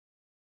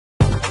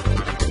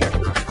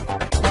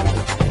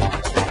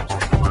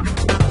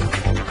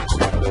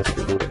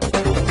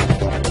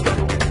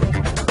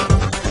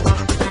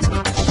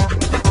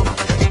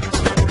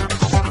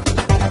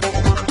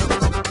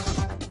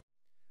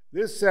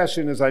This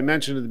session, as I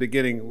mentioned at the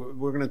beginning,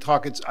 we're going to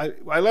talk,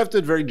 I left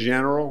it very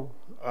general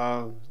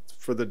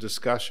for the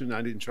discussion.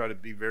 I didn't try to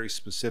be very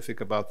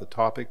specific about the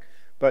topic.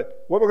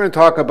 But what we're going to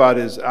talk about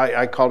is,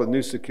 I call it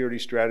new security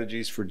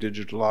strategies for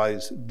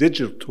digitalized,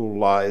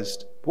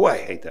 boy, I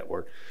hate that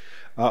word,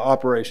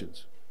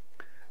 operations.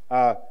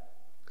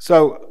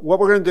 So what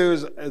we're going to do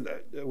is,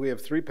 we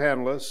have three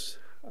panelists.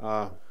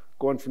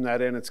 Going from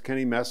that end, it's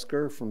Kenny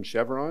Mesker from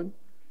Chevron,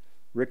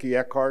 Ricky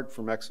Eckhart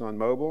from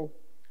ExxonMobil,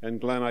 and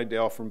Glenn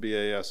Idell from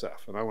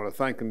BASF. And I want to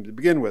thank them to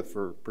begin with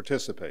for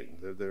participating.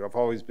 They've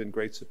always been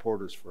great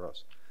supporters for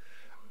us.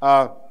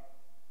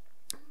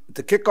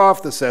 To kick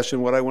off the session,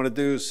 what I want to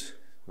do is,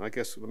 I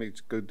guess, let me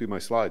go do my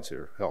slides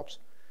here, helps.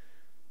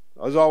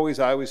 As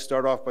always, I always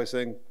start off by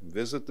saying,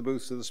 visit the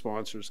booths of the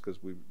sponsors,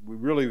 because we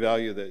really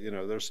value that,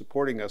 they're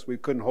supporting us. We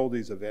couldn't hold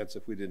these events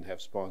if we didn't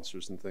have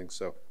sponsors and things,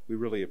 so we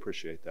really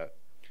appreciate that.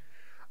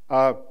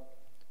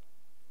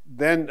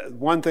 Then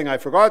one thing I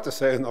forgot to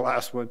say in the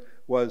last one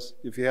was,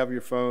 if you have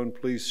your phone,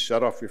 please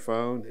shut off your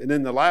phone. And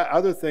then the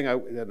other thing,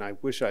 and I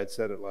wish I had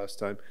said it last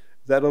time,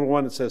 that little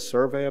one that says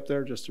survey up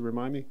there, just to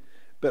remind me.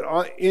 But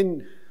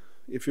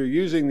if you're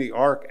using the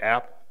ARC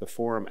app, the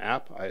forum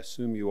app, I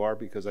assume you are,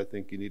 because I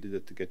think you needed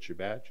it to get your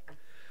badge.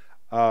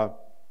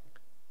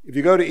 If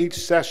you go to each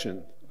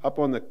session, up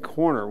on the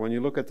corner, when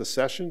you look at the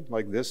session,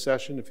 like this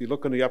session, if you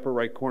look in the upper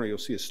right corner, you'll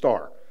see a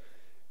star.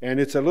 And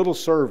it's a little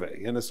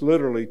survey, and it's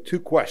literally 2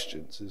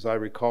 questions. As I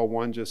recall,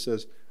 one just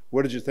says,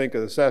 what did you think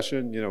of the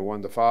session,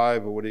 1 to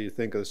 5, or what do you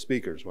think of the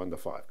speakers, 1 to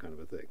 5, kind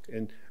of a thing.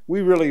 And we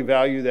really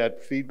value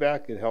that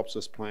feedback. It helps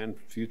us plan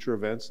future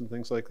events and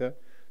things like that.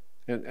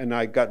 And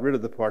I got rid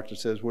of the part that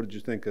says, what did you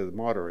think of the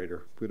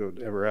moderator? We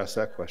don't ever ask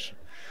that question.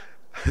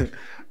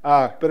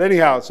 But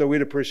anyhow, so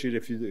we'd appreciate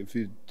it if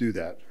you do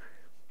that.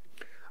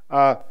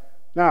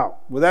 Now,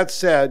 with that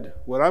said,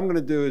 what I'm going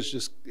to do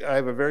is I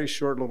have a very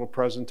short little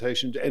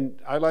presentation, and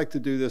I like to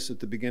do this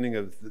at the beginning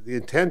of, the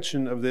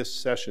intention of this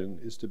session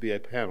is to be a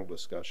panel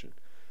discussion.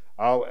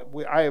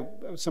 I have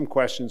some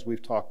questions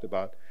we've talked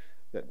about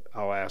that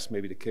I'll ask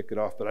maybe to kick it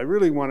off, but I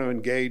really want to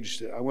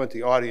engage, I want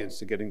the audience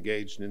to get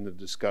engaged in the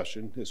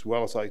discussion, as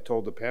well as I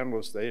told the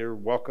panelists they are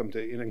welcome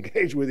to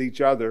engage with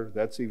each other.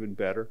 That's even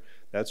better.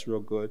 That's real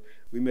good.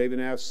 We may even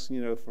ask,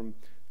 from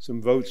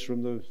some votes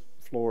from the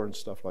floor and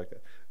stuff like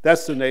that.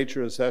 That's the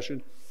nature of the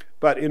session.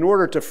 But in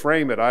order to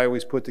frame it, I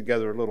always put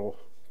together a little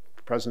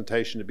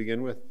presentation to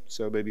begin with,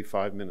 so maybe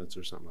 5 minutes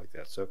or something like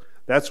that. So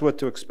that's what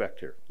to expect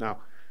here. Now,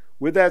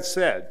 with that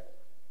said,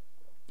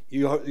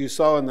 you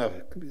saw in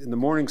the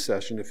morning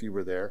session, if you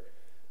were there,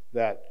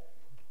 that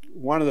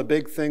one of the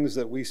big things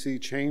that we see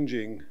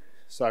changing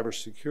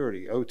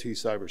cybersecurity, OT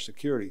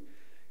cybersecurity,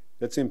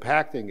 that's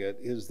impacting it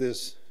is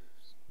this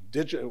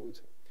digital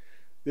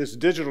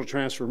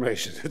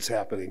transformation that's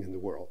happening in the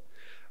world.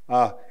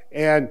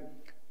 And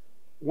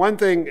one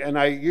thing, and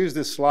I use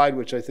this slide,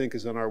 which I think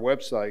is on our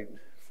website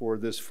for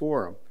this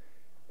forum,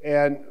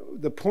 and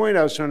the point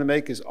I was trying to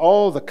make is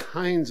all the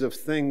kinds of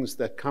things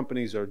that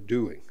companies are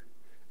doing.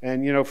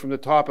 And from the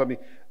top, I mean,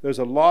 there's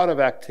a lot of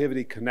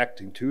activity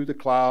connecting to the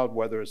cloud,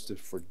 whether it's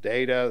for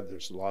data.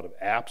 There's a lot of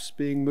apps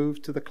being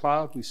moved to the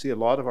cloud. We see a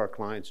lot of our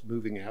clients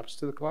moving apps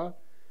to the cloud.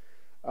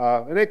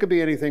 And it could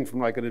be anything from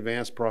like an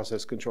advanced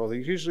process control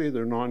thing. Usually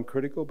they're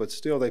non-critical, but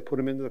still they put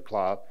them into the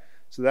cloud.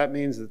 So that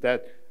means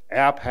that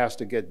app has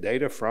to get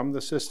data from the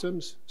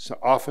systems. So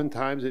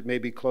oftentimes it may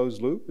be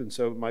closed loop, and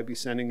so it might be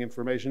sending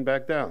information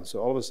back down. So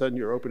all of a sudden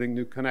you're opening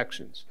new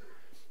connections.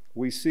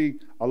 We see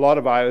a lot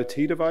of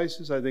IoT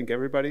devices. I think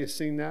everybody has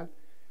seen that.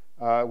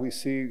 We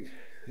see,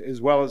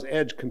 as well as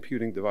edge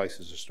computing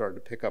devices are starting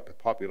to pick up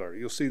popularity.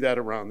 You'll see that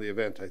around the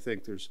event. I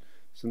think there's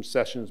some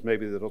sessions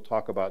maybe that'll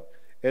talk about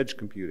edge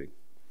computing,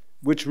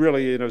 which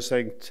really,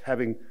 saying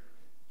having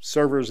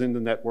servers in the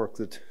network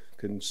that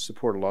can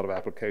support a lot of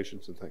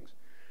applications and things.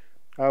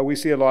 We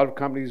see a lot of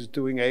companies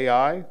doing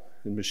AI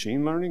and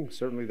machine learning.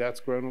 Certainly that's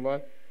grown a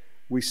lot.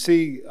 We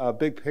see a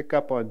big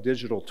pickup on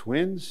digital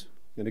twins.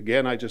 And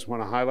again, I just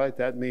want to highlight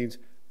that means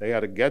they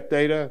got to get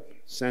data,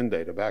 send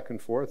data back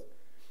and forth.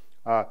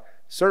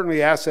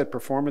 Certainly asset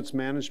performance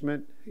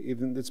management,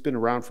 even it's been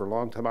around for a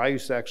long time. I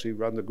used to actually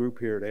run the group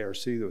here at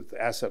ARC with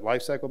asset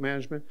lifecycle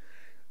management.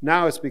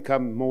 Now it's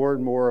become more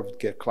and more of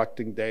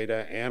collecting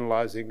data,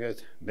 analyzing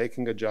it,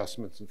 making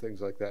adjustments and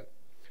things like that.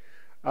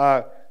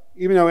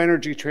 Even though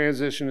energy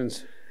transition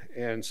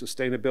and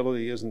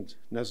sustainability isn't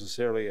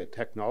necessarily a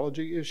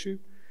technology issue,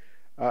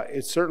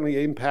 it's certainly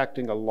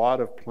impacting a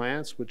lot of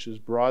plants, which is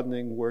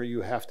broadening where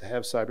you have to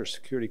have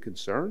cybersecurity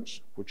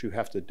concerns, what you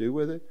have to do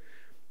with it.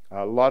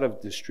 A lot of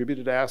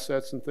distributed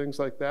assets and things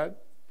like that.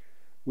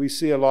 We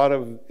see a lot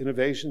of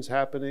innovations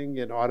happening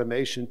in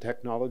automation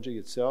technology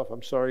itself.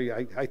 I'm sorry,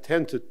 I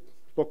tend to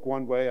look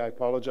one way. I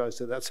apologize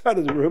to that side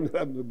of the room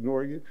that I'm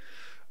ignoring you.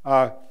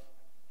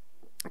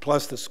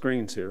 Plus the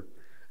screens here.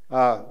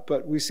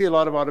 But we see a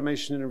lot of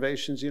automation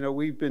innovations.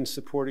 We've been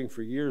supporting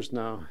for years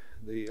now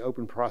the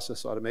Open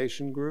Process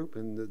Automation Group,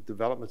 and the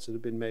developments that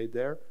have been made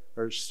there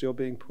are still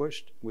being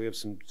pushed. We have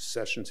some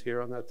sessions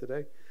here on that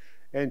today.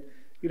 And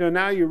you know,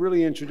 now you're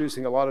really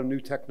introducing a lot of new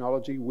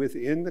technology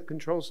within the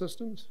control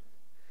systems.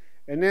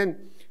 And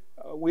then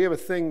we have a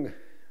thing,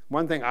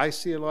 one thing I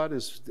see a lot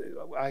is,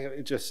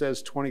 it just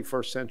says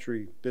 21st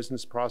century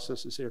business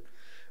processes here.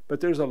 But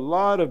there's a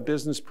lot of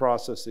business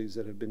processes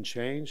that have been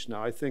changed.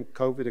 Now, I think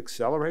COVID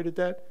accelerated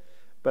that,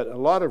 but a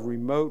lot of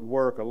remote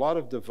work, a lot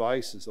of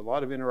devices, a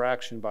lot of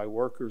interaction by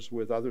workers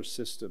with other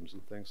systems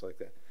and things like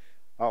that.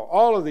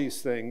 All of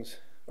these things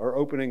are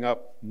opening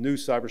up new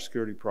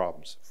cybersecurity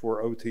problems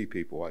for OT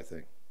people, I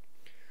think.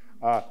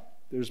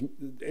 There's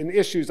in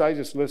issues, I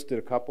just listed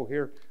a couple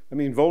here. I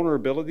mean,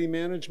 vulnerability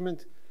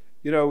management.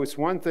 You know, it's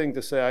one thing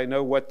to say, I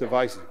know what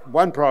device.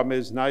 One problem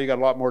is now you got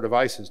a lot more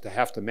devices to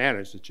have to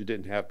manage that you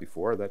didn't have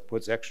before. That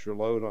puts extra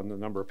load on the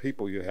number of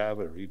people you have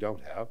or you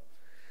don't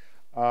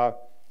have.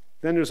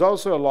 Then there's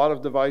also a lot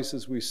of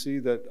devices we see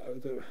that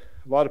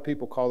a lot of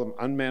people call them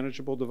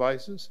unmanageable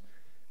devices.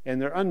 And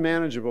they're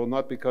unmanageable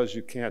not because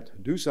you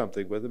can't do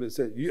something with them. It's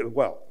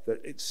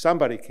that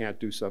somebody can't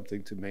do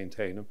something to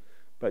maintain them,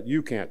 but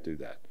you can't do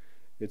that.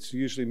 It's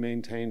usually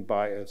maintained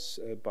by us,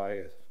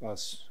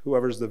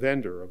 whoever's the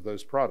vendor of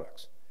those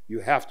products. You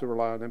have to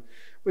rely on them,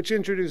 which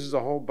introduces a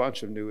whole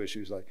bunch of new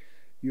issues. Like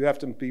you have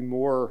to be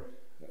more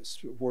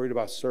worried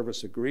about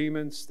service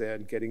agreements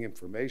than getting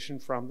information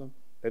from them.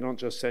 They don't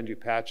just send you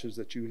patches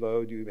that you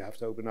load. You have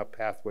to open up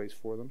pathways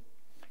for them.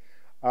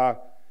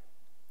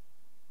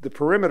 The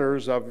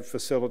perimeters of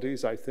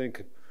facilities, I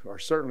think, are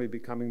certainly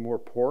becoming more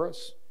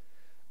porous.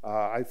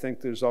 I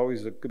think there's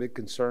always a big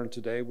concern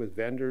today with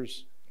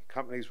vendors.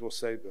 Companies will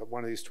say that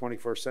one of these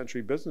 21st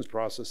century business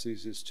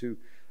processes is to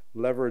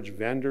leverage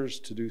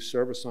vendors to do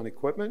service on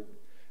equipment.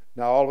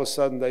 Now, all of a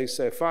sudden, they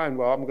say, fine,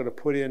 well, I'm going to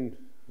put in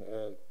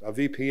a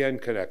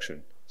VPN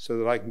connection so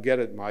that I can get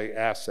at my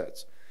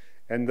assets.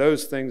 And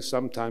those things,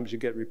 sometimes you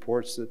get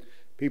reports that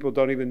people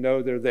don't even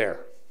know they're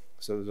there.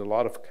 So there's a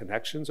lot of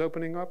connections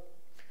opening up.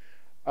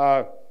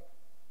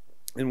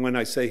 And when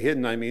I say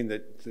hidden, I mean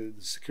that the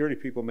security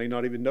people may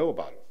not even know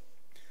about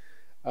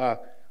it.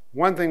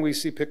 One thing we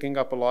see picking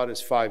up a lot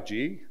is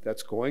 5G.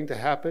 That's going to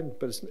happen,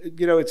 but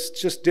it's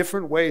just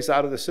different ways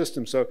out of the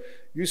system. So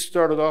you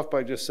started off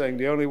by just saying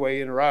the only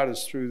way in or out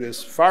is through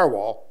this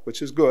firewall,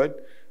 which is good,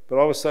 but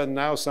all of a sudden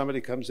now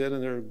somebody comes in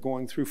and they're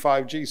going through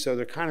 5G, so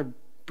they're kind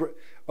of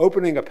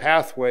opening a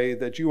pathway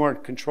that you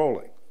aren't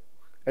controlling.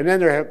 And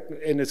then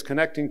it's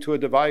connecting to a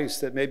device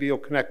that maybe you'll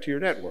connect to your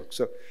network.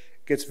 So it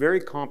gets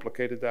very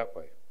complicated that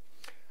way.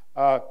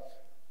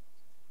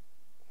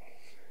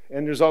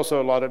 And there's also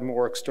a lot of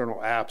more external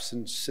apps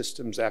and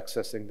systems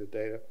accessing the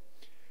data.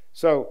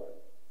 So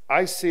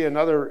I see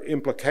another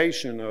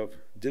implication of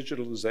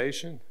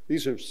digitalization.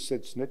 These are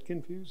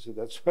Snitkin views, so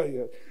that's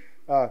why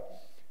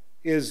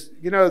is,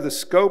 the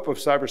scope of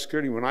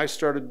cybersecurity. When I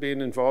started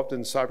being involved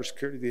in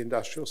cybersecurity, the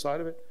industrial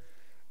side of it,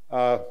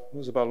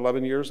 was about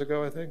 11 years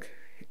ago, I think.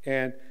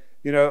 And,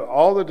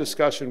 all the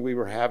discussion we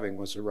were having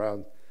was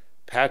around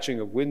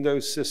patching of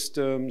Windows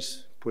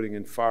systems, putting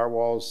in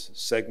firewalls,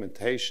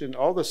 segmentation,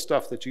 all the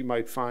stuff that you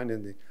might find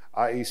in the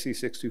IEC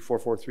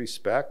 62443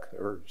 spec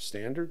or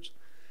standards.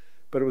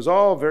 But it was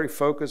all very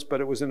focused, but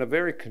it was in a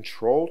very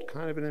controlled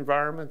kind of an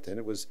environment.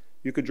 And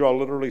you could draw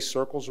literally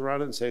circles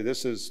around it and say,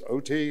 this is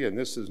OT and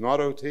this is not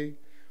OT.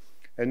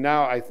 And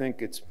now I think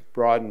it's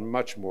broadened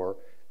much more.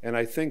 And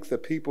I think the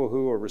people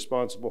who are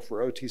responsible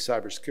for OT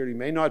cybersecurity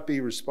may not be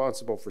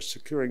responsible for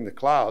securing the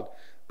cloud,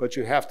 but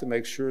you have to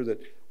make sure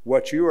that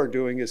what you are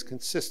doing is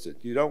consistent.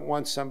 You don't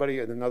want somebody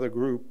in another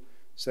group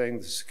saying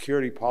the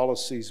security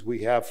policies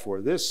we have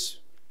for this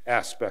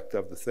aspect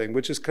of the thing,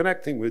 which is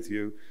connecting with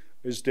you,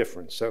 is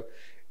different. So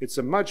it's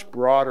a much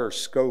broader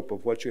scope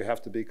of what you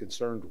have to be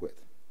concerned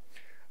with.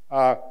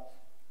 And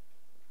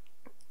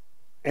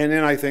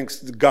then I think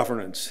the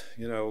governance.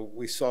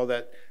 We saw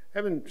that. I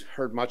haven't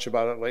heard much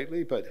about it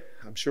lately, but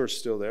I'm sure it's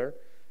still there.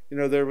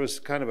 There was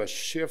kind of a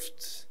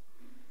shift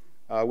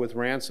with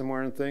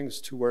ransomware and things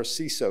to where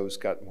CISOs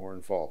got more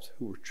involved,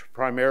 who were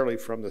primarily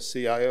from the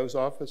CIO's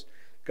office,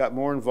 got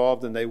more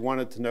involved, and they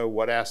wanted to know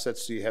what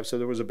assets do you have. So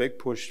there was a big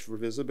push for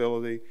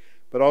visibility,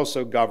 but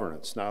also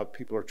governance. Now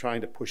people are trying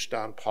to push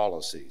down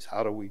policies.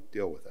 How do we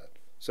deal with that?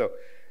 So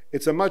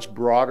it's a much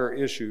broader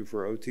issue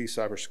for OT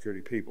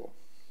cybersecurity people.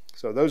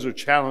 So those are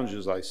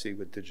challenges I see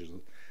with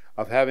digital,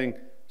 of having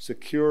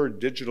secure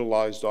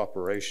digitalized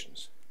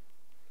operations.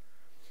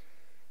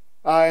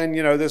 And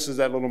this is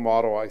that little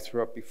model I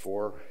threw up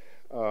before.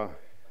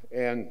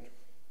 And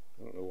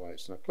I don't know why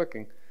it's not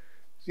clicking.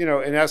 In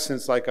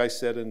essence, like I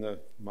said in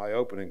my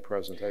opening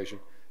presentation,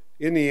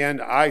 in the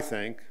end, I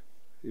think,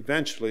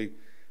 eventually,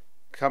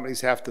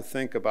 companies have to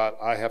think about,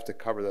 I have to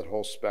cover that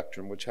whole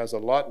spectrum, which has a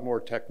lot more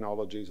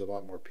technologies, a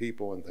lot more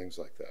people, and things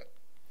like that.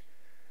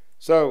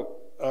 So,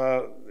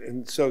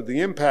 so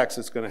the impacts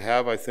it's going to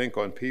have, I think,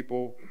 on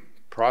people,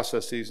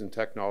 processes, and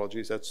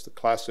technologies, that's the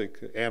classic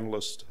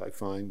analyst, I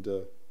find,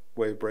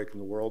 way of breaking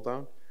the world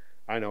down.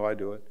 I know I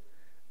do it.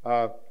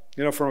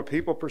 From a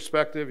people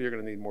perspective, you're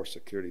going to need more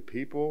security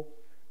people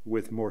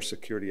with more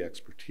security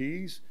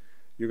expertise.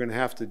 You're going to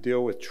have to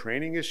deal with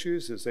training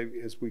issues as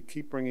we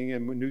keep bringing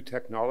in new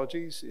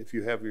technologies. If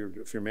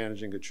you're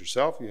managing it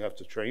yourself, you have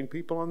to train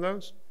people on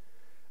those.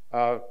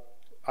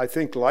 I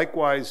think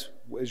likewise,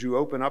 as you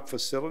open up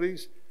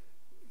facilities,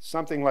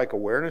 something like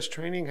awareness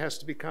training has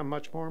to become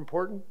much more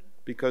important,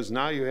 because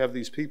now you have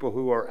these people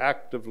who are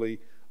actively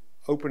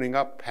opening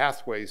up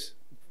pathways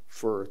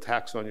for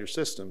attacks on your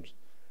systems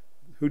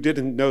who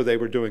didn't know they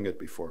were doing it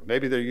before.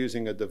 Maybe they're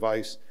using a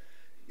device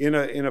in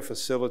a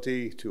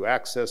facility to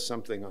access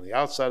something on the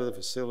outside of the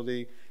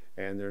facility,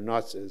 and they're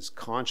not as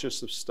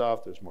conscious of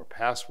stuff. There's more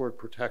password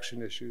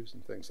protection issues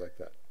and things like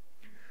that.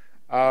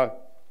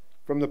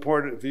 From the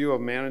point of view of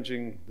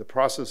managing the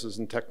processes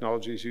and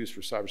technologies used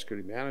for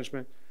cybersecurity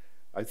management,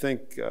 I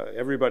think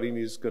everybody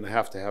is going to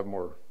have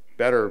more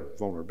better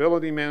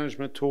vulnerability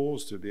management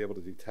tools to be able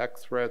to detect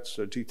threats,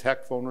 or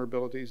detect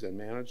vulnerabilities and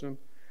manage them.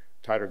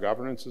 Tighter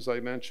governance, as I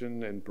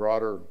mentioned, and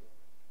broader,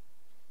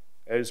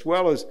 as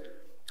well as,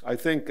 I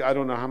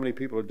don't know how many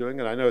people are doing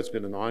it. I know it's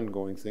been an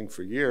ongoing thing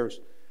for years,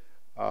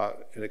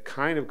 and it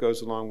kind of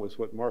goes along with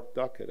what Mark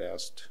Duck had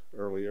asked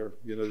earlier,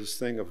 this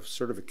thing of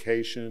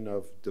certification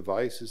of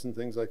devices and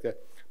things like that.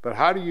 But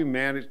how do you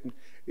manage?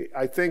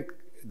 I think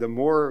the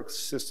more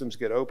systems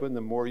get open,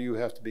 the more you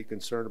have to be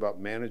concerned about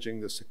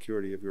managing the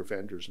security of your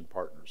vendors and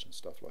partners and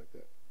stuff like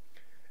that.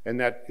 And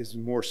that is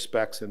more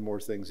specs and more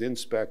things in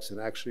specs, and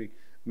actually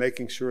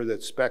making sure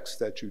that specs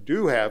that you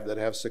do have that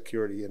have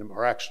security in them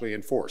are actually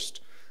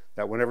enforced.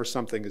 That whenever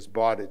something is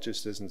bought, it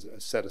just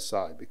isn't set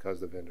aside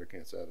because the vendor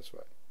can't satisfy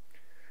it.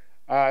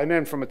 And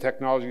then from a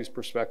technologies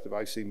perspective,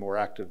 I see more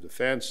active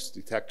defense,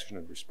 detection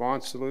and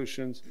response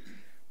solutions.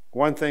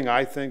 One thing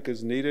I think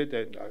is needed,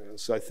 and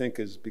I think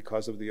is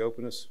because of the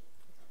openness,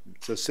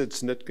 it's a Sid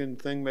Snitkin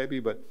thing maybe,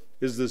 but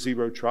is the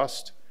zero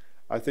trust.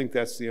 I think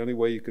that's the only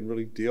way you can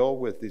really deal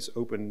with these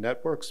open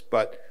networks,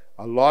 but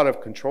a lot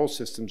of control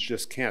systems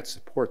just can't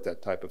support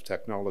that type of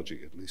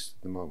technology, at least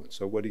at the moment.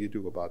 So what do you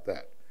do about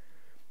that?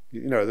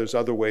 There's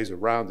other ways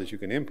around that you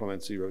can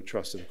implement zero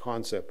trust in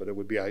concept, but it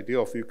would be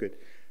ideal if you could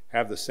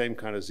have the same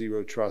kind of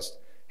zero trust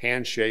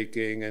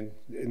handshaking and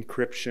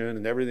encryption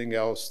and everything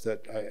else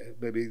that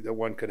maybe the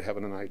one could have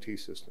in an IT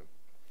system.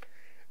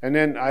 And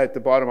then at the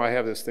bottom, I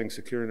have this thing,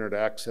 secure internet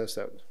access.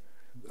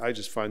 I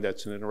just find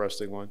that's an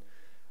interesting one.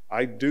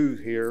 I do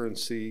hear and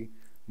see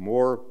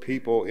more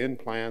people in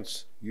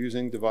plants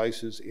using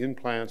devices in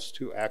plants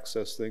to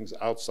access things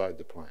outside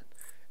the plant.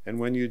 And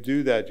when you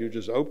do that, you're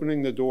just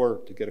opening the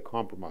door to get a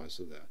compromise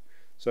of that.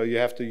 So you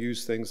have to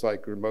use things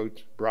like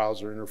remote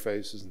browser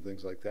interfaces and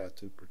things like that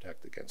to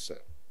protect against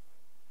that.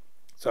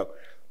 So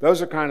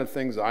those are kind of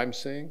things I'm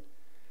seeing.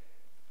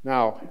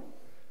 Now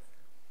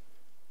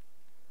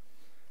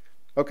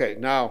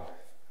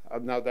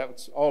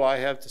that's all I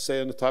have to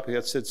say on the topic.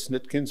 That said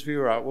Snitkin's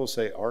view, or I will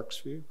say ARC's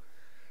view.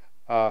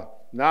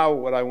 Now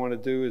what I want to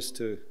do is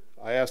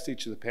I asked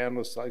each of the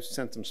panelists, I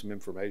sent them some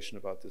information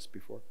about this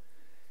before,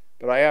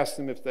 but I asked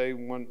them if I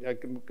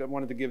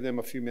wanted to give them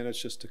a few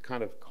minutes just to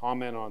kind of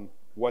comment on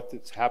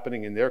what's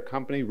happening in their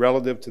company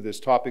relative to this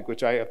topic,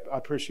 which I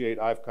appreciate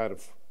I've kind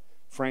of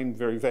framed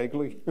very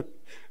vaguely.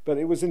 But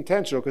it was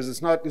intentional, because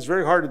it's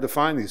very hard to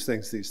define these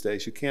things these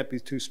days. You can't be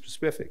too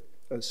specific.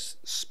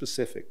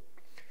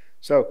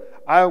 So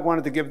I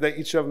wanted to give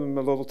each of them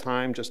a little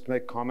time just to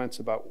make comments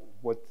about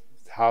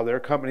how their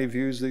company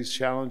views these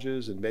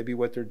challenges and maybe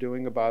what they're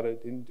doing about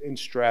it in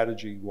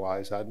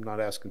strategy-wise. I'm not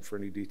asking for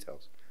any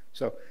details.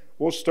 So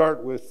we'll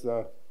start with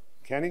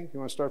Kenny. You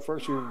want to start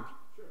first? Sure.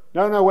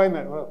 No, wait a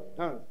minute. Well,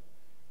 no.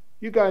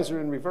 You guys are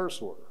in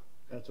reverse order.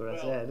 That's what I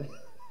said.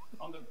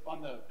 On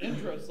the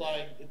intro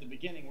slide at the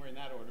beginning, we're in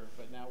that order,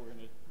 but now we're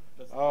in a...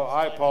 Oh,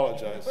 I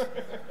apologize.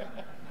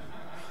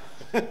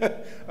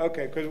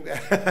 Okay, because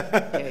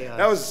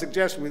that was a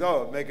suggestion. We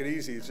thought, make it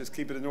easy. It's just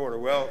keep it in order.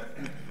 Well,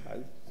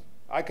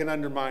 I can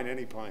undermine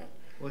any plan.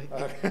 Well,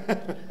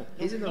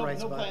 he's in the right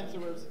spot. No plan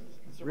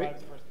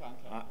survives first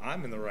contact.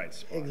 I'm in the right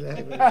spot.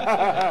 Exactly.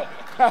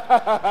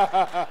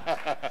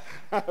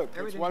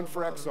 It's one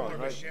for Exxon,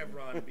 right?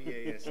 Chevron,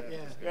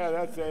 BASF. Yeah,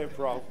 that's a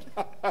problem.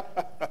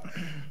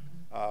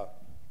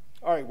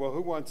 All right, well,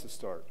 who wants to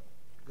start?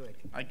 Go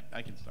ahead.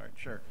 I can start,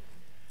 sure.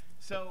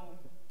 So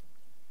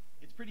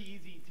it's pretty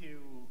easy to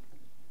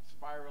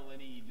spiral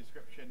any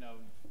description of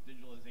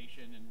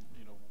digitalization and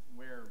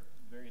where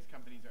various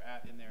companies are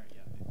at in there.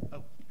 Yeah.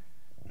 Oh,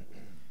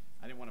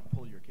 I didn't want to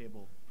pull your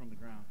cable from the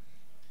ground.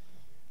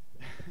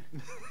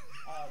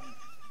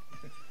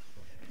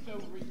 So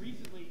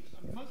recently,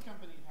 most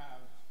companies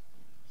have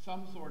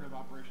some sort of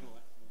operational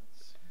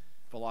excellence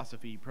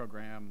philosophy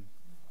program,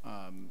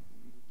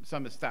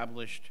 some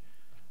established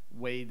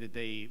way that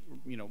they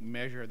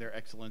measure their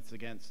excellence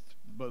against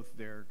both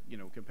their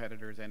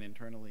competitors and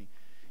internally.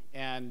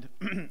 And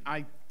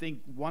I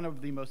think one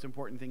of the most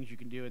important things you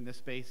can do in this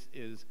space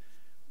is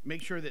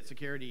make sure that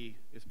security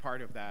is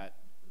part of that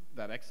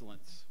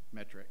excellence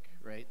metric,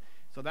 right?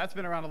 So that's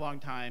been around a long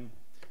time.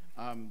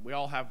 We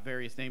all have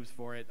various names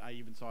for it. I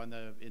even saw in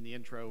the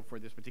intro for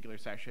this particular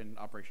session,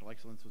 operational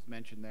excellence was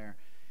mentioned there.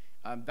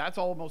 That's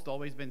almost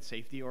always been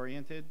safety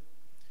oriented.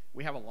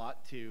 We have a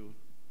lot to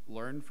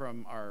learn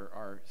from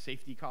our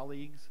safety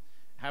colleagues,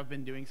 have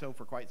been doing so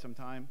for quite some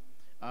time.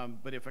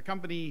 But if a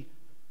company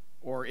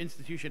or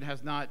institution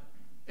has not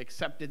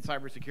accepted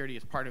cybersecurity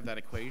as part of that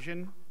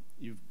equation,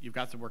 you've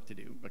got some work to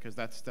do, because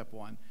that's step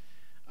one.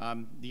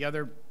 The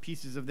other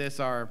pieces of this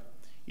are,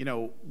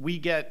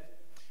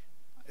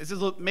 this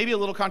is maybe a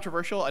little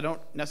controversial. I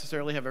don't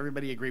necessarily have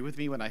everybody agree with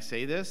me when I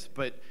say this,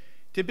 but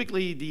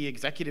typically the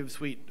executive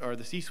suite or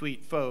the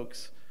C-suite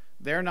folks,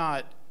 they're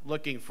not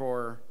looking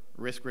for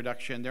risk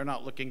reduction. They're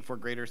not looking for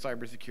greater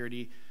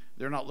cybersecurity.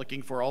 They're not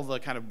looking for all the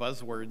kind of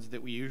buzzwords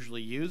that we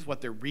usually use.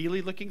 What they're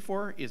really looking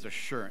for is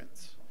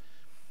assurance.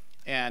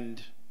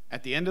 And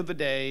at the end of the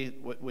day,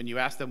 when you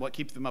ask them what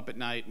keeps them up at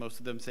night, most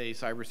of them say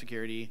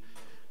cybersecurity,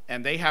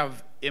 and they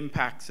have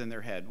impacts in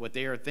their head. What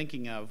they are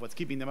thinking of, what's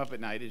keeping them up at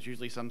night, is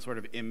usually some sort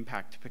of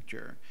impact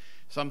picture,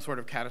 some sort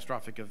of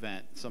catastrophic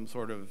event, some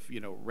sort of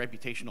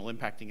reputational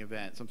impacting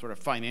event, some sort of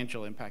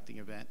financial impacting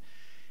event.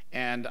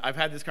 And I've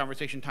had this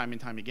conversation time and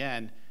time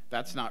again.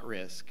 That's not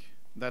risk.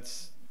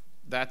 That's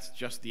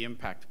just the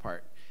impact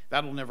part.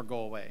 That'll never go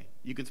away.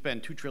 You can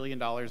spend $2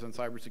 trillion on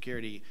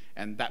cybersecurity,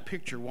 and that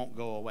picture won't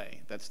go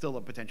away. That's still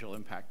a potential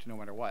impact no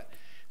matter what.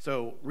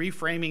 So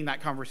reframing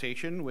that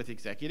conversation with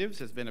executives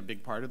has been a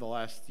big part of the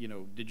last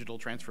digital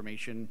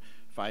transformation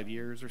 5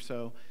 years or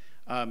so.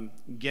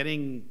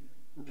 Getting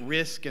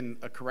risk and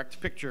a correct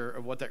picture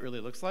of what that really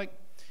looks like.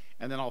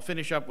 And then I'll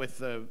finish up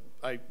with,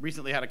 I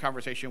recently had a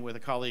conversation with a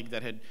colleague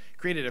that had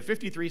created a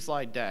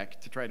 53-slide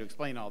deck to try to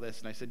explain all this.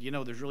 And I said,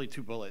 there's really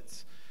 2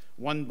 bullets.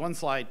 One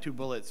slide, 2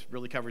 bullets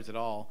really covers it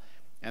all.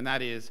 And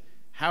that is,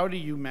 how do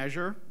you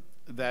measure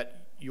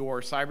that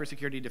your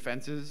cybersecurity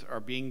defenses are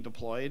being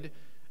deployed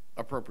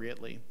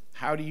appropriately?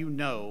 How do you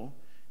know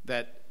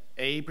that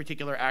a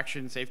particular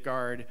action,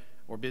 safeguard,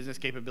 or business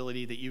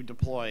capability that you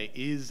deploy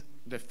is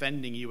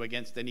defending you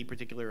against any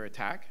particular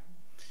attack?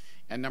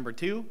 And number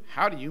 2,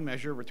 how do you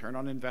measure return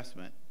on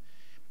investment?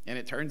 And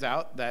it turns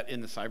out that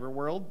in the cyber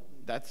world,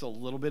 that's a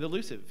little bit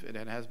elusive, and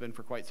it has been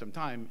for quite some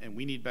time, and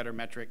we need better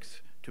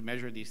metrics to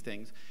measure these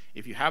things.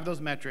 If you have those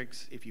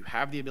metrics, if you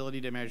have the ability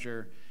to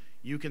measure,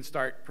 you can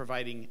start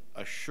providing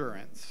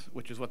assurance,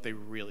 which is what they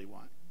really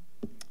want.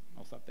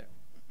 I'll stop there.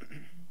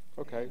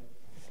 Okay.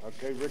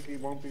 Okay, Ricky,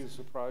 won't be a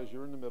surprise.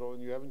 You're in the middle,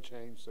 and you haven't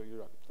changed, so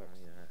you're up.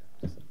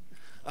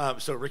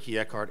 Thanks. So Ricky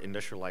Eckhart,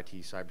 Industrial IT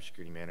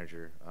Cybersecurity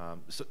Manager.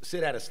 So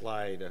Sid had a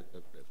slide, a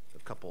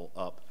couple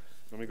up.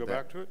 Let me go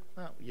back to it?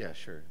 Yeah,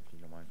 sure, if you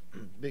don't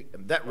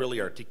mind. That really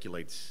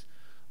articulates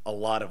a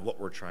lot of what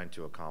we're trying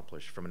to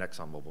accomplish from an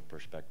ExxonMobil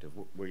perspective,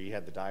 where you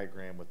had the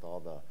diagram with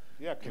all the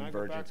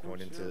convergence going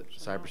into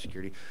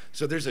cybersecurity.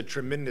 So there's a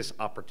tremendous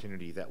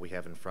opportunity that we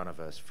have in front of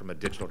us from a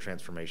digital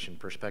transformation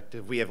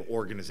perspective. We have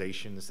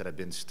organizations that have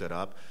been stood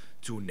up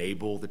to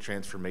enable the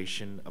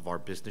transformation of our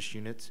business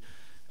units,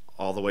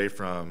 all the way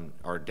from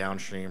our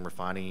downstream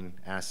refining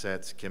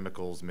assets,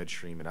 chemicals,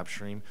 midstream, and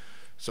upstream.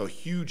 So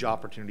huge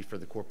opportunity for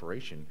the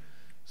corporation.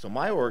 So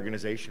my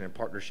organization, in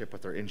partnership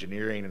with our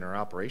engineering and our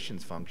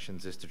operations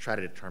functions, is to try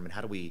to determine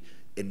how do we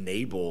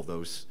enable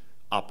those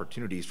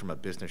opportunities from a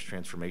business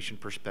transformation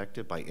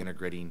perspective by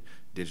integrating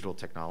digital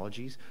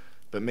technologies,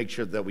 but make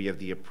sure that we have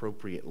the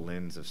appropriate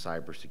lens of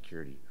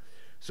cybersecurity,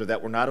 so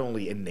that we're not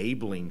only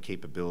enabling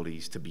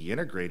capabilities to be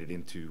integrated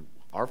into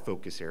our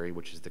focus area,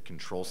 which is the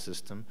control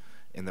system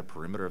and the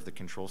perimeter of the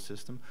control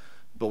system,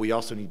 but we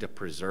also need to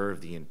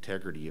preserve the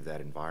integrity of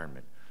that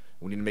environment.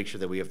 We need to make sure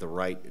that we have the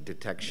right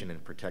detection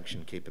and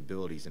protection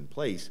capabilities in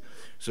place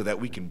so that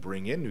we can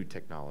bring in new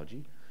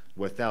technology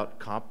without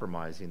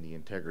compromising the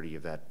integrity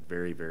of that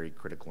very, very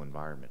critical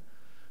environment.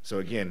 So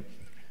again,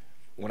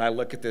 when I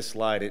look at this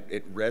slide,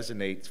 it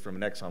resonates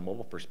from an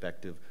ExxonMobil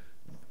perspective.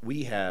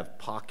 We have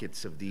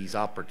pockets of these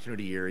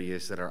opportunity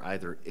areas that are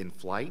either in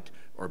flight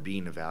or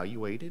being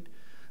evaluated.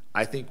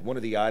 I think one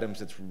of the items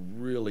that's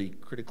really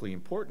critically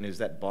important is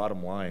that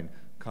bottom line,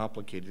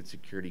 complicated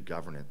security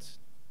governance.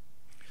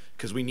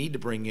 Because we need to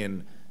bring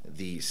in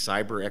the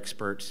cyber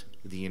experts,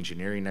 the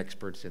engineering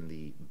experts, and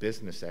the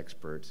business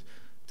experts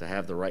to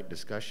have the right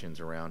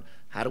discussions around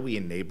how do we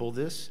enable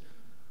this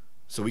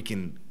so we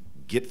can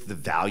get the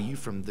value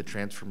from the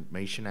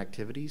transformation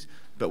activities,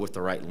 but with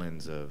the right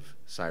lens of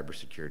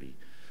cybersecurity.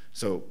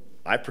 So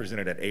I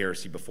presented at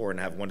ARC before and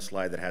have one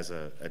slide that has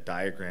a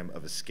diagram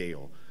of a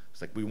scale.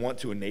 It's like we want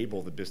to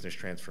enable the business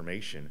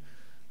transformation,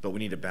 but we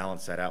need to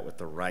balance that out with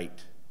the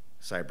right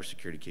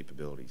cybersecurity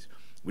capabilities.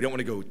 We don't want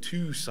to go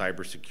too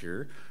cyber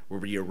secure where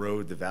we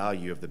erode the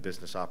value of the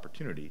business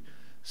opportunity.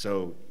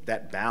 So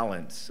that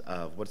balance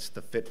of what's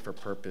the fit for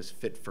purpose,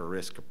 fit for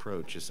risk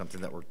approach is something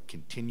that we're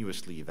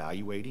continuously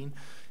evaluating,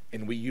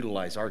 and we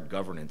utilize our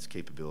governance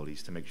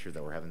capabilities to make sure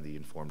that we're having the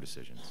informed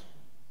decisions.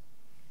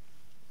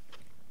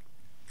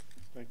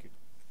 Thank you.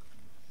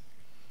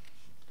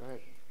 Go ahead.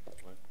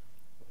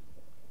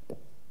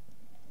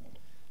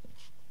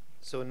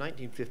 So in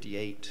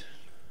 1958,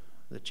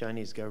 the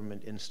Chinese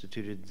government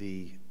instituted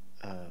the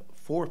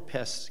 4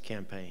 Pests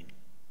campaign,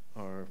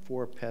 or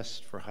 4 Pests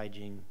for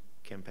Hygiene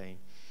campaign.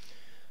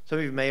 Some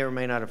of you may or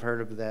may not have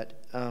heard of that,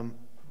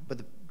 but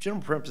the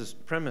general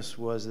premise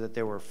was that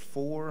there were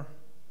 4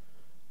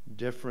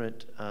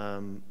 different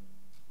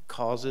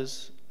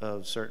causes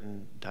of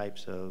certain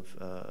types of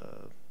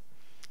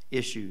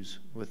issues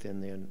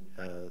within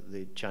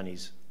the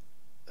Chinese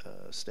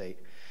state.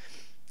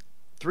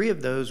 3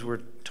 of those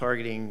were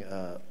targeting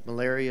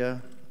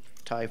malaria,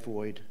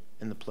 typhoid,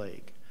 and the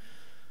plague.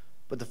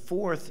 But the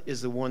 4th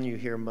is the one you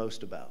hear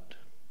most about,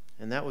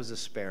 and that was a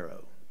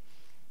sparrow.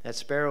 That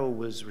sparrow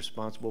was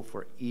responsible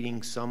for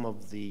eating some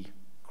of the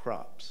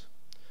crops.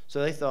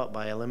 So they thought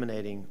by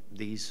eliminating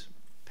these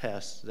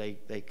pests,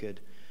 they could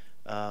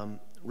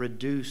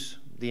reduce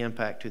the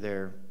impact to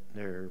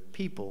their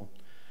people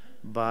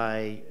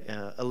by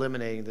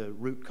eliminating the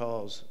root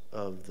cause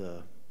of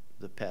the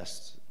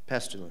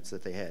pestilence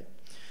that they had.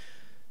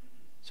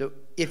 So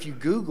if you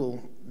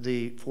Google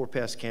the 4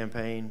 Pest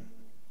campaign,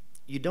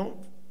 you don't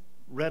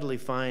readily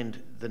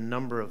find the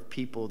number of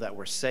people that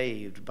were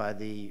saved by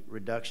the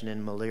reduction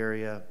in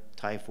malaria,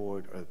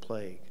 typhoid, or the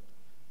plague.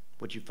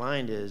 What you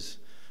find is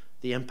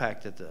the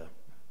impact that the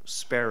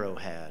sparrow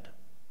had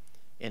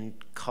in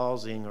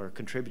causing or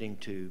contributing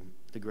to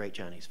the Great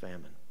Chinese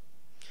Famine.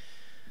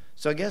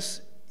 So I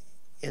guess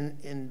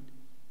in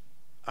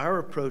our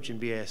approach in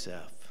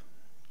BASF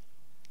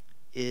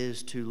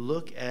is to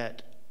look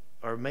at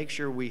or make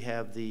sure we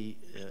have the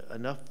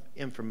enough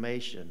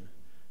information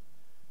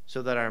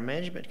so that our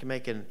management can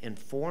make an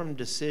informed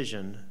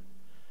decision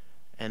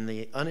and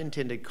the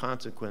unintended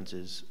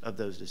consequences of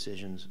those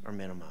decisions are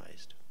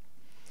minimized.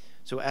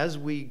 So as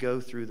we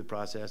go through the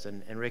process,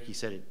 and Ricky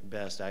said it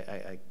best,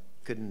 I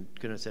couldn't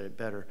have said it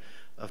better,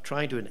 of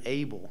trying to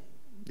enable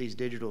these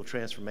digital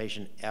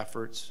transformation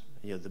efforts,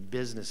 the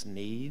business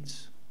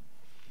needs,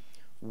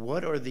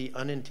 what are the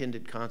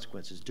unintended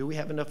consequences? Do we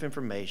have enough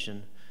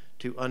information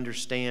to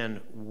understand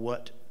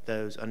what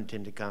those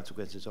unintended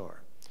consequences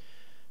are?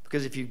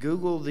 Because if you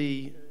Google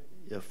the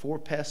 4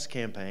 Pests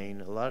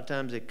campaign, a lot of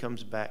times it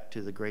comes back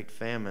to the Great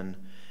Famine,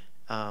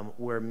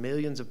 where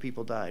millions of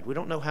people died. We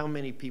don't know how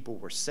many people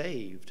were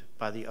saved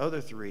by the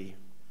other 3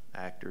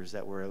 actors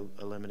that were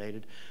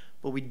eliminated,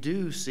 but we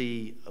do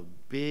see a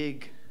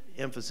big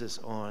emphasis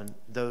on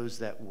those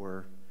that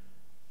were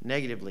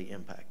negatively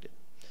impacted.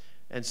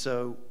 And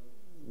so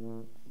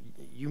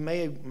you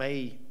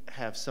may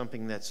have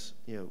something that's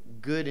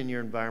good in your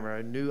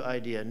environment, a new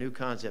idea, a new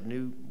concept,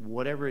 new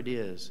whatever it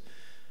is,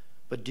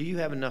 but do you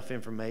have enough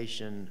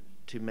information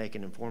to make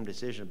an informed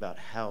decision about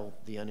how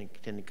the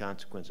unintended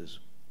consequences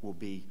will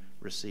be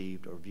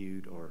received or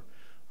viewed or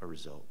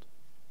result?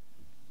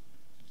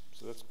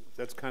 So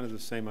that's kind of the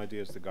same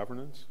idea as the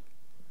governance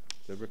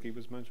that Ricky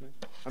was mentioning.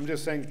 I'm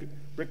just saying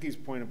Ricky's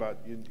point about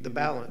the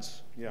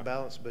balance, the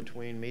balance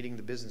between meeting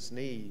the business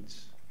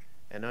needs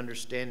and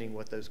understanding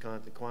what those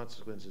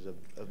consequences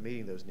of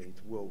meeting those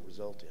needs will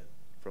result in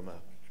from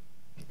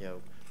a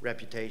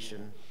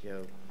reputation,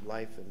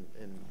 life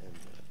and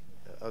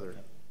other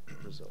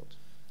results.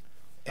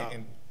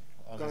 And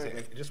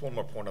just one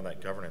more point on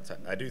that governance.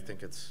 I do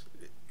think it's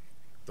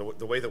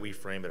the way that we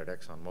frame it at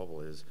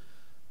ExxonMobil is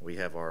we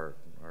have our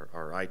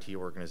IT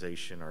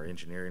organization, our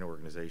engineering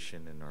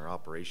organization, and our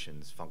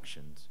operations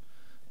functions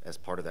as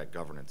part of that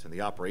governance. And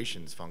the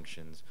operations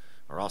functions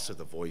are also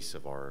the voice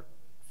of our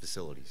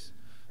facilities.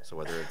 So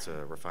whether it's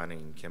a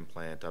refining chem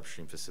plant,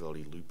 upstream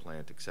facility, lube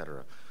plant, et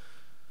cetera.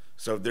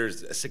 So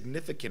there's a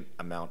significant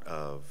amount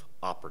of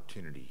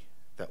opportunity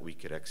that we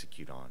could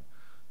execute on.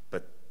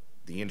 But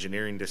the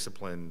engineering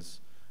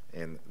disciplines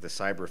and the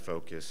cyber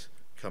focus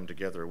come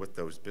together with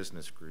those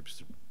business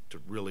groups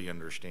to really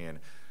understand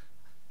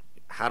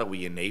how do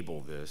we enable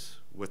this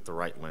with the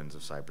right lens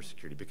of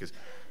cybersecurity. Because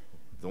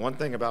the one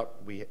thing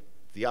about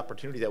the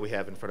opportunity that we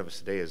have in front of us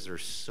today is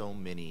there's so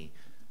many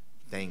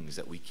things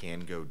that we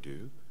can go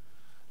do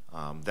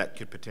that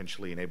could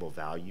potentially enable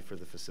value for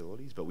the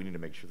facilities, but we need to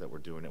make sure that we're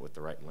doing it with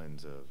the right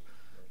lens of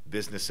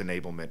business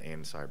enablement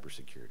and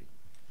cybersecurity.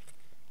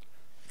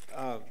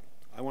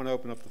 I want to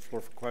open up the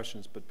floor for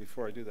questions, but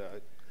before I do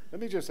that,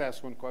 let me just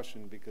ask one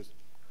question because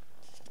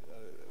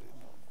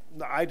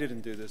I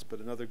didn't do this, but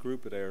another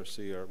group at ARC,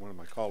 or one of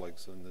my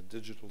colleagues on the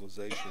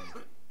digitalization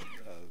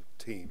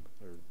team,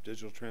 or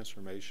digital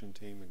transformation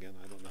team, again,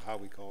 I don't know how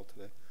we call it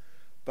today,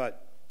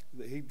 but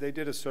they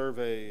did a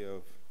survey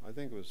of, I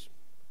think it was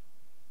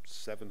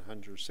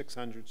 600,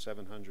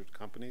 700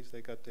 companies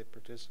they got to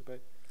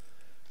participate.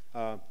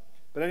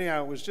 But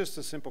anyhow, it was just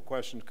a simple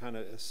question kind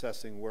of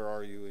assessing where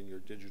are you in your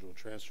digital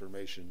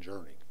transformation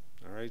journey,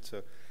 all right?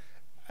 So,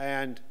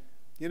 and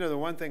the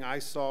one thing I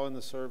saw in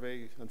the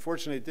survey,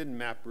 unfortunately it didn't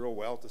map real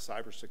well to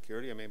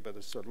cybersecurity, but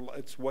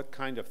it's what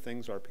kind of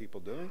things are people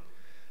doing?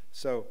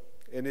 So,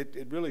 and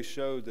it really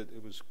showed that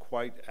it was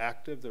quite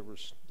active.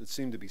 It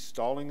seemed to be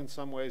stalling in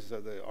some ways.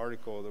 The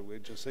article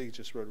that he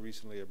just wrote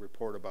recently a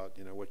report about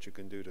what you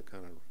can do to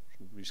kind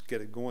of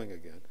get it going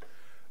again.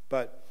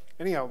 But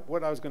anyhow,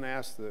 what I was going to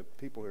ask the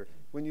people here,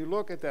 when you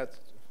look at that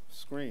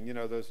screen,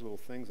 those little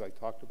things I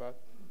talked about,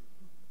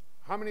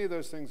 how many of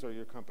those things are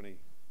your company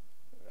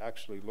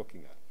actually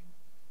looking at?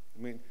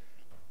 I mean,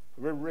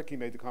 Ricky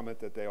made the comment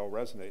that they all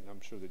resonate, and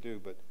I'm sure they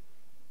do, but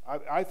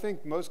I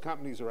think most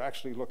companies are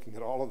actually looking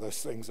at all of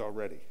those things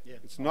already. Yeah.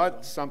 It's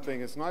not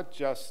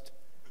just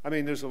I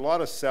mean, there's a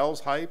lot of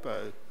sales hype,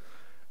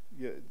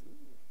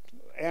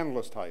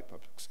 analyst hype,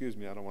 excuse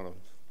me, I don't want to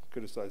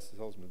criticize the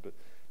salesman, but,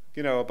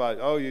 you know, about,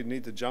 oh, you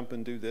need to jump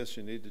and do this,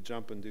 you need to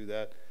jump and do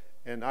that.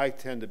 And I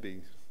tend to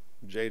be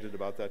jaded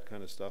about that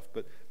kind of stuff.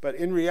 But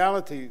in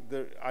reality,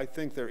 I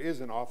think there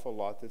is an awful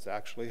lot that's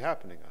actually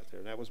happening out there.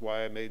 And that was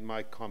why I made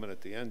my comment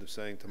at the end of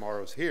saying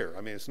tomorrow's here.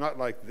 I mean, it's not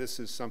like this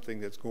is something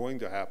that's going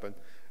to happen.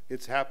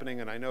 It's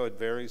happening, and I know it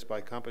varies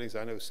by companies.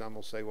 I know some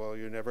will say, well,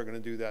 you're never going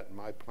to do that in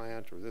my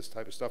plant or this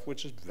type of stuff,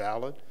 which is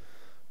valid.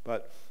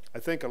 But I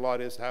think a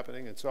lot is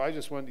happening. And so I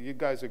just wonder, you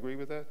guys agree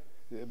with that?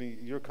 I mean,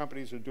 your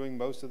companies are doing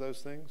most of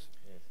those things?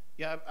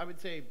 Yeah, I would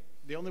say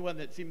the only one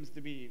that seems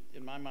to be,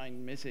 in my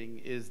mind, missing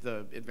is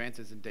the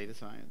advances in data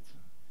science.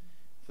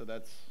 So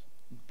that's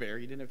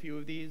buried in a few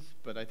of these,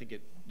 but I think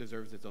it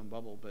deserves its own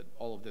bubble, but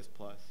all of this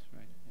plus,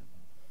 right?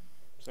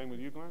 Yeah. Same with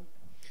you, Glenn?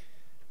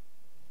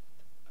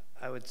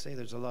 I would say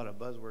there's a lot of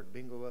buzzword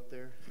bingo up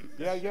there.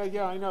 Yeah,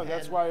 I know.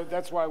 That's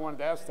why I wanted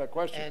to ask that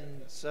question.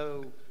 And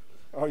so...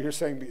 Oh, you're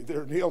saying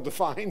they're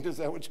ill-defined? Is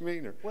that what you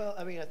mean? Or? Well,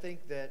 I mean, I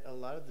think that a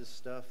lot of the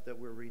stuff that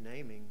we're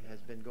renaming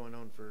has been going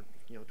on for,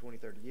 20,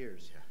 30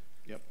 years.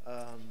 Yeah.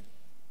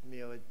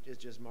 Yep.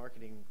 It's just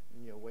marketing,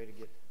 way to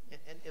get,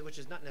 and which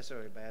is not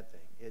necessarily a bad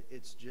thing.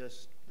 It's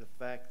just the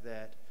fact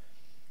that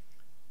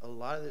a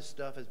lot of this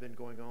stuff has been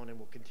going on and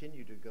will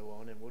continue to go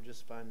on, and we'll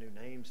just find new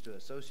names to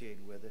associate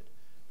with it.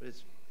 But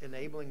it's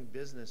enabling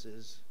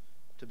businesses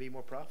to be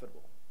more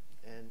profitable,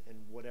 and in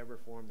whatever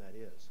form that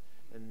is.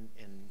 And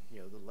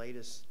the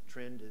latest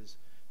trend is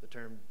the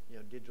term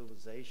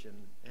digitalization,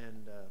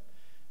 and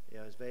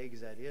as vague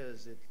as that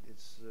is,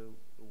 it's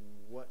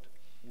what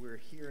we're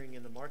hearing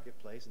in the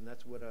marketplace, and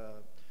that's what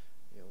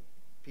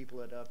people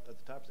up at the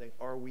top saying,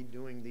 are we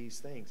doing these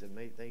things? And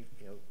they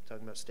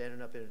talking about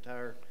standing up in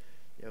entire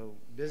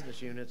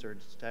business units or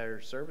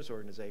entire service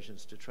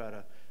organizations to try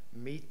to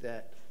meet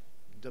that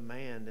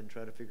demand and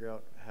try to figure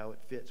out how it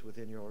fits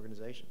within your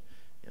organization.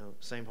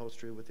 Same holds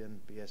true within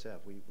BSF.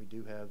 We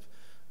do have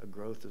a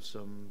growth of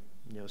some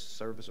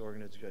service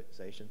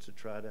organizations to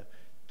try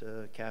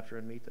to capture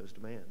and meet those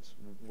demands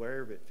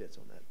wherever it fits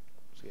on that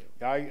scale.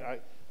 Yeah,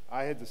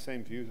 I had the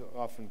same view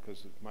often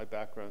because of my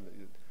background.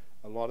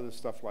 A lot of the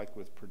stuff like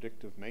with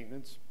predictive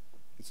maintenance,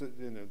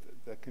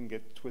 that can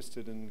get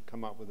twisted and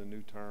come up with a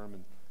new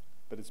term,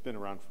 but it's been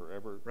around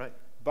forever. Right.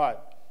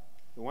 But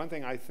the one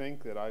thing I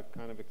think that I've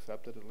kind of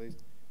accepted at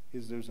least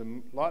is there's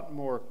a lot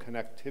more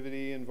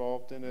connectivity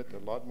involved in it, a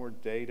lot more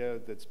data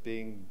that's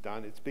being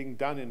done. It's being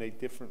done in a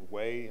different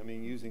way. I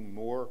mean, using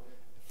more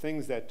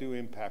things that do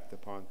impact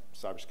upon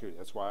cybersecurity.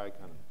 That's why I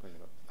kind of bring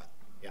it up.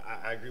 Yeah,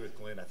 I agree with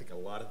Glenn. I think a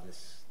lot of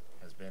this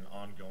has been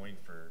ongoing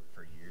for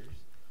years.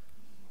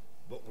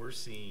 What we're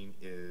seeing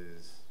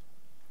is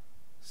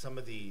some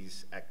of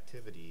these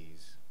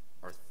activities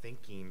are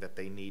thinking that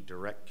they need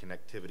direct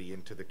connectivity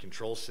into the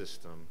control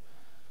system.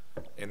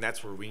 And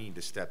that's where we need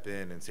to step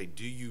in and say,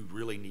 do you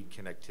really need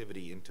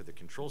connectivity into the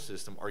control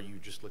system? Or are you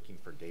just looking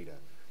for data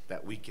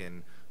that we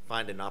can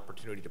find an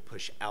opportunity to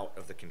push out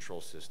of the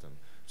control system?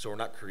 So we're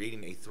not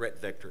creating a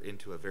threat vector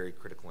into a very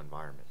critical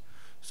environment.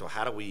 So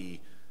how do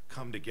we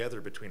come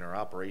together between our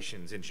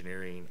operations,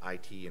 engineering,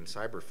 IT, and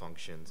cyber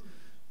functions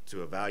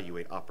to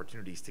evaluate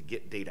opportunities to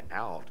get data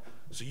out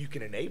so you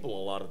can enable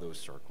a lot of those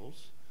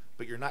circles,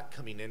 but you're not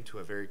coming into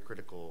a very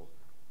critical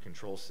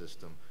control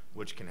system,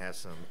 which can have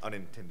some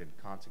unintended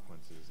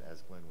consequences,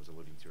 as Glenn was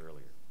alluding to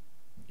earlier.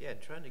 Yeah,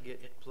 trying to get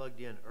it plugged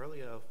in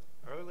early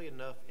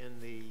enough in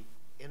the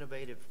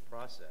innovative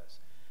process,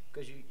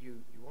 because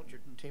you want your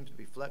teams to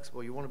be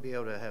flexible. You want to be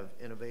able to have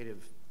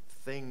innovative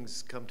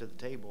things come to the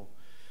table,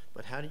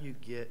 but how do you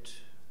get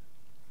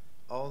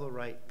all the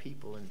right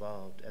people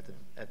involved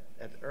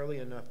at early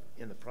enough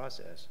in the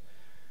process,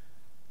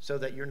 so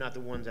that you're not the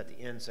ones at the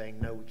end saying,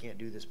 no, we can't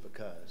do this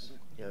because.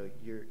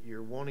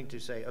 You're wanting to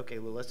say, okay,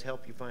 well, let's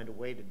help you find a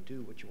way to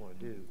do what you want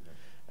to do,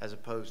 as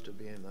opposed to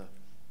being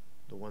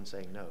the one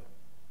saying no.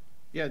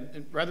 Yeah,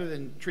 and rather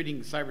than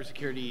treating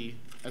cybersecurity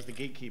as the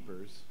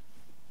gatekeepers,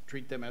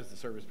 treat them as the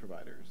service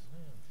providers.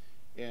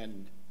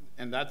 And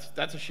that's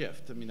a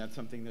shift. I mean, that's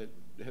something that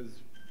has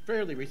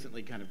fairly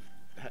recently kind of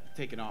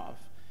taken off,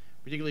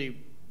 particularly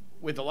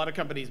with a lot of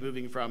companies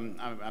moving from,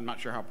 I'm not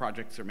sure how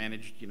projects are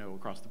managed,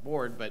 across the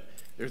board, but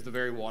there's the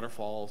very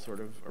waterfall sort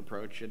of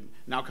approach, and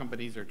now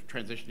companies are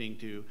transitioning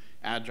to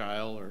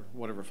agile or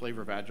whatever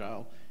flavor of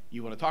agile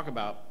you want to talk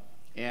about,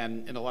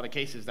 and in a lot of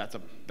cases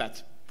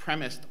that's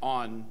premised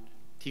on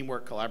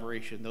teamwork,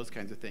 collaboration, those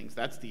kinds of things.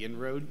 That's the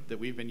inroad that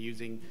we've been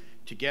using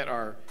to get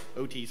our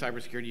OT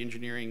cybersecurity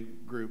engineering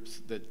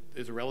groups, that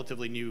is a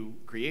relatively new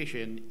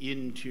creation,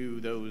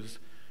 into those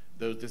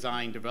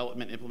design,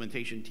 development,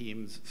 implementation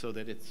teams, so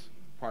that it's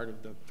part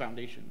of the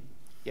foundation.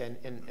 Yeah,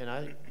 and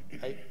I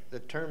the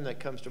term that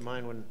comes to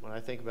mind when I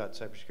think about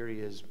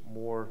cybersecurity is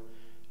more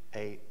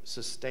a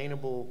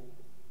sustainable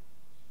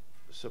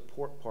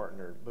support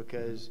partner,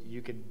 because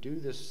you could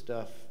do this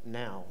stuff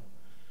now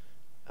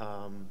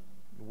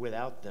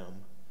without them,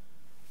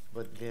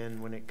 But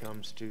then when it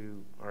comes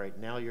to, all right,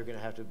 now you're going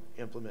to have to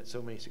implement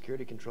so many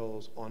security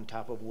controls on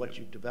top of what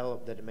you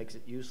developed that it makes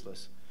it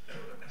useless.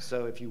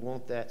 So if you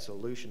want that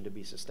solution to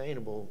be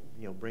sustainable,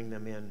 bring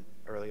them in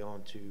early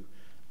on to.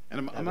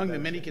 And among the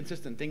many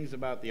consistent things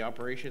about the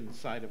operations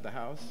side of the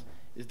house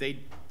is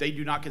they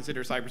do not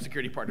consider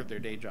cybersecurity part of their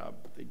day job.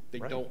 They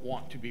Right. don't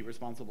want to be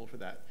responsible for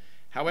that.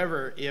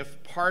 However,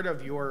 if part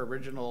of your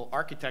original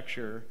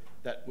architecture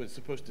that was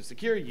supposed to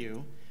secure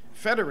you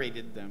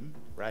federated them,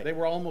 Right. they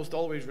were almost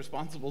always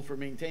responsible for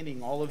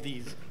maintaining all of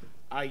these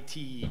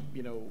IT,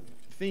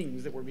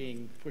 things that were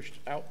being pushed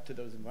out to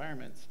those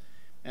environments,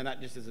 and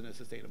that just isn't a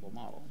sustainable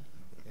model.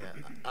 Yeah,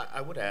 I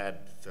would add,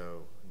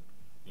 though,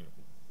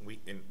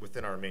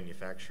 within our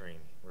manufacturing,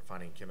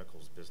 refining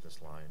chemicals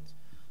business lines,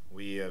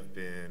 we have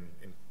been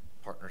in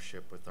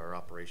partnership with our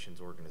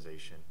operations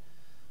organization,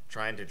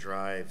 trying to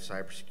drive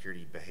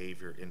cybersecurity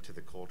behavior into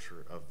the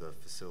culture of the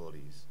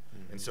facilities.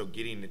 Mm-hmm. And so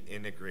getting it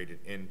integrated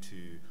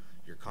into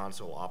your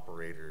console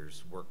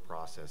operators' work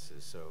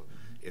processes. So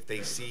mm-hmm. if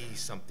they see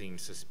something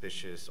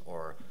suspicious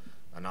or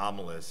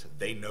anomalous,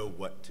 they know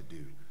what to do.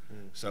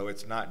 Mm-hmm. So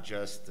it's not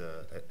just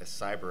a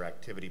cyber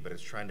activity, but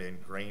it's trying to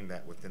ingrain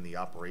that within the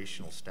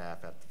operational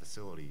staff at the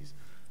facilities.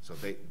 So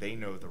they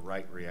know the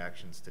right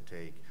reactions to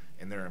take,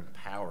 and they're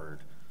empowered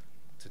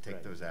to take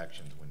Right. those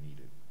actions when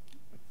needed.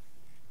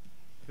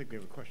 I think we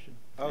have a question.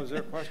 Oh, is there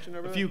a question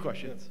over there? A few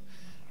questions.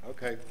 Yeah.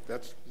 Okay,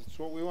 that's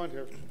what we want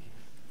here.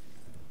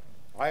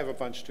 I have a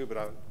bunch too,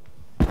 but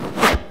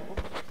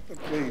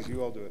please,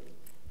 you all do it.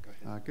 Go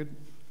ahead. Good.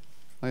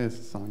 Hi, this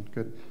is on.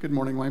 Good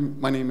morning.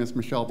 My name is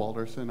Michelle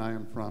Balderson. I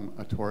am from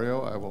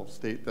Atorio. I will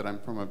state that I'm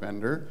from a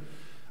vendor,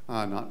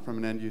 not from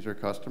an end user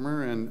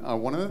customer. And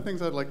one of the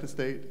things I'd like to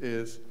state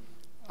is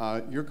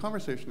your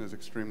conversation is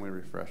extremely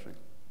refreshing.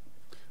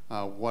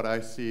 What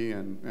I see,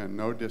 and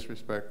no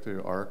disrespect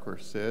to ARC or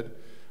SID,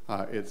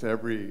 it's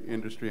every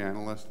industry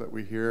analyst that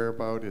we hear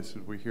about.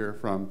 We hear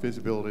from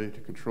visibility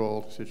to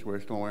control to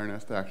situational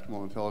awareness to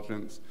actionable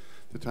intelligence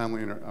to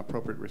timely and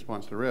appropriate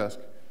response to risk.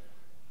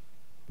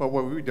 But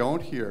what we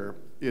don't hear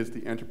is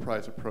the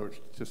enterprise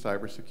approach to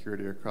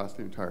cybersecurity across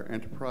the entire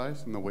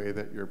enterprise and the way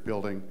that you're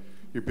building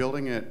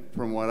it,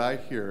 from what I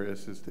hear,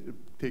 is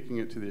taking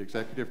it to the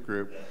executive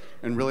group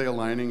and really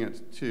aligning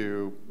it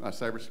to a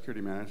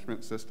cybersecurity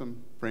management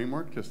system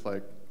framework, just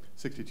like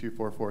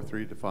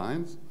 62443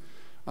 defines.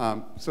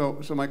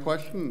 So my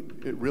question,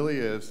 it really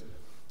is,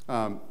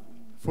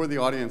 for the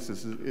audience,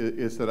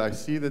 is that I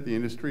see that the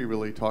industry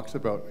really talks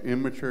about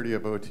immaturity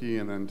of OT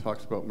and then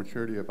talks about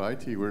maturity of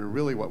IT, where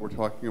really what we're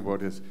talking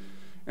about is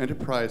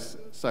enterprise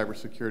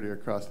cybersecurity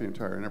across the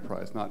entire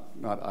enterprise, not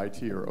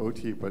IT or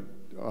OT, but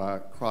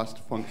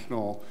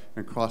cross-functional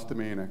and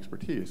cross-domain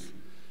expertise.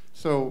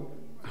 So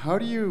how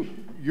do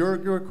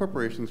your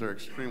corporations are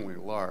extremely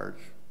large.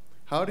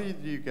 How do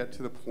you get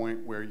to the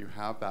point where you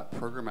have that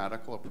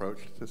programmatical approach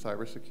to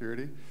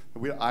cybersecurity?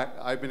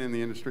 I've been in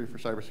the industry for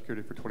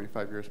cybersecurity for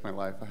 25 years of my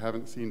life. I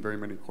haven't seen very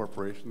many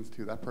corporations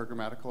do that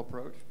programmatical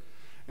approach.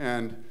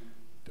 And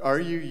are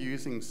you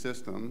using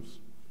systems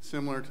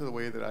similar to the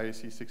way that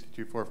IEC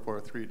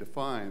 62443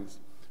 defines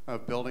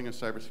of building a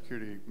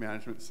cybersecurity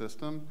management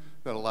system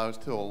that allows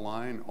to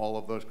align all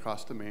of those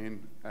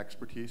cross-domain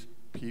expertise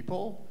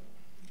people,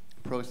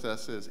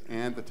 processes,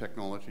 and the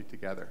technology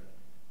together?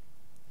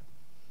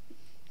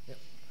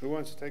 Who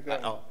wants to take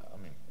that? Go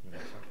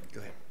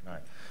ahead. All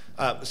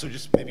right. So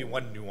just maybe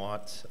one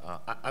nuance.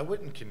 I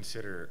wouldn't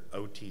consider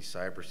OT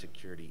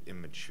cybersecurity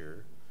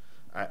immature.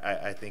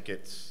 I think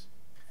it's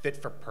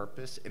fit for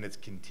purpose, and it's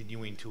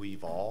continuing to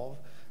evolve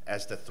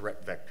as the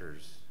threat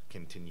vectors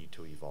continue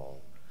to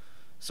evolve.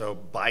 So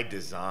by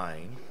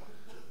design,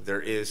 there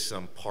is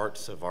some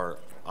parts of our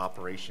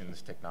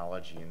operations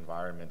technology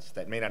environments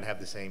that may not have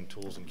the same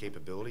tools and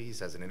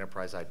capabilities as an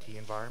enterprise IT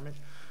environment,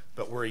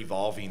 but we're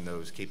evolving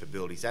those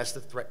capabilities as the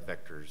threat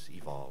vectors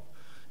evolve.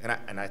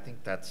 And I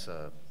think that's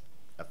a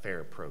fair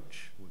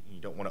approach.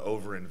 You don't want to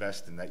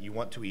overinvest in that. You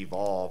want to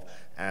evolve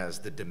as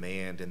the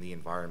demand and the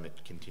environment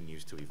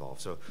continues to evolve.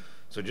 So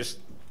just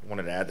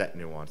wanted to add that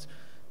nuance.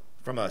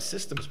 From a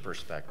systems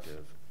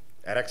perspective,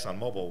 at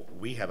ExxonMobil,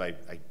 we have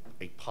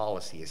a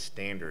policy, a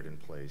standard in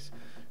place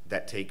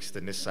that takes the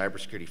NIST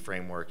cybersecurity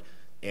framework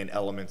and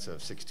elements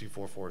of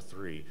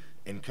 62443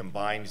 and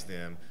combines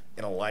them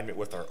in alignment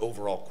with our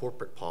overall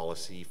corporate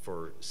policy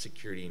for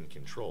security and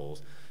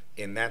controls.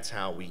 And that's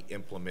how we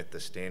implement the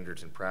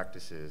standards and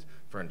practices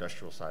for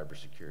industrial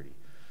cybersecurity.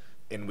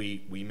 And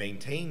we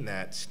maintain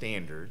that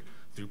standard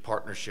through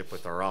partnership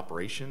with our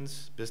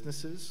operations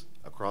businesses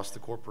across the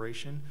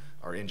corporation,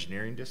 our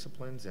engineering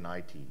disciplines, and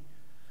IT.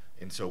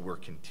 And so we're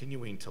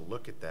continuing to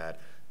look at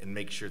that and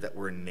make sure that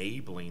we're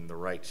enabling the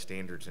right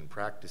standards and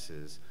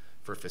practices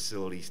for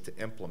facilities to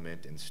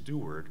implement and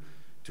steward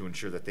to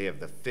ensure that they have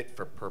the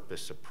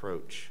fit-for-purpose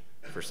approach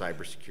for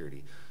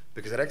cybersecurity.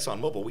 Because at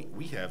ExxonMobil,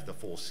 we have the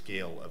full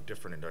scale of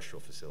different industrial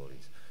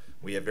facilities.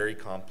 We have very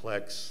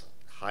complex,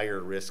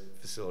 higher risk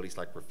facilities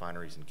like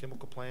refineries and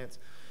chemical plants.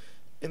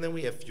 And then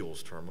we have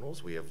fuels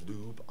terminals, we have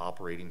lube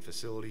operating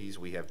facilities,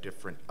 we have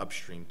different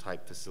upstream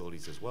type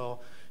facilities as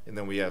well, and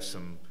then we have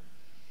some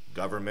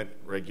government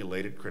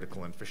regulated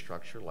critical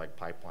infrastructure like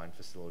pipeline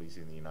facilities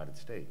in the United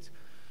States.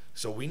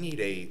 So we need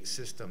a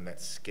system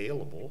that's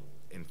scalable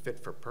and fit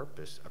for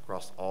purpose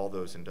across all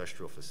those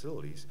industrial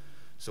facilities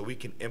so we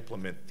can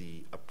implement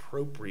the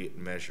appropriate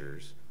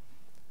measures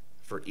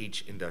for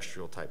each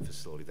industrial type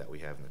facility that we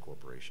have in the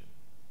corporation.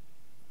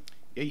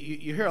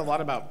 You hear a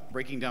lot about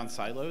breaking down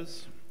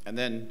silos, and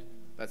then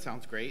that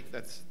sounds great.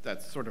 That's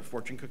sort of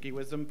fortune cookie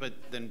wisdom, but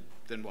then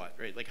what,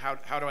 right? Like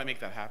how do I make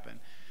that happen?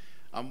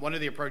 One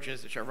of the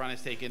approaches that Chevron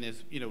has taken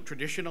is,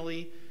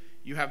 traditionally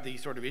you have the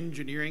sort of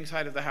engineering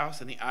side of the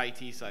house and the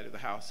IT side of the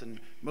house, and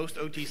most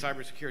OT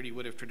cybersecurity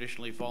would have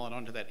traditionally fallen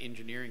onto that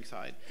engineering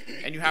side,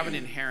 and you have an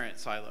inherent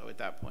silo at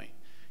that point.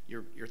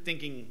 You're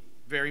thinking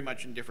very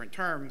much in different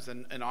terms,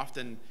 and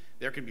often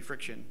there can be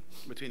friction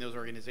between those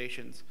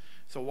organizations.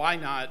 So why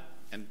not,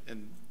 and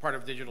part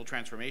of digital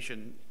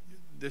transformation,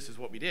 this is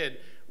what we did,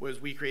 was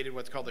we created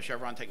what's called the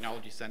Chevron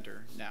Technology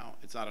Center now.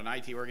 It's not an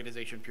IT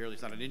organization purely,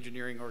 it's not an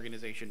engineering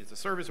organization, it's a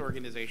service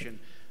organization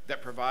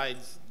that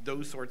provides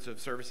those sorts of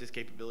services,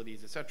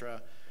 capabilities, et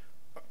cetera,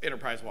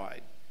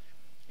 enterprise-wide.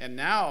 And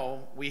now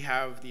we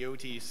have the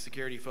OT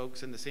security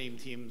folks in the same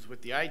teams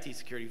with the IT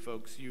security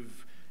folks.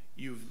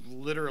 You've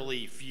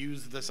literally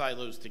fused the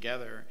silos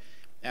together.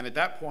 And at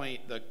that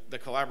point, the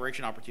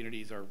collaboration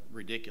opportunities are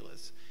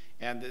ridiculous.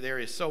 And there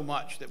is so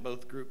much that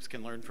both groups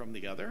can learn from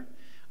the other.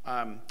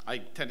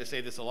 I tend to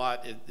say this a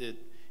lot.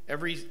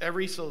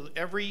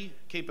 Every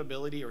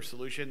capability or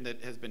solution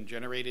that has been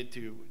generated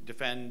to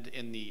defend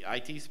in the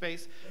IT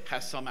space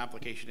has some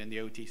application in the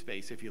OT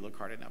space if you look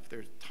hard enough.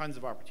 There's tons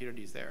of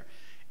opportunities there.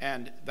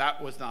 And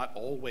that was not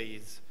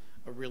always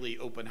a really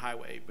open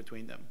highway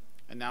between them.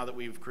 And now that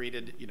we've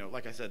created,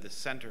 like I said, this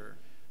center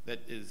that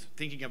is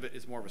thinking of it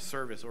as more of a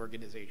service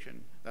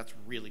organization, that's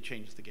really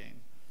changed the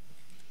game.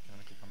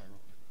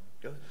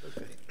 Go ahead.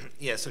 Okay.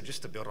 Yeah, so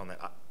just to build on that,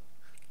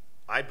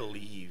 I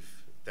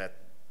believe that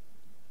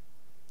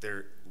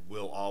there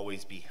will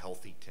always be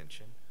healthy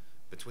tension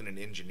between an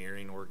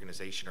engineering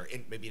organization or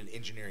maybe an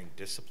engineering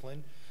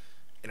discipline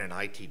and an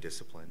IT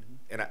discipline.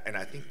 Mm-hmm. And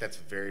I think that's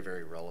very,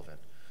 very relevant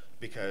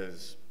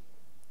because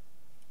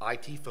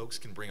IT folks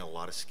can bring a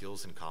lot of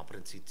skills and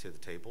competency to the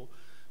table,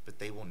 but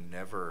they will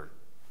never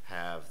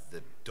have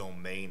the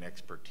domain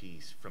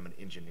expertise from an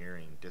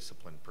engineering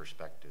discipline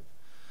perspective.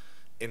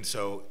 And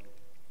so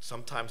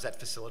sometimes that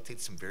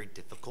facilitates some very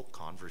difficult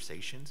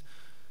conversations.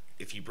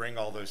 If you bring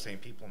all those same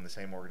people in the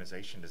same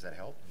organization, does that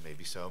help?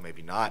 Maybe so,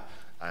 maybe not.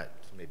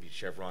 Maybe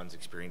Chevron's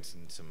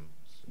experiencing some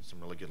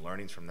really good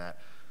learnings from that.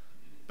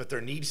 But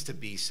there needs to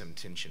be some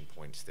tension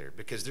points there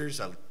because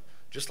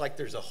just like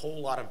there's a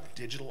whole lot of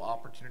digital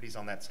opportunities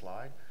on that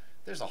slide,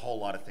 there's a whole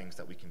lot of things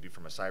that we can do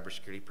from a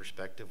cybersecurity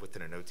perspective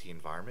within an OT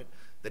environment.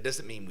 That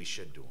doesn't mean we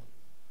should do them.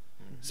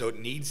 Mm-hmm. So it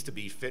needs to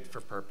be fit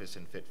for purpose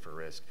and fit for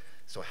risk.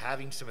 So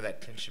having some of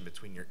that tension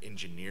between your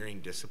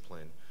engineering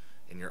discipline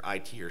and your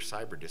IT or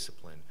cyber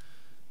discipline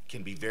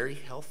can be very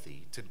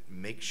healthy to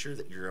make sure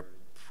that you're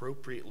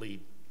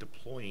appropriately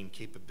deploying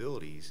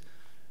capabilities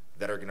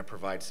that are going to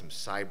provide some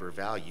cyber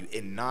value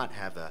and not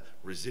have a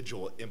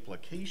residual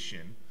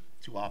implication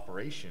to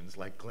operations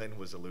like Glenn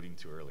was alluding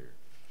to earlier.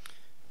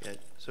 Yeah,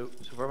 so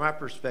from my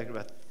perspective,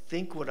 I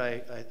think what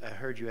I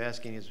heard you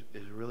asking is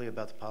really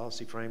about the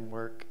policy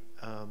framework.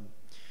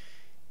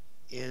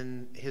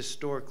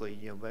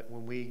 Historically, but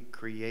when we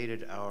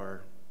created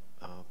our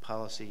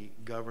policy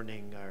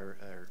governing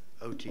our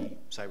OT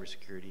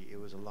cybersecurity, it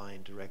was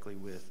aligned directly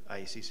with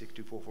IEC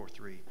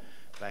 62443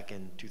 back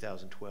in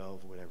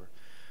 2012 or whatever.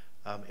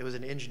 It was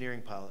an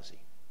engineering policy.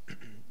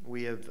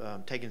 We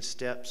have taken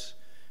steps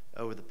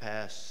over the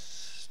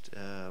past,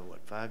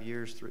 5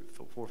 years,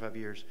 4 or 5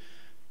 years,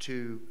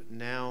 to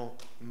now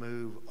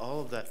move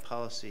all of that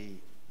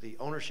policy, the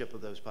ownership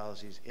of those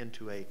policies,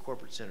 into a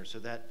corporate center. So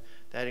that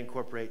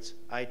incorporates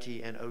IT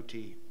and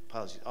OT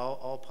policies,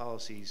 all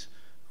policies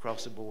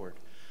across the board.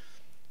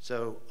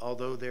 So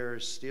although there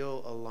is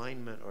still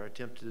alignment or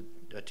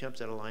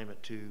attempts at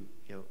alignment to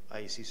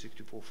IEC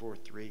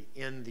 62443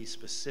 in the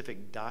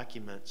specific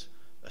documents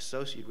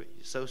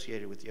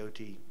associated with the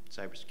OT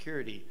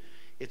cybersecurity,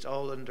 it's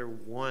all under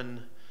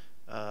one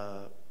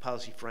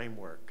policy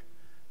framework,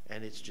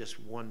 and it's just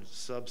one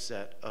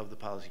subset of the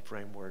policy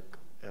framework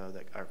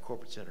that our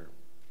corporate center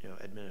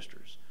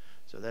administers.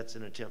 So that's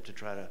an attempt to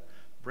try to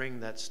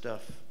bring that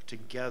stuff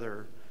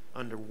together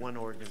under one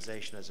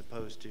organization, as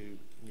opposed to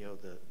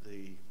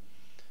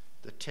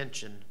the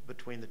tension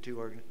between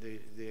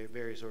the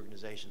various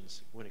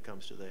organizations when it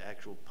comes to the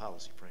actual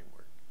policy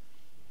framework.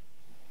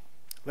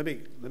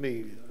 We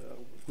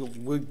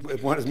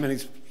want as many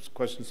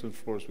questions on the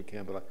floor as we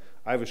can, but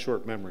I have a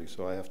short memory,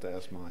 so I have to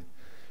ask mine.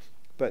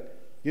 But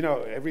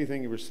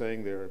everything you were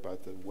saying there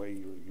about the way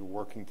you're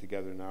working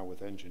together now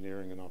with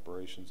engineering and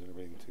operations and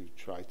everything to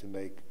try to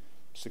make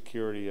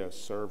security a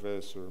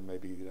service or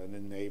maybe an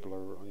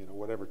enabler,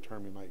 whatever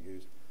term you might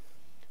use.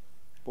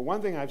 But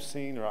one thing I've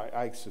seen, or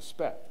I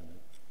suspect, and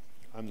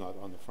I'm not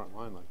on the front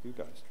line like you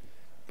guys,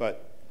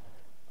 But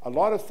a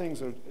lot of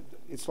things are,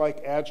 it's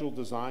like agile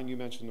design. You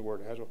mentioned the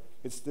word agile.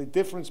 It's the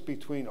difference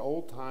between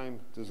old-time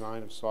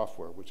design of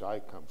software, which I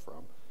come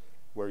from,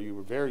 where you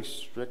were very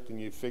strict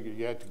and you figured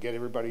you had to get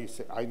everybody to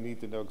say, I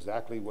need to know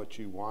exactly what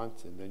you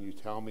want, and then you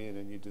tell me, and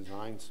then you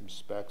design some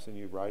specs, and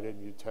you write it,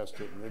 and you test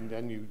it, and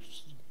then you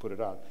put it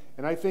out.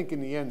 And I think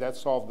in the end that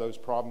solved those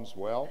problems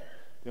well.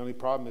 The only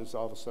problem is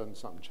all of a sudden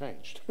something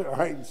changed, all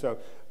right? And so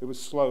it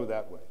was slow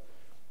that way.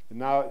 And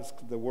now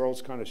the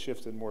world's kind of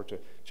shifted more to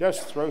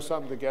just throw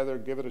something together,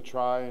 give it a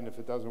try, and if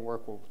it doesn't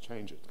work, we'll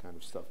change it kind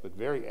of stuff. But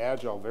very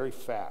agile, very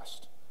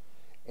fast.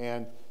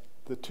 And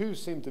the two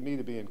seem to me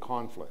to be in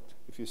conflict.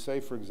 If you say,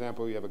 for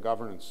example, you have a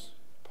governance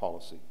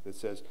policy that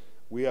says,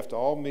 we have to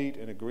all meet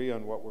and agree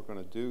on what we're going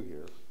to do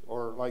here,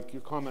 or like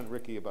your comment,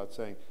 Ricky, about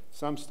saying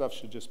some stuff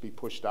should just be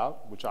pushed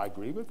out, which I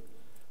agree with,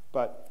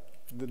 but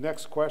the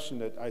next question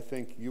that I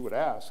think you would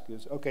ask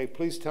is, okay,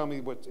 please tell me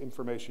what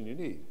information you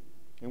need.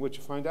 And what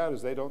you find out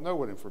is they don't know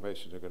what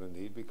information they're going to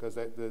need, because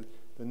the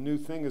new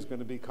thing is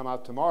going to come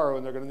out tomorrow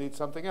and they're going to need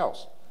something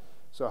else.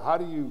 So how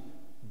do you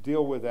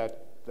deal with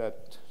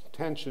that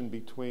tension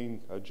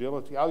between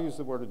agility, I'll use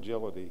the word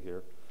agility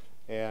here,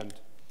 and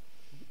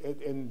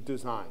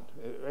design,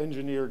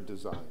 engineered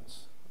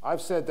designs? I've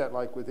said that,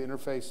 like with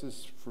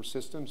interfaces for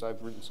systems,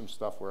 I've written some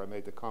stuff where I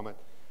made the comment,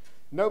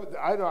 no,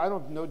 I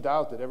don't no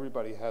doubt that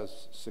everybody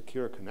has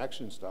secure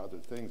connections to other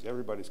things.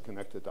 Everybody's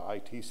connected to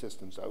IT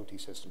systems, OT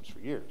systems for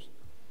years.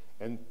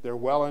 And they're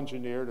well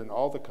engineered, and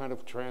all the kind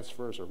of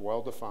transfers are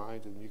well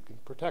defined, and you can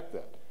protect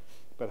that.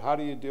 But how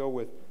do you deal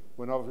with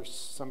when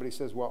somebody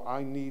says, well,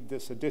 I need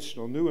this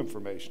additional new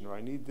information, or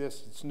I need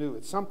this, it's new,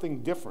 it's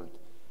something different?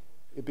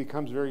 It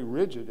becomes very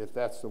rigid if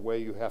that's the way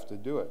you have to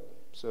do it.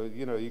 So,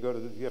 you know, you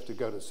have to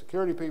go to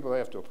security people, they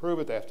have to approve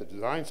it, they have to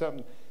design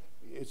something.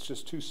 It's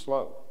just too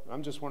slow.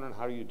 I'm just wondering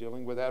how you're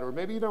dealing with that, or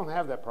maybe you don't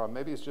have that problem.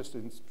 Maybe it's just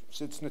in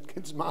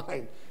Snitkin's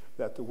mind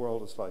that the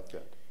world is like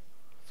that.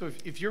 So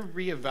if you're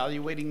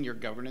reevaluating your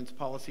governance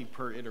policy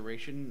per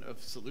iteration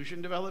of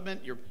solution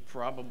development, you're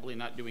probably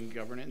not doing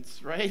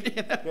governance, right?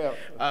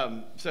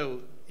 Yeah. So,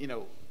 you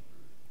know,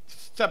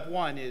 step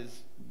one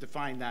is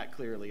define that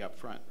clearly up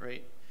front,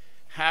 right?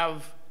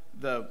 Have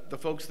the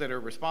folks that are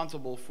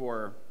responsible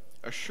for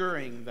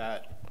assuring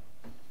that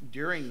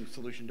during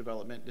solution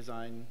development,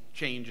 design,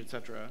 change, et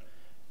cetera,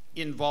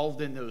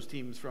 involved in those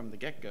teams from the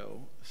get-go,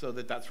 so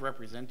that that's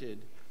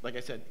represented, like I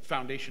said,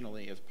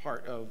 foundationally as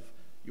part of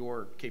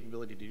your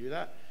capability to do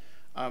that.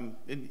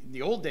 In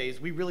the old days,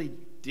 we really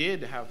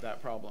did have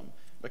that problem,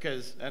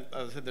 because, as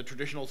I said, the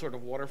traditional sort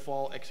of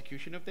waterfall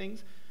execution of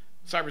things,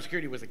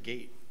 cybersecurity was a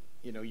gate.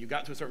 You know, you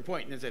got to a certain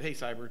point and it said, hey,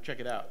 cyber, check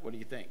it out. What do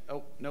you think?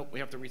 Oh, nope, we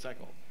have to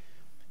recycle.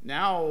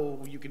 Now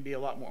you can be a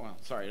lot more, well,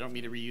 sorry, I don't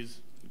mean to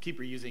keep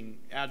reusing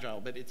agile,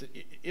 but it's an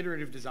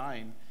iterative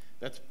design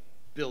that's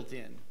built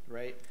in,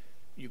 right?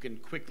 You can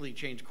quickly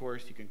change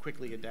course, you can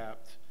quickly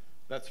adapt.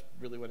 That's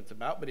really what it's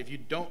about. But if you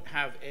don't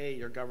have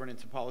your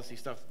governance and policy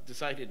stuff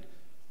decided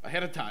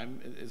ahead of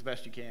time as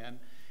best you can,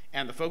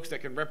 and the folks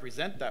that can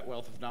represent that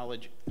wealth of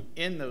knowledge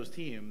in those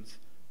teams,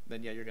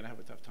 then yeah, you're gonna have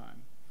a tough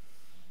time.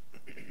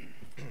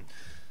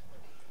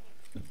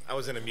 I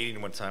was in a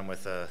meeting one time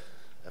with a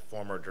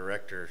former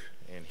director,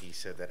 and he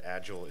said that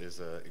agile is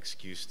an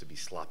excuse to be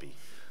sloppy.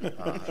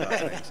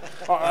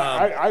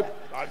 I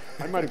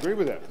might agree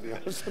with that, to be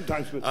honest,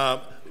 sometimes,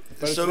 but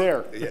it's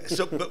there. Yeah,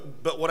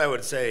 but what I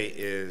would say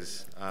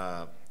is,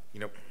 you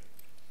know,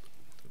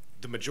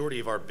 the majority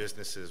of our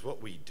businesses,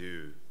 what we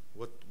do,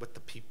 what the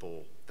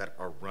people that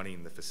are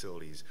running the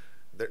facilities,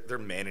 they're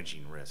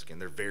managing risk, and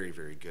they're very,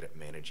 very good at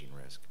managing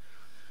risk.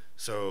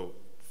 So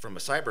from a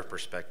cyber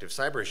perspective,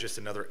 cyber is just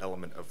another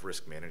element of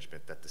risk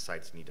management that the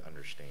sites need to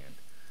understand.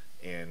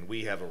 And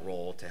we have a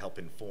role to help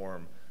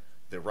inform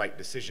the right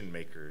decision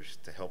makers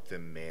to help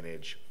them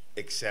manage,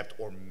 accept,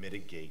 or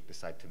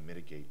decide to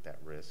mitigate that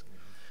risk.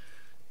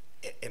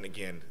 And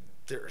again,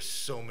 there are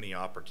so many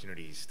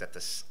opportunities that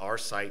our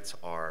sites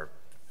are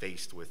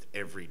faced with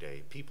every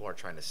day. People are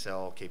trying to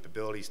sell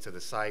capabilities to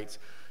the sites.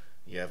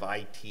 You have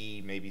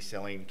IT maybe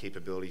selling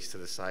capabilities to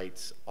the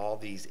sites, all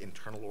these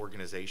internal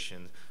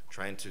organizations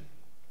trying to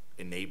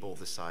enable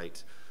the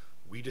sites.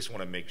 We just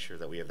want to make sure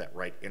that we have that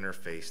right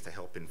interface to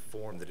help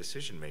inform the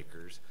decision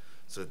makers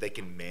so that they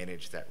can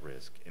manage that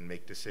risk and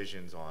make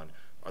decisions on,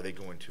 are they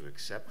going to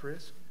accept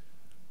risk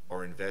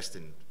or invest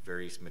in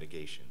various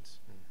mitigations?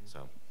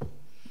 So.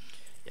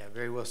 Yeah,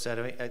 very well said.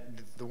 I mean,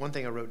 the one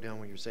thing I wrote down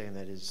when you were saying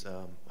that is,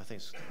 I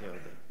think, you know,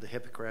 the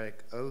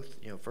Hippocratic Oath.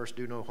 You know, first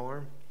do no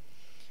harm.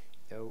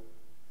 You know,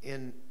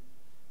 in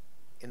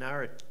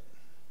our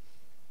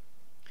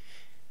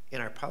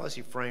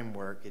policy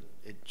framework,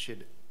 it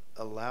should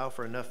allow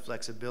for enough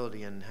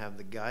flexibility and have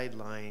the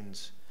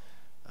guidelines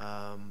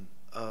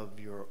of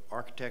your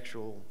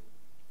architectural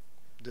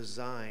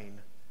design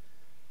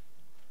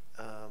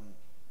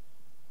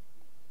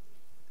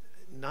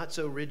not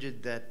so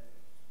rigid that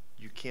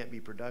you can't be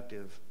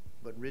productive,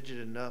 but rigid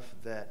enough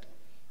that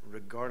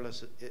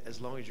regardless,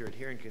 as long as you're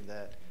adhering to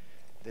that,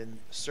 then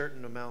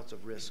certain amounts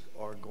of risk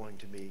are going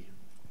to be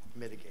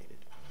mitigated.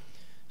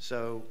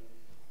 So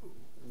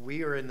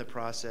we are in the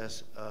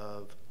process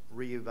of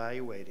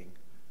reevaluating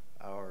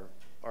our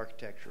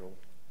architectural,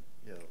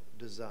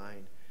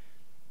 design.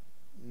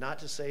 Not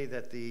to say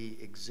that the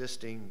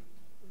existing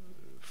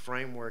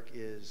framework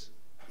is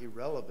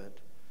irrelevant,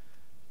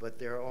 but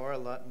there are a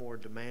lot more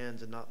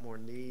demands and a lot more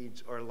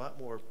needs, or a lot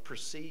more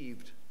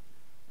perceived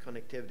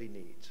connectivity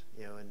needs,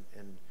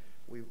 and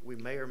we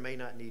may or may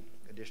not need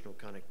additional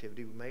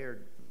connectivity.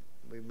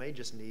 We may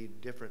just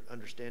need different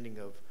understanding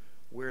of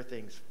where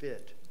things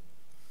fit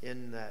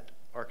in that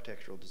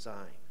architectural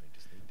design. They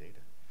just need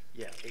data.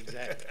 Yeah,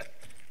 exactly.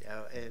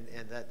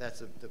 And that's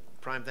the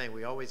prime thing.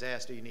 We always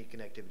ask, do you need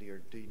connectivity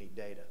or do you need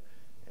data?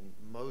 And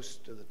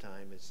most of the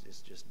time it's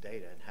just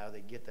data, and how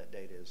they get that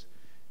data is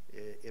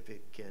if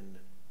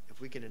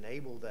we can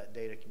enable that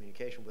data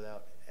communication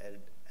without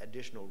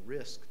additional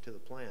risk to the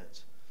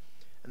plants.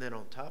 And then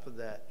on top of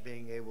that,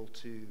 being able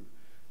to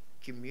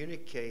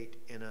communicate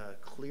in a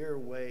clear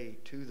way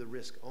to the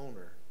risk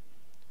owner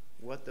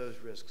what those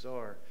risks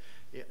are.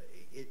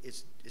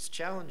 It's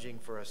challenging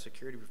for a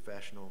security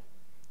professional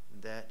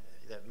that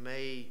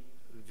may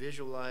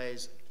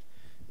visualize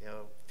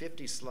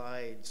 50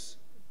 slides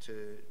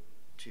to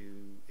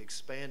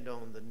expand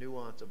on the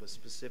nuance of a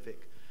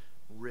specific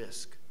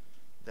risk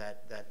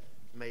that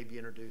may be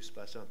introduced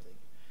by something.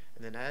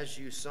 And then as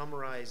you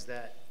summarize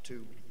that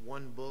to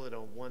one bullet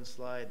on one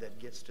slide that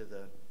gets to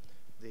the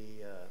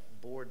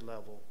board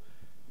level,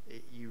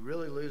 you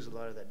really lose a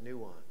lot of that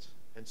nuance.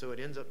 And so it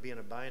ends up being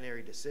a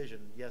binary decision,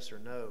 yes or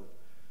no,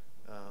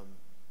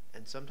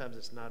 and sometimes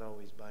it's not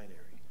always binary.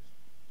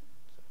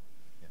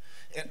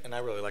 So. And I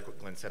really like what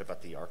Glenn said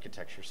about the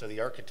architecture. So the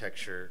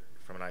architecture,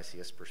 from an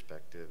ICS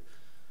perspective,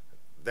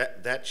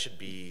 that should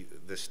be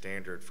the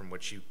standard from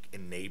which you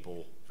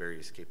enable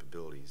various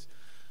capabilities.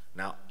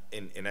 Now,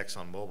 in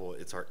ExxonMobil,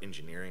 it's our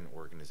engineering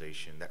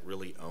organization that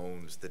really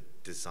owns the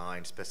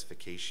design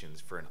specifications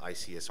for an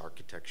ICS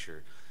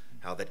architecture,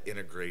 how that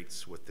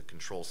integrates with the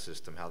control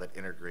system, how that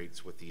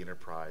integrates with the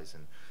enterprise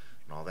and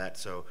all that.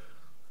 So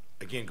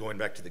again, going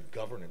back to the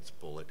governance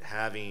bullet,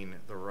 having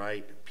the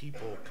right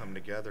people come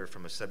together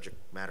from a subject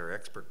matter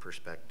expert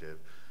perspective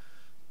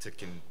to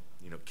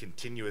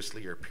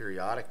continuously or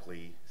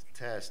periodically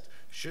test,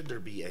 should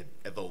there be an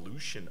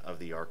evolution of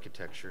the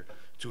architecture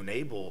to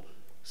enable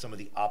some of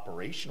the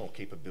operational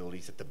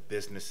capabilities that the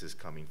business is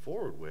coming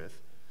forward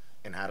with,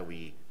 and how do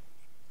we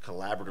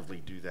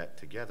collaboratively do that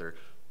together?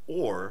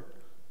 Or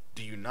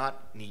do you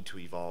not need to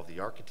evolve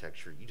the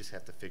architecture? You just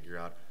have to figure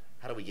out,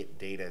 how do we get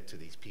data to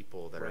these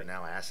people that are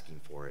now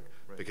asking for it?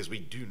 Right. Because we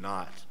do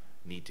not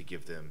need to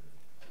give them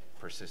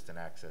persistent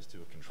access to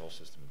a control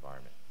system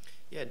environment.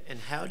 Yeah, and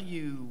how do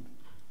you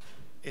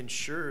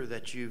ensure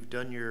that you've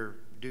done your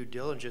due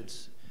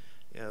diligence?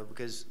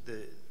 Because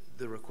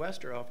the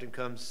requester often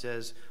comes and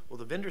says, well,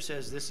 the vendor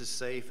says this is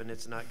safe and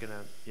it's not going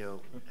to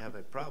have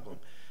a problem.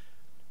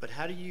 But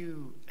how do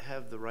you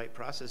have the right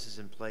processes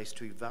in place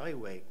to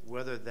evaluate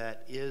whether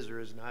that is or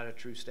is not a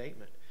true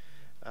statement?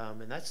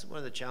 And that's one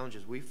of the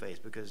challenges we face,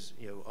 because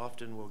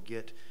often we'll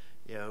get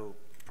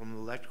from the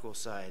electrical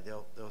side,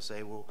 they'll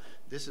say, well,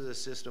 this is a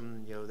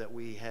system that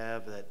we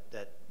have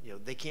that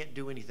they can't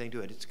do anything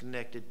to it. It's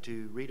connected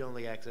to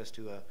read-only access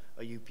to a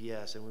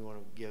UPS, and we want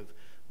to give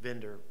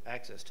vendor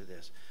access to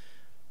this.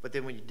 But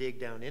then when you dig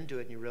down into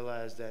it and you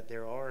realize that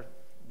there are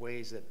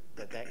ways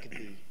that could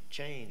be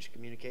changed,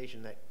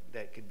 communication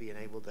that could be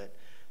enabled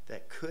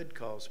that could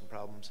cause some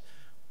problems,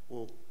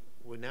 well,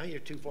 now you're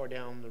too far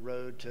down the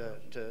road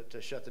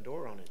to shut the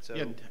door on it. So,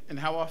 yeah, and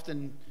how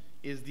often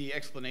is the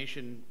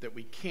explanation that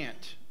we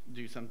can't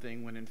do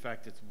something when in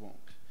fact it won't?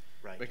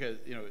 Right. Because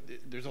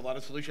there's a lot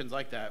of solutions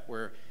like that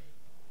where,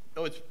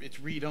 oh, it's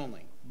read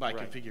only by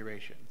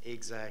configuration.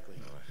 Exactly.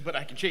 But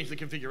I can change the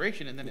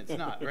configuration and then it's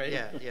not, right?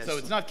 Yeah. Yes. So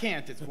it's not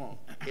can't, it's won't.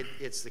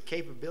 It's the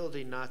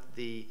capability, not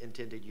the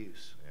intended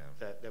use,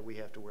 that we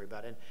have to worry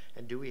about.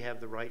 And do we have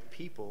the right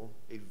people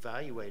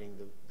evaluating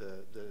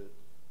the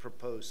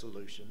proposed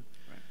solution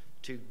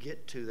to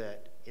get to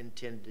that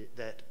intended,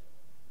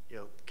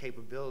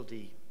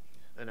 capability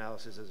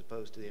analysis as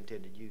opposed to the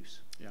intended use?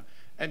 Yeah.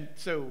 And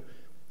so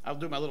I'll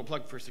do my little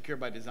plug for Secure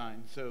by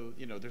Design. So,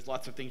 there's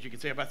lots of things you can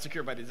say about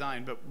Secure by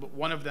Design, but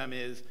one of them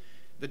is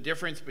the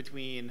difference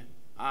between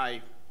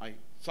I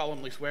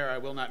solemnly swear I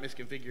will not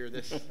misconfigure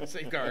this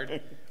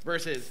safeguard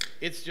versus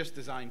it's just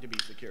designed to be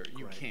secure.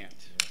 You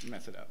can't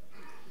mess it up.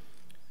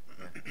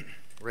 Yeah.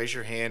 Raise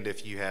your hand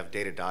if you have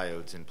data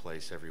diodes in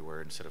place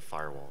everywhere instead of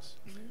firewalls.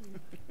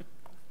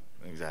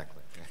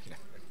 Exactly.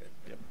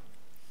 Yep.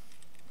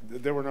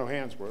 There were no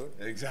hands, were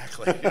there?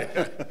 Exactly.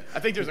 I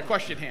think there's a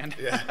question hand.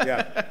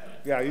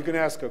 Yeah, you can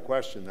ask a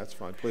question. That's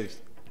fine, please.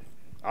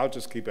 I'll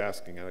just keep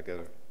asking. I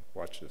gotta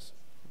watch this.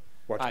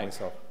 Watch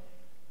myself.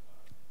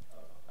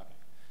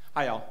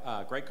 Hi,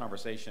 all. Great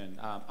conversation.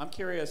 I'm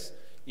curious.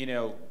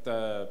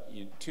 The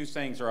two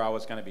things are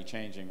always going to be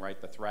changing, right?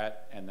 The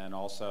threat, and then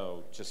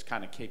also just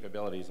kind of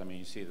capabilities. I mean,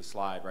 you see the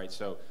slide, right?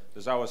 So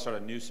there's always sort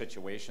of new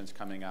situations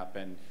coming up,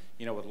 and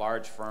with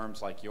large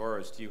firms like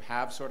yours, do you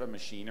have sort of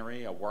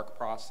machinery, a work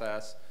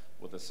process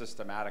with a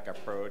systematic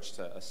approach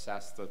to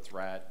assess the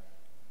threat,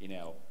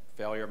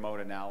 failure mode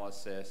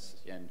analysis,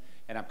 and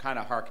I'm kind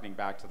of hearkening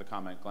back to the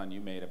comment, Glenn,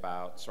 you made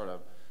about sort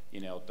of,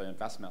 the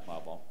investment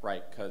level,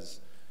 right?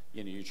 Because,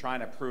 you're trying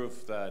to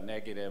prove the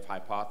negative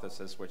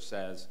hypothesis, which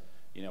says,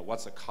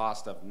 what's the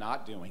cost of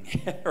not doing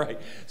it,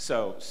 right?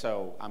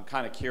 So I'm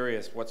kind of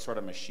curious what sort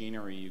of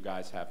machinery you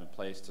guys have in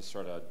place to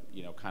sort of,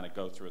 kind of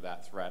go through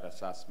that threat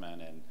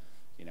assessment and,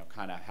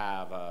 kind of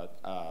have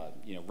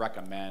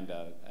recommend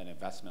an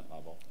investment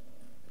level.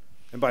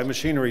 And by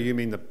machinery, you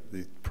mean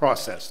the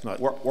process, not,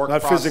 Work not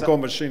process, physical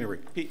machinery.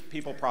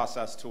 People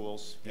process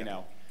tools,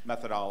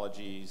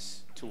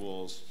 methodologies,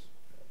 tools,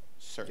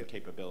 certain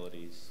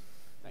capabilities.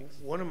 Thanks.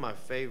 One of my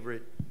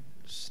favorite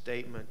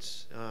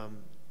statements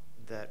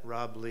that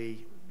Rob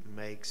Lee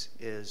makes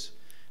is,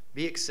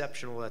 be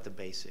exceptional at the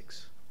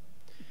basics.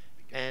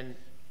 And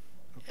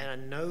I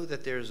know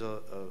that there's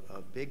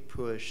a big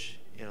push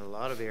in a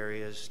lot of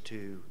areas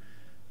to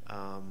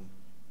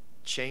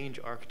change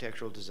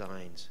architectural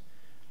designs.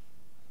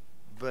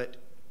 But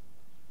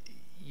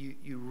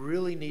you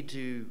really need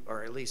to,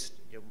 or at least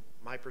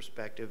my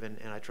perspective, and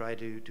I try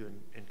to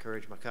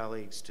encourage my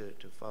colleagues to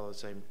follow the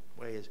same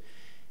way,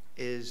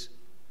 is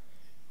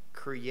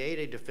create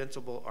a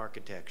defensible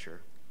architecture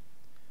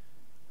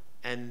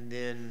and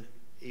then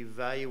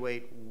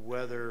evaluate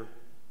whether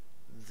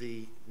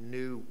the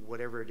new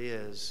whatever it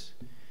is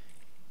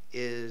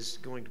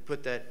going to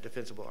put that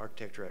defensible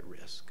architecture at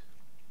risk.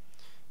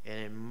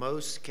 And in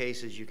most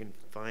cases, you can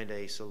find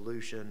a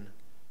solution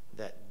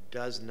that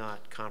does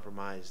not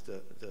compromise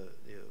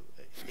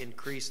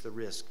increase the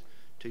risk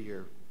to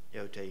your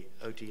OT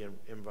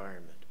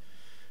environment.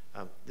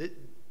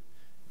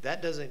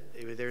 That doesn't.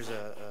 There's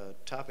a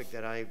topic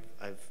that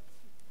I've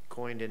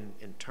coined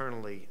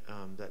internally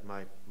that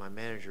my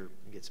manager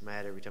gets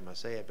mad every time I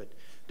say it, but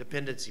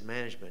dependency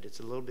management. It's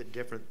a little bit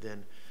different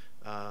than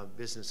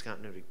business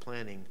continuity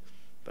planning,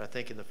 but I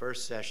think in the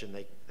first session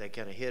they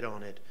kind of hit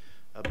on it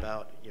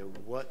about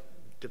what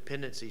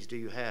dependencies do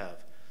you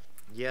have.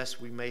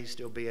 Yes, we may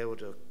still be able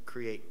to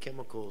create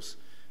chemicals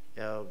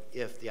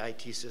if the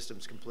IT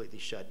system's completely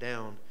shut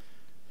down,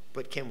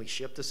 but can we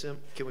ship the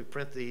can we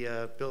print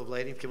the bill of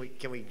lading?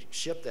 Can we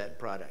ship that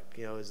product?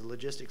 Is the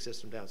logistics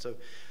system down? So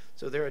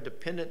there are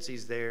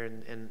dependencies there,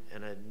 and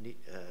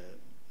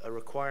a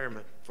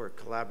requirement for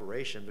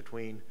collaboration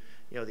between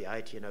the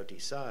IT and OT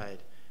side,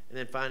 and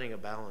then finding a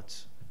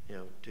balance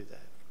to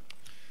that.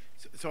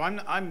 So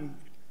I'm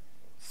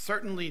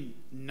certainly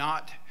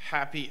not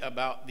happy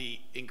about the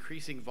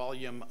increasing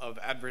volume of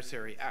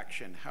adversary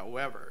action.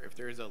 However, if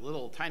there is a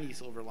little tiny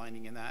silver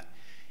lining in that,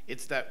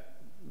 it's that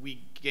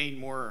we gain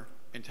more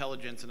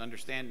intelligence and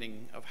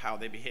understanding of how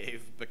they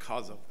behave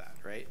because of that,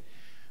 right?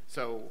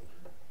 So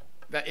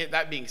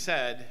that being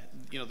said,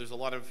 there's a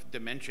lot of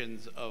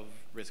dimensions of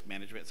risk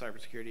management,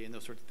 cybersecurity, and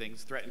those sorts of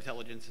things. Threat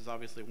intelligence is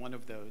obviously one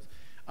of those.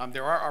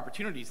 There are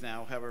opportunities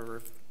now,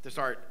 however, to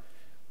start.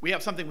 We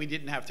have something we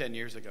didn't have 10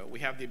 years ago. We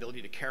have the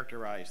ability to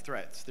characterize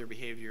threats, their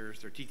behaviors,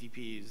 their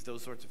TTPs,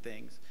 those sorts of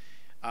things.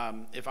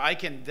 If I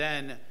can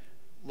then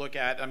look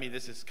at,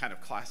 this is kind of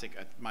classic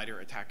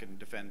MITRE attack and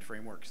defend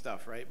framework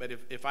stuff, right? But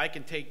if I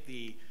can take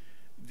the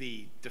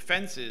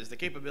defenses, the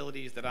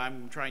capabilities that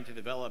I'm trying to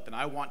develop, and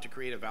I want to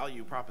create a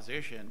value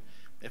proposition,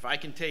 if I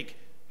can take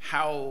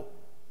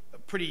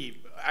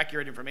pretty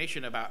accurate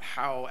information about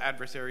how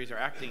adversaries are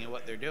acting and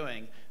what they're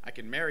doing, I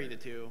can marry the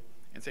two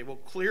and say, well,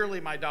 clearly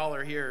my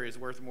dollar here is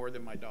worth more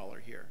than my dollar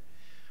here.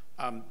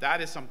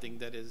 That is something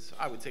that is,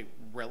 I would say,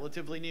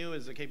 relatively new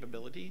as a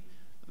capability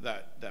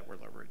that we're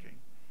leveraging.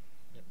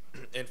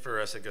 And for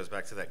us, it goes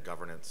back to that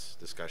governance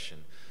discussion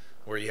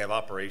where you have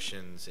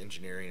operations,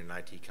 engineering, and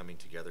IT coming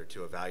together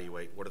to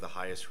evaluate what are the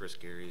highest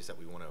risk areas that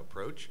we want to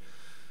approach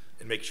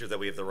and make sure that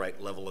we have the right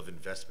level of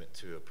investment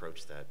to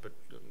approach that. But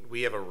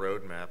we have a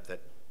roadmap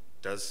that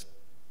does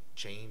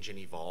change and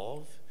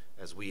evolve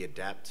as we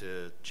adapt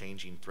to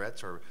changing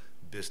threats or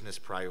business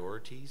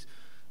priorities.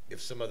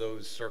 If some of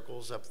those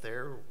circles up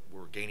there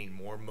were gaining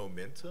more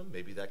momentum,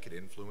 maybe that could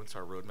influence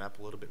our roadmap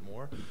a little bit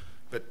more.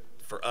 But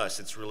for us,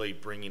 it's really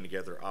bringing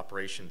together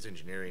operations,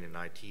 engineering, and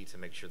IT to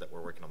make sure that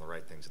we're working on the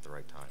right things at the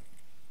right time.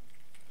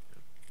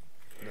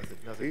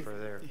 Nothing further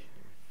there.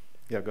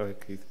 Yeah, go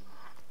ahead, Keith.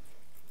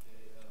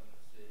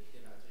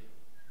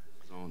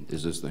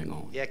 Is this thing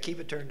on? Yeah, keep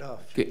it turned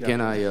off.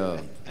 Can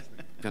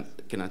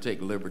I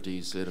take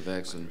liberties of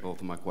asking both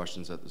of my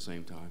questions at the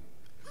same time?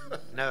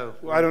 No.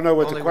 Well, I don't know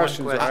what Only the one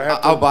questions are. question.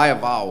 I'll buy a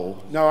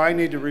vowel. No, I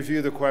need to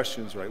review the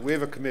questions, right? We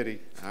have a committee.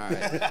 All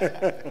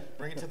right.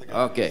 Bring it to the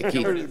Okay,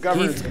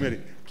 Governance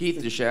committee.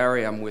 Keith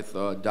Deshary. I'm with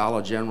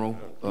Dollar General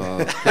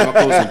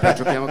Chemicals and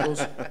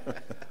Petrochemicals.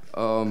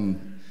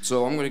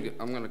 So I'm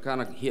gonna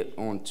kind of hit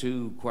on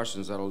two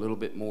questions that are a little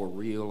bit more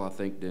real, I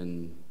think,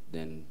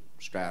 than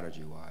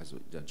strategy-wise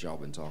that y'all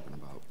been talking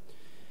about.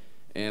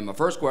 And my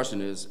first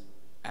question is,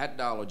 at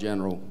Dollar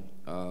General,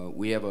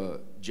 we have a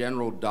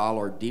general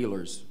dollar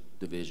dealers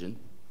division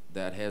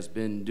that has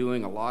been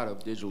doing a lot of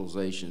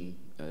digitalization,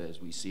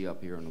 as we see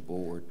up here on the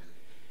board.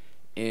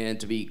 And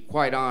to be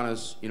quite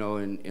honest,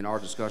 in our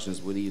discussions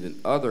with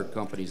even other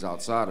companies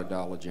outside of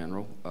Dollar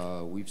General,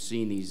 we've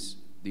seen these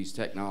these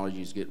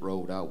technologies get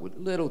rolled out with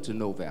little to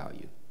no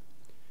value,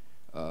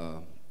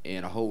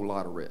 and a whole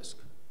lot of risk,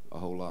 a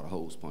whole lot of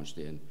holes punched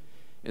in.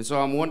 And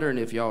so I'm wondering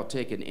if y'all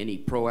taken any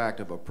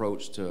proactive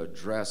approach to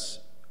address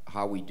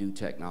how we do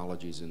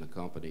technologies in the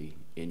company,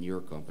 in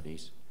your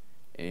companies,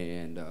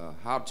 and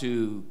how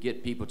to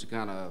get people to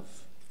kind of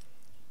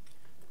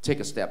take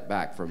a step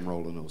back from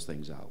rolling those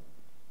things out.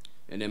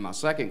 And then my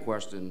second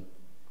question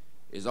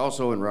is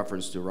also in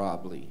reference to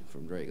Rob Lee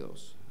from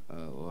Dragos.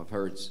 I've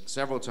heard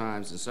several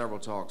times in several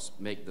talks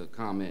make the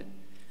comment,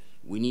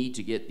 we need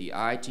to get the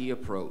IT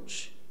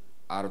approach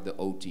out of the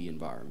OT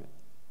environment.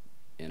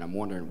 And I'm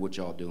wondering what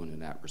y'all doing in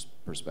that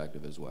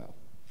perspective as well.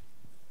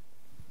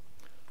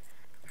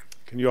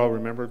 Can you all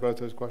remember both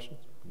those questions?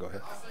 Go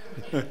ahead.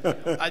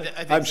 I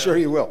think I'm sure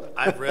you will.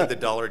 I've read the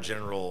Dollar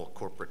General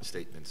corporate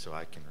statement, so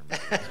I can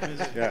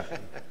remember. Yeah.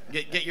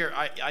 Get your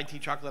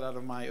IT chocolate out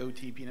of my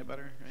OT peanut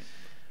butter,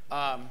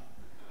 right?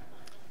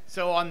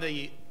 So on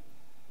the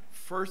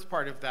first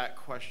part of that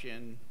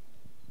question,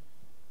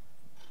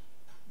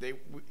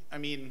 I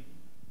mean,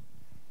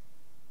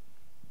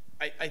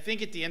 I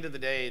think at the end of the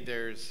day,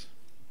 there's,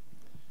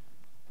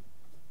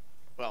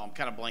 well, I'm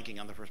kind of blanking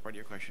on the first part of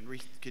your question.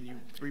 Can you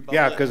rebuttal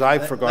Yeah, it? because I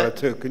forgot it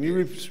too. Can you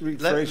rephrase your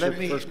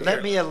first question?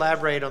 Let me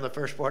elaborate on the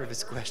first part of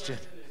his question.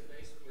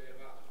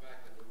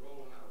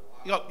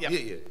 Oh, yeah.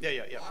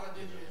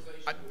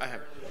 I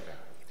have.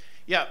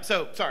 Yeah,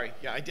 so, sorry.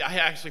 Yeah, I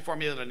actually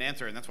formulated an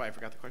answer, and that's why I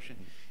forgot the question.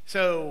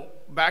 So,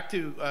 back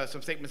to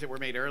some statements that were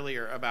made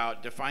earlier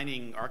about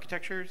defining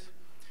architectures.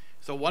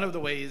 So, one of the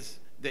ways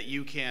that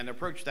you can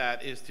approach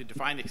that is to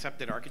define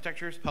accepted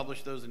architectures,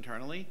 publish those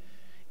internally,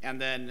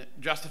 and then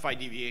justify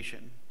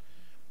deviation.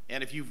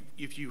 And if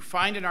you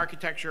find an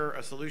architecture,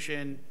 a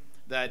solution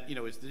that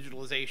is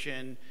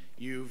digitalization,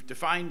 you've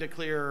defined a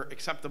clear,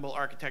 acceptable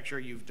architecture,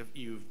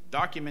 you've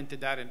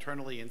documented that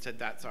internally and said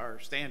that's our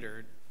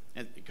standard,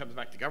 and it comes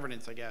back to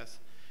governance, I guess,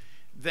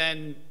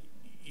 then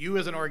you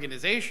as an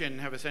organization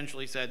have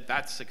essentially said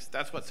that's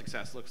what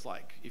success looks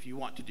like if you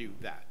want to do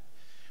that.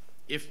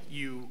 If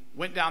you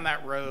went down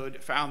that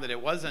road, found that there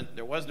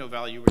was no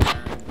value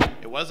return,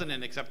 it wasn't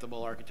an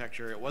acceptable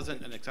architecture, it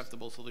wasn't an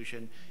acceptable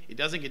solution, it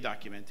doesn't get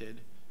documented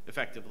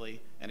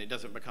effectively, and it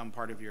doesn't become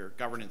part of your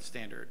governance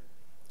standard.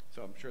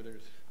 So I'm sure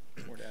there's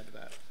more to add to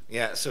that.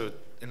 Yeah, so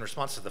in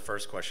response to the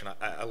first question,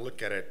 I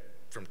look at it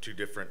from two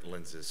different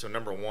lenses. So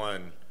number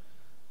one,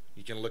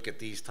 you can look at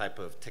these type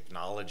of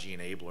technology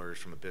enablers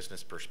from a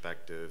business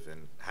perspective,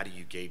 and how do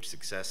you gauge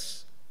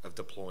success of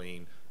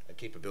deploying a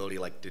capability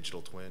like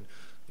digital twin?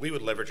 We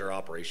would leverage our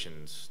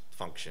operations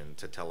function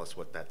to tell us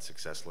what that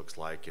success looks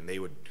like, and they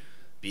would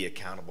be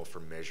accountable for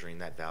measuring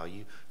that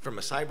value. From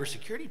a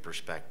cybersecurity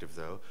perspective,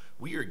 though,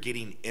 we are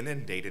getting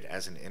inundated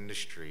as an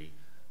industry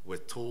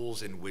with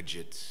tools and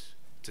widgets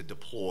to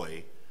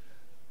deploy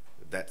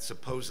that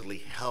supposedly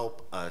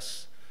help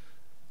us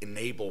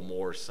enable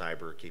more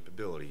cyber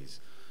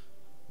capabilities.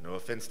 No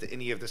offense to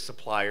any of the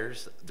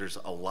suppliers, there's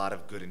a lot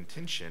of good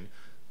intention,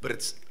 but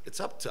it's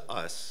up to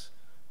us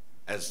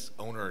as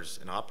owners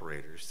and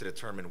operators to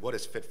determine what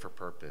is fit for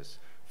purpose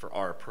for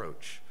our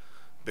approach.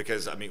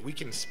 Because, I mean, we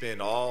can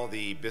spend all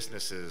the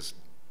business's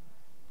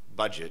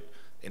budget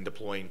in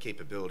deploying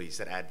capabilities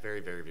that add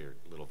very, very, very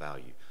little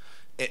value.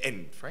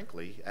 And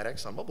frankly, at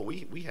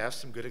ExxonMobil, we have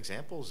some good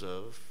examples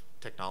of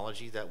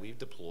technology that we've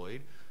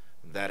deployed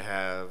that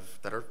are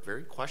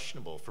very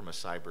questionable from a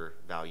cyber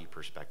value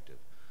perspective.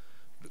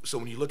 So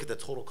when you look at the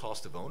total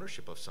cost of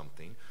ownership of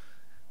something,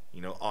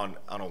 on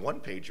a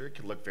one-pager, it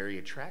can look very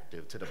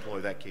attractive to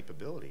deploy that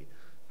capability.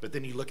 But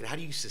then you look at how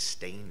do you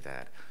sustain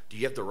that? Do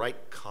you have the right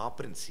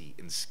competency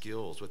and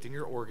skills within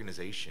your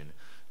organization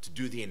to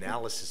do the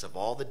analysis of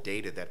all the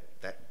data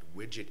that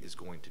widget is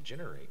going to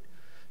generate?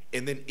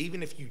 And then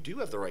even if you do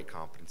have the right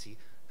competency,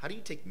 how do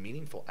you take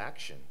meaningful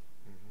action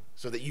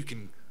so that you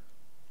can,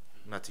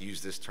 not to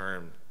use this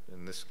term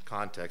in this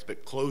context,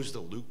 but close the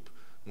loop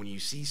when you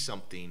see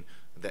something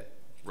that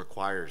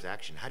requires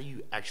action? How do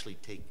you actually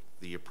take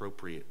the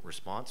appropriate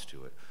response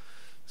to it?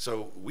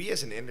 So we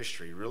as an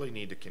industry really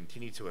need to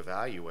continue to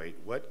evaluate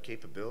what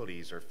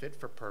capabilities are fit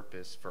for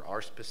purpose for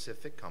our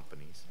specific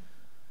companies,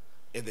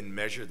 and then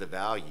measure the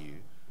value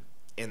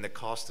and the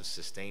cost of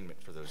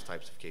sustainment for those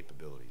types of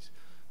capabilities.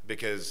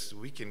 Because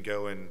we can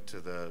go into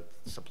the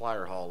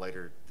supplier hall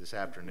later this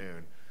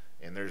afternoon,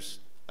 and there's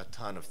a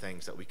ton of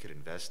things that we could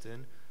invest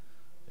in.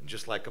 And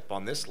just like up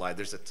on this slide,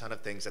 there's a ton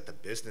of things that the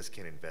business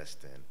can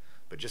invest in.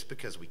 But just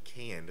because we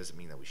can doesn't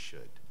mean that we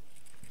should.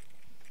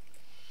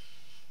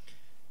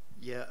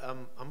 Yeah,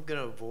 I'm going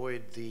to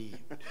avoid the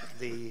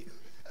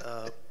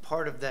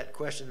part of that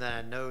question that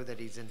I know that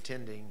he's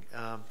intending,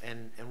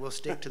 and we'll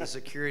stick to the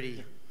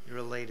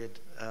security-related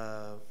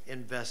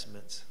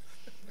investments.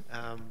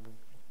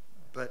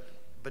 But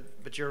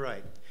you're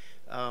right.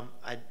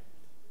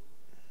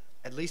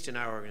 At least in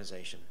our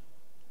organization,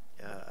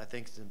 I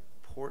think it's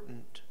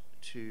important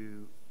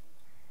to.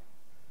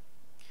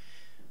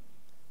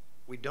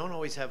 We don't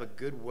always have a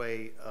good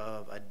way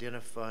of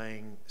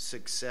identifying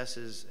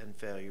successes and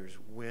failures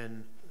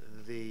when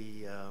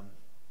the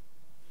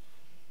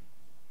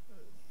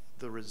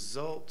the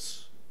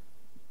results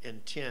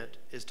intent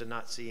is to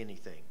not see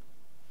anything.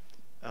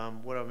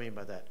 What do I mean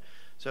by that?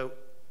 So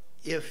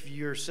if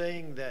you're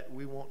saying that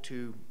we want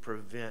to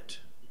prevent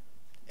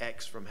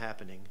X from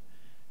happening,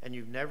 and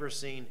you've never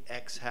seen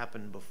X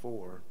happen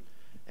before,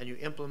 and you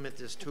implement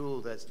this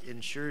tool that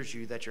ensures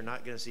you that you're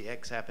not going to see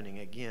X happening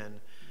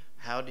again,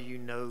 how do you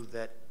know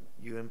that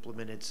you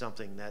implemented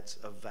something that's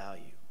of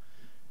value?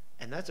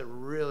 And that's a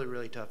really,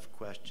 really tough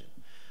question.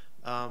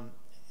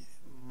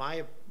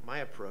 My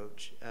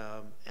approach,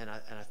 and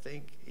I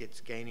think it's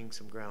gaining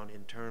some ground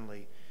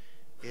internally,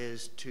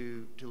 is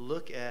to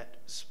look at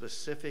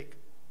specific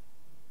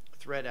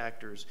threat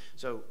actors.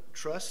 So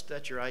trust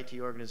that your IT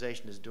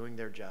organization is doing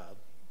their job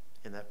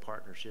in that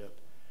partnership,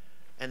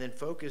 and then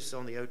focus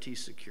on the OT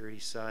security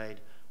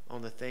side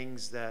on the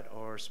things that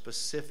are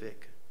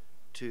specific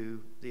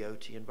to the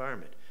OT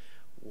environment.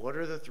 What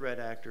are the threat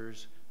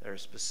actors that are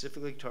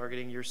specifically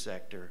targeting your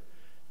sector,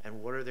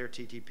 and what are their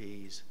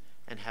TTPs,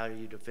 and how do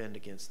you defend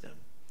against them?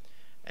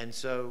 And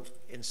so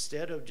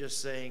instead of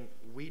just saying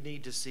we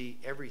need to see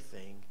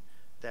everything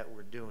that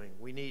we're doing,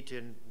 we need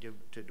to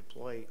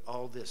deploy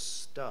all this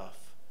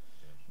stuff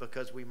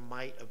because we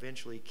might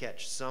eventually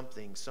catch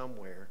something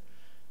somewhere.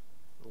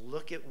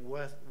 Look at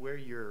where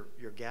your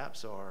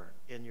gaps are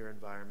in your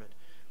environment.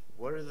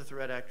 What are the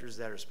threat actors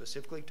that are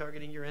specifically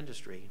targeting your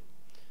industry,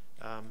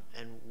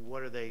 and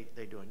what are they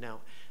doing?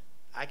 Now,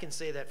 I can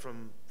say that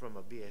from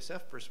a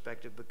BASF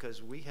perspective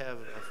because we have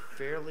a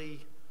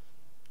fairly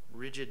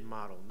rigid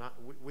model.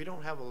 We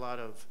don't have a lot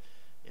of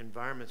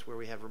environments where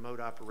we have remote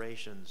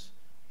operations,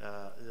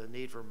 the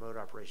need for remote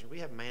operation. We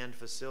have manned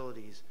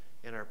facilities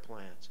in our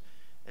plants.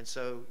 And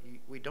so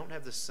we don't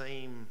have the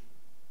same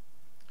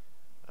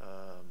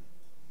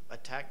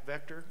attack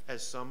vector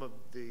as some of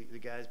the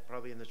guys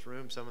probably in this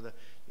room, some of the,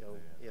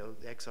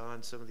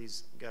 Exxon, some of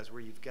these guys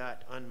where you've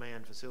got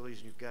unmanned facilities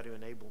and you've got to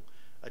enable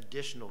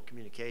additional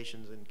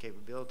communications and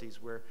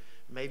capabilities where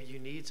maybe you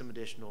need some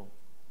additional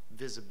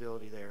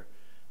visibility there.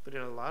 But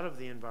in a lot of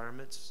the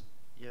environments,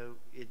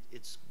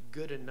 it's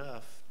good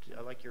enough.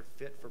 I like your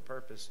fit for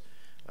purpose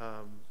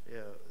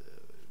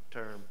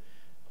term.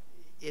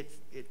 It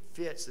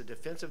fits the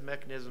defensive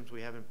mechanisms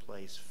we have in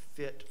place,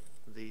 fit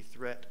the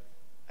threat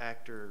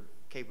actor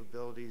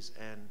capabilities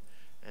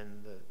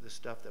and the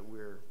stuff that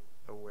we're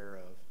aware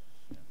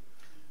of.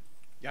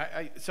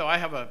 Yeah, so I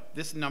have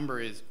this number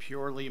is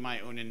purely my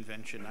own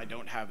invention. I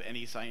don't have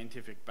any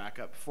scientific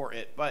backup for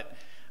it, but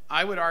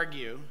I would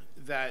argue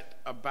that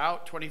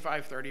about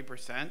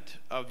 25–30%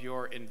 of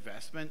your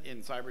investment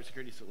in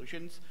cybersecurity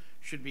solutions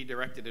should be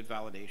directed at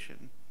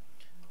validation.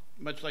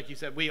 Much like you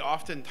said, we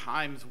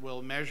oftentimes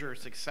will measure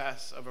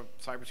success of a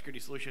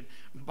cybersecurity solution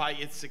by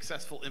its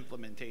successful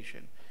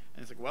implementation.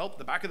 And it's like, well,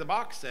 the back of the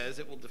box says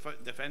it will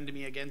defend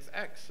me against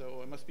X,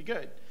 so it must be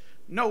good.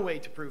 No way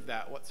to prove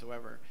that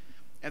whatsoever.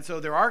 And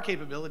so there are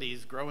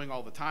capabilities growing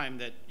all the time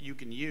that you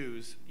can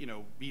use,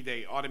 be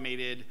they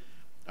automated,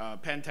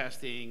 pen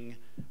testing,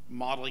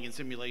 modeling and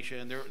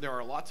simulation. There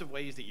are lots of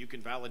ways that you can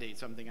validate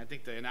something. I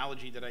think the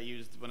analogy that I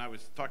used when I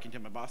was talking to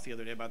my boss the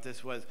other day about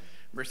this was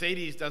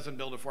Mercedes doesn't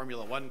build a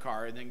Formula One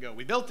car and then go,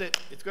 we built it,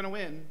 it's going to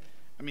win.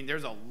 I mean,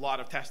 there's a lot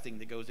of testing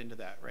that goes into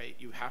that, right?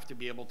 You have to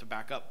be able to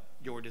back up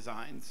your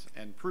designs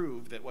and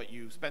prove that what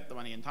you spent the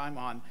money and time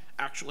on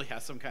actually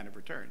has some kind of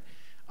return.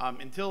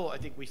 Until I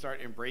think we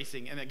start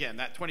embracing, and again,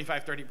 that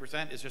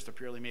 25–30% is just a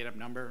purely made up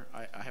number.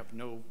 I have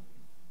no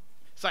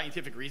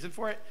scientific reason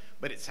for it,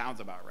 but it sounds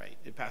about right.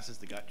 It passes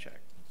the gut check.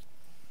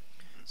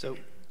 So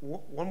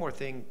one more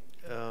thing,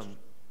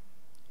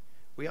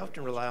 we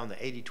often rely on the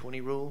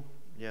 80-20 rule.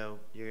 You're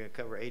going to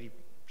cover 80%.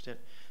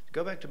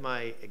 Go back to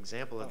my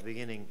example at the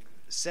beginning.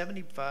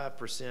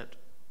 75%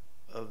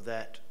 of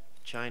that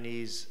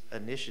Chinese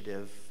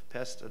initiative,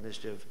 pest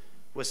initiative,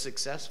 was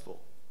successful.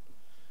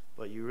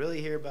 But you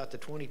really hear about the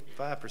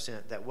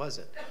 25% that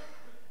wasn't.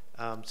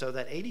 So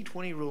that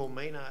 80-20 rule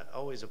may not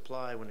always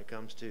apply when it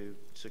comes to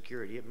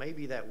security. It may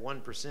be that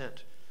 1%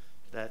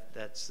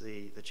 that's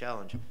the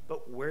challenge.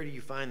 But where do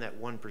you find that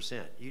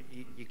 1%?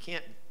 You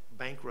can't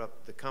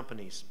bankrupt the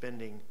company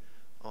spending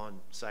on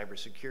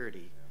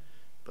cybersecurity.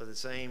 By the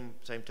same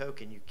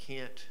token, you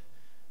can't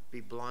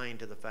be blind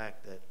to the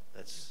fact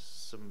that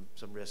some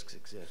risks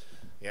exist.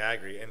 Yeah, I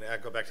agree. And I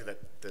go back to that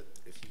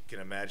if you can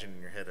imagine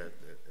in your head a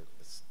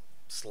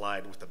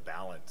slide with a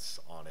balance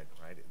on it,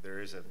 right? There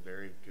is a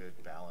very good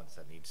balance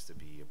that needs to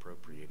be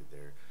appropriated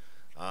there.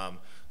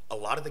 A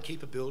lot of the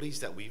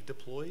capabilities that we've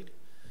deployed,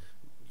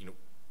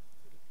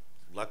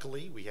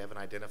 luckily we haven't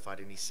identified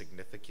any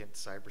significant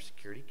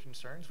cybersecurity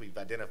concerns. We've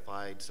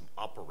identified some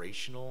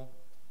operational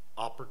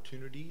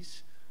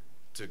opportunities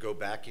to go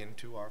back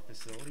into our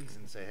facilities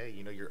and say, hey,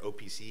 your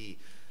OPC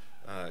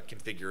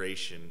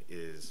configuration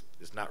is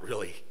not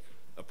really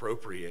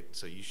appropriate,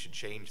 so you should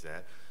change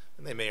that.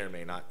 And they may or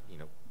may not,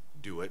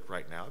 do it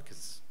right now,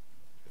 because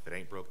if it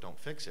ain't broke, don't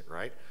fix it,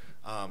 right?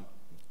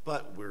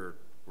 But we're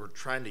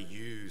trying to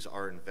use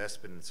our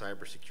investment in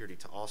cybersecurity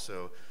to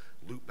also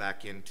loop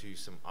back into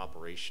some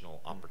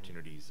operational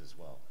opportunities as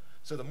well.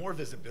 So the more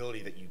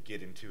visibility that you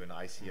get into an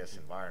ICS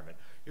environment,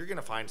 you're going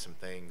to find some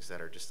things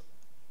that are just,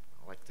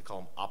 I like to call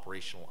them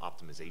operational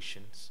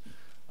optimizations.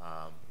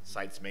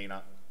 Sites may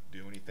not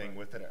do anything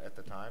with it at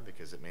the time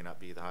because it may not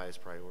be the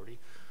highest priority,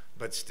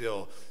 but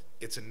still,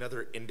 it's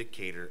another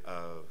indicator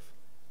of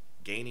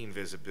gaining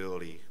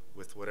visibility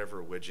with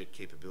whatever widget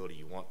capability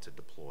you want to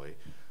deploy.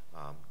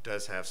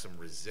 Does have some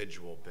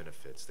residual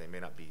benefits. They may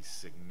not be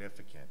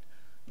significant,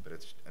 but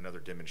it's another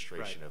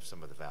demonstration of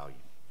some of the value.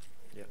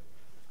 Yeah.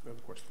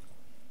 Another question.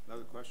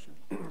 Another question?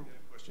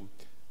 Question.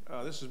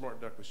 This is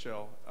Martin Duck with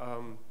Shell.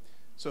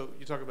 So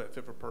you talk about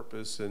fit for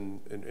purpose and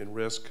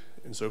risk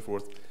and so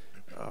forth.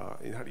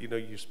 And how do you know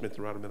you spent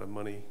the right amount of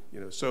money?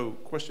 So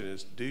question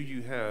is, do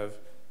you have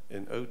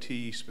an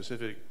OT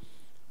specific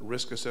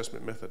risk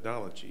assessment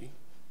methodology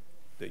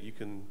that you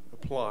can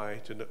apply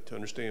to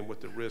understand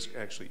what the risk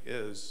actually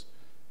is,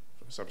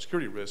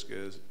 cybersecurity risk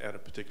is at a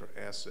particular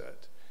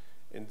asset?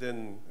 And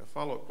then a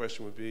follow-up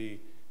question would be,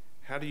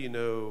 how do you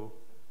know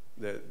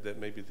that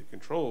maybe the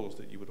controls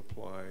that you would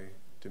apply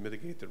to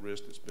mitigate the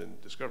risk that's been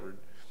discovered,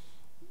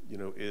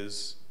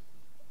 is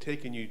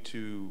taking you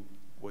to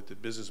what the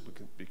business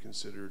would be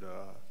considered,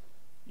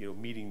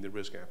 meeting the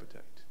risk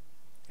appetite?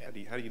 Yeah.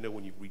 How do you know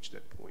when you've reached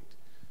that point?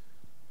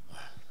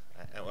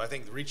 Well, I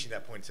think reaching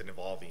that point is an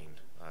evolving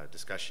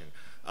discussion.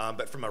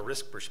 But from a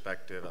risk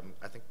perspective,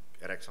 I think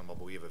at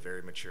ExxonMobil we have a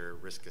very mature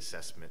risk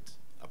assessment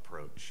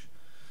approach.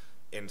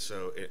 And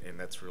so, and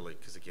that's really,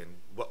 because again,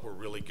 what we're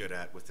really good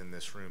at within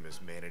this room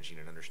is managing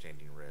and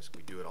understanding risk.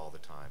 We do it all the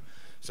time.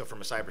 So from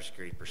a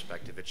cybersecurity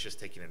perspective, it's just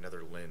taking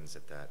another lens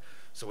at that.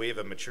 So we have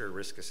a mature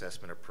risk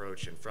assessment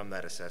approach, and from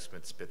that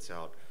assessment spits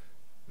out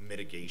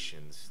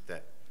mitigations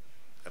that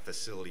a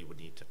facility would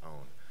need to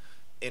own.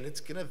 And it's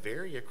going to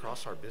vary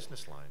across our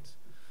business lines.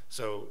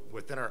 So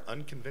within our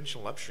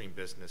unconventional upstream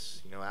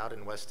business, out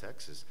in West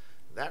Texas,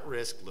 that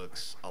risk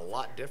looks a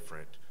lot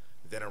different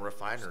than a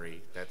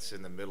refinery that's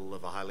in the middle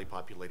of a highly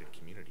populated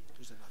community.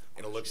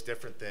 And it looks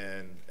different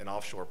than an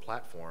offshore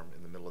platform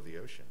in the middle of the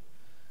ocean.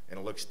 And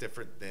it looks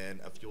different than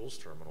a fuels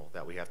terminal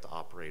that we have to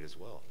operate as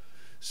well.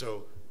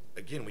 So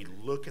again, we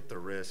look at the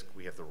risk.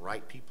 We have the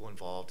right people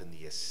involved in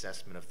the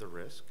assessment of the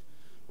risk.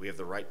 We have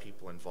the right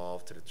people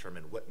involved to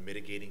determine what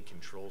mitigating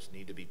controls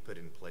need to be put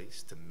in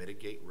place to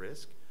mitigate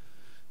risk.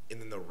 And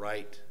then the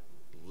right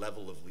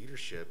level of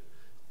leadership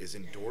is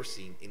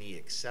endorsing any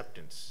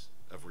acceptance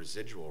of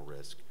residual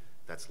risk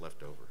that's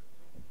left over.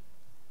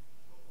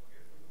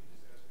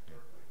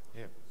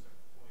 Yeah.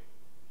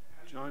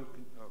 John?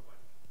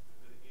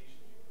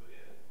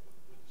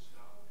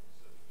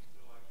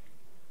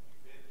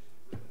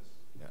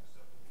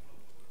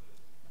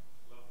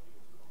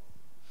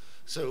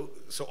 So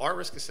our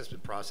risk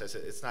assessment process,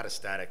 it's not a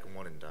static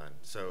one and done.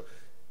 So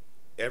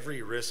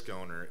every risk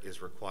owner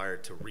is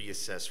required to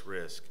reassess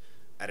risk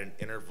at an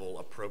interval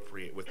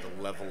appropriate with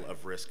the level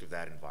of risk of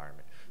that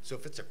environment. So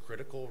if it's a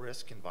critical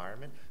risk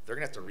environment, they're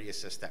gonna have to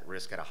reassess that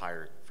risk at a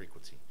higher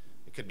frequency.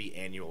 It could be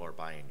annual or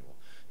biannual.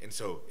 And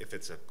so if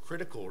it's a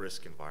critical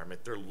risk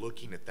environment, they're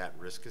looking at that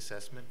risk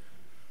assessment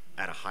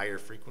at a higher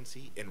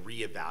frequency and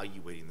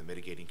reevaluating the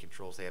mitigating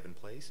controls they have in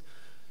place.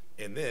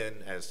 And then,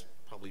 as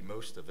probably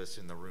most of us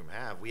in the room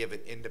have, we have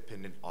an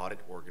independent audit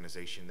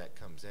organization that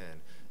comes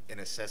in and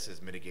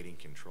assesses mitigating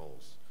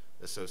controls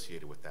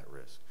associated with that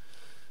risk.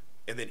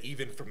 And then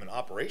even from an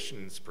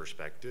operations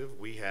perspective,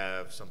 we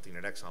have something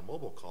at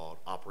ExxonMobil called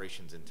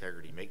Operations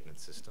Integrity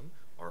Maintenance System,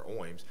 or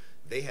OIMS.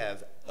 They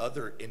have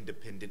other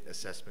independent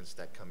assessments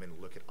that come in and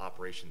look at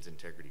operations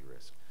integrity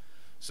risk.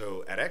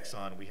 So at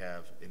Exxon, we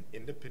have an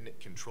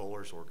independent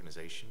controllers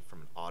organization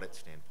from an audit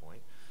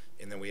standpoint,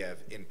 and then we have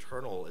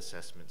internal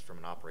assessments from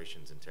an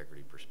operations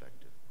integrity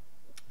perspective.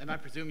 And I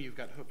presume you've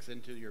got hooks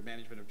into your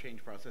management of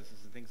change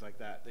processes and things like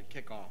that that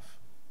kick off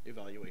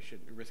evaluation,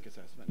 risk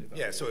assessment. Evaluation.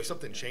 Yeah, so if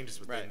something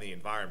changes within the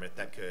environment,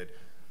 that could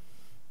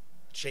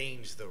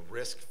change the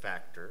risk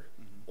factor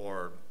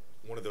or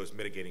one of those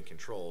mitigating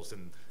controls,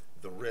 and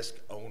the risk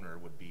owner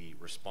would be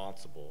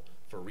responsible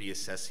for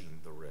reassessing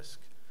the risk.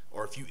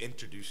 Or if you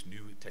introduce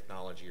new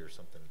technology or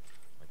something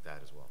like that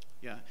as well.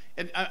 Yeah,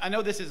 and I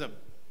know this is a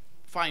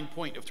fine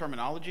point of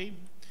terminology,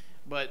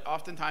 but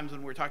oftentimes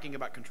when we're talking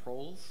about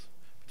controls,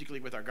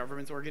 particularly with our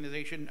government's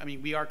organization, I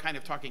mean, we are kind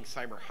of talking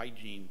cyber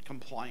hygiene,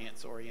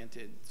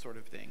 compliance-oriented sort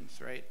of things,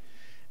 right?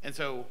 And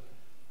so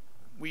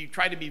we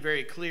try to be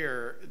very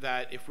clear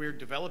that if we're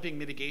developing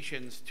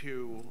mitigations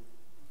to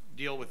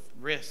deal with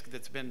risk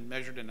that's been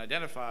measured and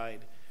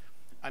identified,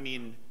 I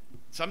mean,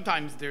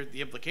 sometimes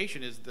the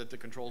implication is that the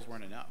controls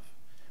weren't enough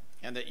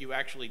and that you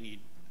actually need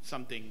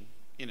something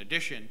in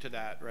addition to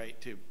that, right,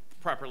 to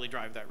properly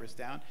drive that risk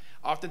down.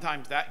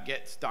 Oftentimes that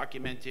gets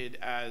documented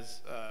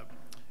as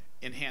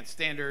enhanced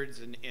standards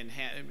and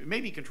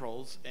maybe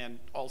controls, and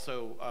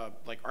also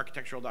like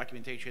architectural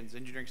documentations,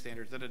 engineering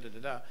standards,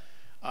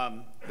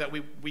 that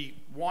we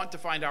want to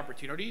find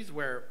opportunities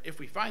where if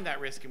we find that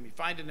risk and we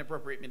find an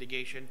appropriate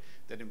mitigation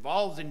that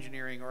involves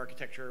engineering or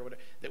architecture or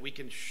whatever, that we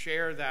can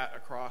share that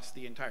across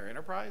the entire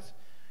enterprise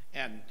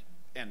and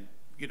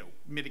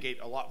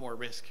mitigate a lot more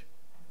risk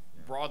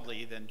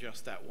broadly than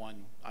just that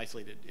one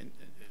isolated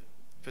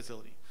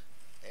facility.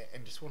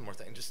 And just one more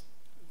thing, just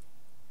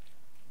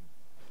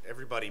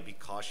everybody be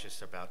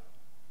cautious about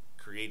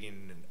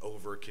creating an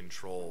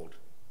over-controlled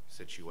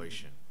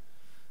situation.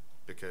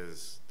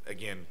 Because,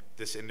 again,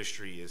 this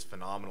industry is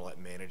phenomenal at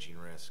managing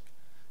risk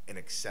and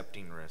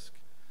accepting risk.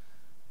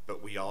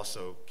 But we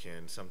also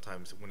can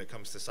sometimes, when it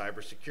comes to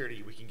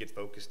cybersecurity, we can get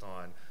focused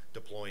on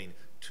deploying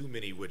too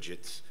many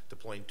widgets,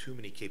 deploying too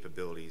many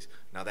capabilities.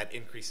 Now that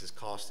increases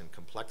cost and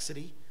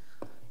complexity,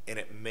 and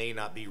it may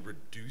not be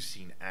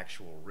reducing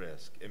actual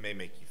risk. It may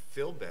make you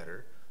feel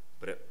better,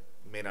 but it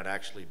may not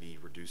actually be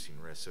reducing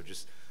risk. So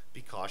just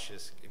be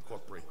cautious,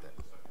 incorporate that.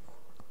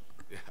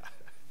 Yeah.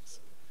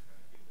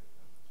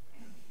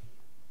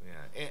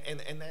 Yeah,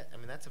 and that, I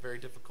mean, that's a very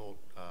difficult.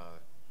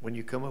 When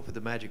you come up with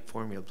the magic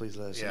formula, please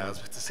let us know. Yeah, I was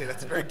about to say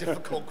that's a very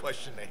difficult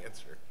question to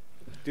answer.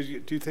 Do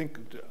you think,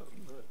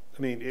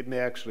 I mean, it may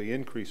actually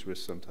increase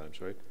risk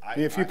sometimes, right? I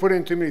mean, if you put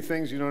in too many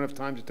things you don't have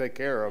time to take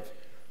care of,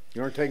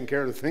 you aren't taking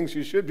care of the things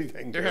you should be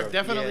taking care of. There have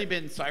definitely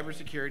been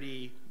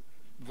cybersecurity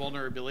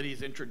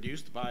vulnerabilities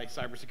introduced by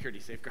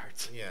cybersecurity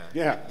safeguards.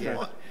 Yeah. Yeah.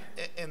 Well,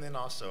 and then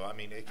also, I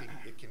mean, it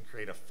can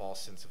create a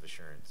false sense of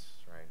assurance,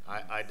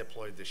 right? I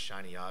deployed this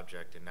shiny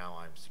object and now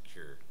I'm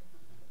secure.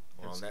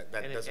 Well, that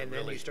doesn't and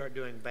really. then you start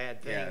doing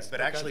bad things. Yeah, but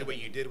actually what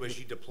you did was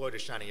you deployed a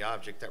shiny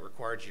object that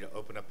required you to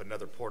open up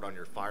another port on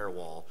your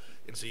firewall,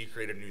 and so you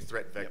create a new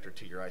threat vector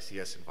to your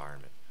ICS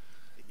environment.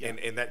 Yeah.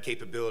 And that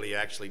capability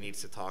actually needs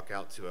to talk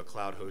out to a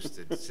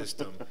cloud-hosted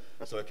system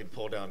so it can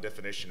pull down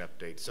definition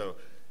updates. So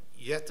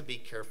you have to be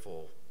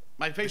careful.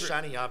 The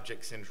shiny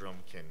object syndrome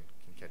can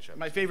catch up.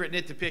 My favorite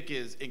nit to pick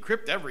is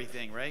encrypt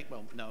everything, right?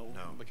 Well, no,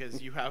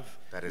 because you have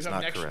that is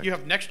not correct. You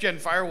have next-gen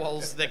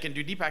firewalls that can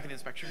do deep packet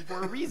inspection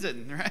for a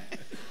reason, right?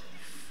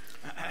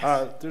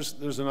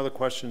 There's another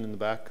question in the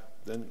back.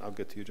 Then I'll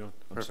get to you, John.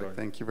 I'm Perfect. sorry.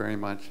 Thank you very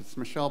much. It's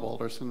Michelle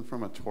Balderson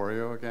from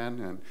Atorio again,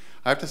 and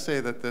I have to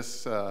say that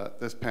this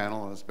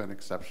panel has been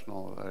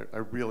exceptional. I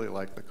really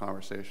like the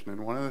conversation,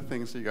 and one of the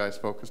things that you guys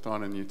focused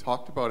on, and you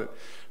talked about it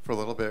for a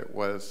little bit,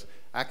 was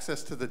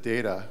access to the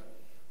data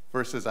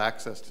versus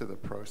access to the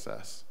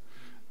process.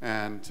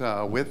 And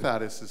with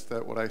that is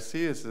that what I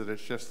see is that it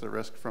shifts the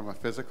risk from a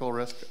physical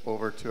risk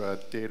over to a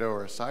data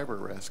or a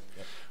cyber risk.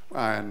 Yep.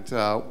 And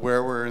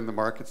where we're in the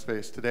market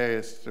space today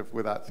is,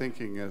 with that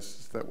thinking,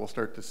 is that we'll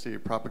start to see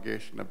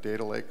propagation of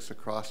data lakes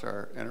across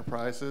our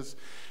enterprises.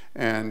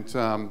 And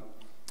I'm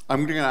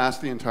going to ask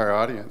the entire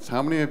audience,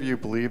 how many of you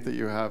believe that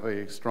you have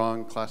a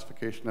strong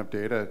classification of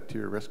data to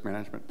your risk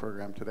management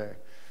program today?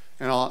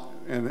 And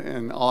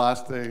I'll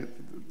ask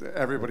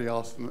everybody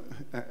else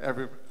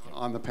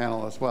on the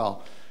panel as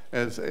well.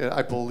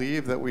 I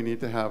believe that we need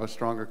to have a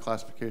stronger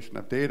classification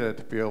of data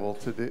to be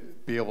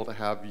able to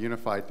have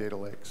unified data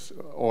lakes.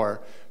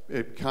 Or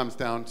it comes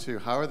down to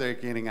how are they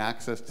gaining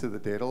access to the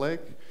data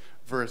lake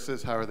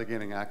versus how are they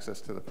gaining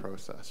access to the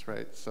process,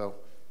 right? So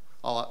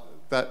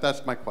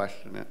that's my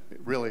question. It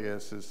really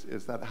is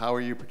that how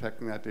are you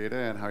protecting that data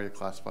and how are you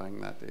classifying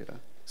that data?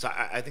 So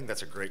I think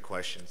that's a great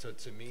question. So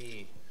to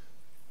me,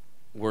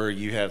 where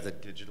you have the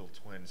digital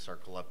twin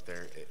circle up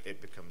there,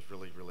 it becomes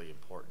really, really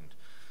important.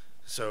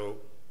 So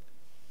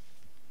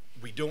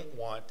we don't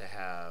want to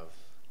have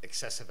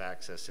excessive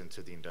access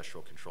into the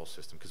industrial control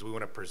system because we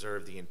want to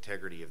preserve the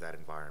integrity of that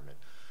environment.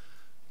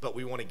 But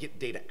we want to get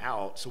data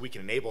out so we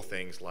can enable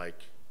things like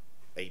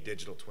a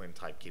digital twin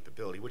type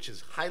capability, which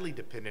is highly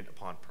dependent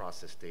upon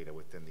process data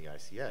within the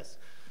ICS.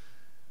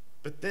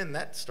 But then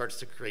that starts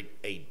to create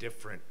a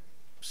different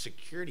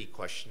security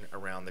question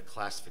around the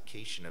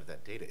classification of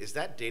that data. Is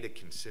that data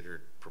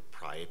considered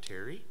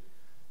proprietary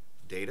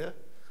data?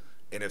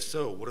 And if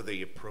so, what are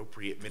the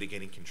appropriate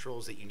mitigating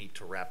controls that you need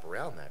to wrap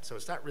around that? So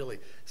it's not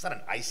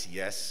an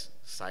ICS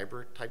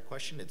cyber type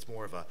question. It's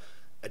more of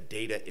a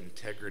data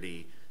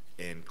integrity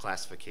and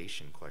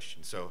classification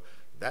question. So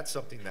that's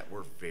something that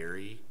we're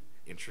very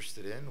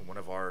interested in. One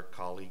of our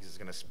colleagues is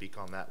going to speak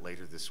on that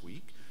later this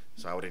week.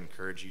 So I would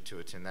encourage you to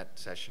attend that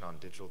session on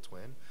digital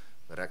twin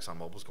that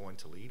ExxonMobil is going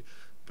to lead.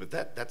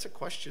 But that's a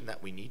question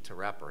that we need to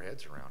wrap our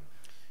heads around.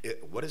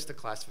 What is the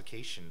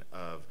classification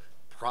of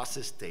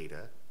process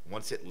data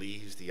once it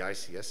leaves the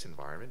ICS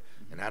environment,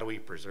 and how do we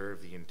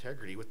preserve the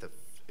integrity with,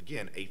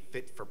 again, a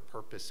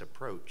fit-for-purpose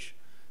approach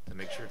to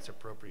make sure it's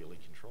appropriately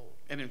controlled?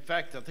 And in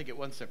fact, I'll take it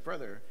one step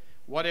further.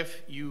 What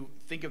if you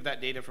think of that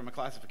data from a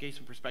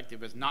classification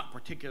perspective as not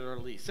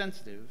particularly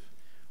sensitive,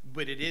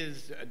 but it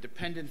is a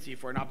dependency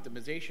for an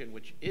optimization,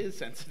 which is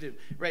sensitive,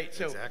 right?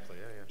 So exactly,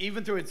 yeah.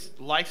 Even through its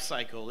life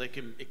cycle, it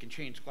can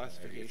change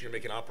classification. If you're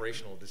making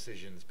operational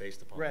decisions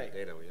based upon that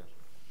data,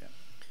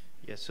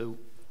 Yeah. So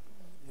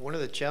one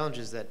of the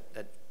challenges that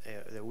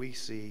we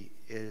see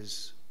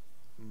is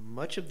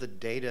much of the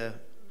data,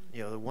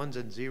 the ones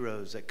and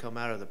zeros that come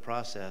out of the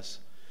process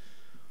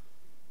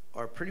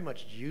are pretty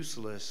much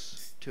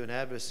useless to an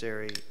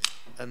adversary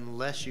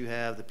unless you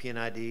have the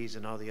PNIDs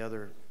and all the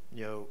other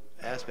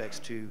aspects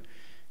to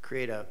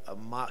create a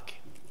mock,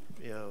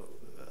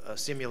 a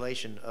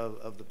simulation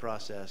of the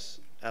process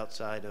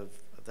outside of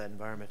that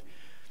environment.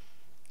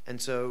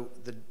 And so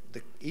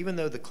even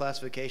though the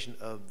classification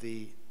of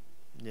the,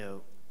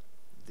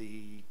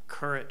 the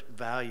current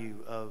value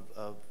of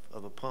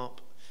a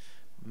pump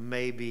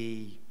may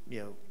be,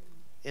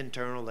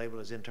 internal,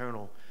 labeled as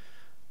internal,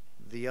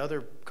 the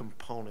other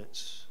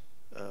components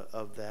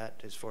of that,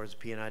 as far as the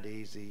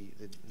P&IDs,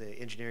 the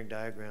engineering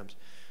diagrams,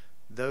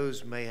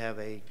 those may have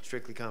a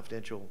strictly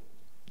confidential,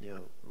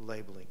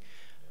 labeling.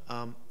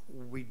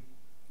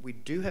 We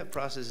do have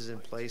processes in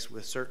place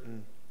with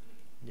certain,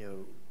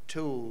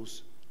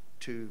 tools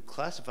to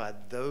classify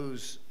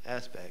those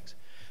aspects.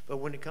 But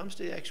when it comes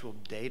to the actual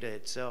data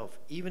itself,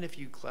 even if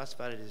you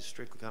classified it as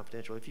strictly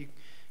confidential, if you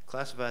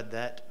classified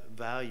that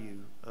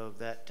value of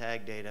that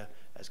tag data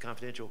as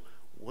confidential,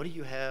 what do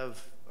you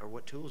have, or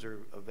what tools are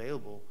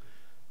available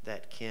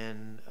that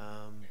can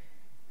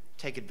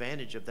take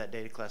advantage of that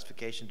data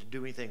classification to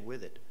do anything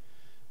with it?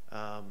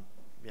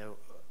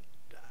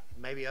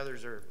 Maybe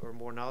others are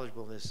more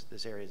knowledgeable in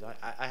this area.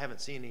 I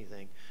haven't seen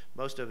anything.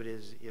 Most of it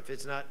is, if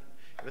it's not,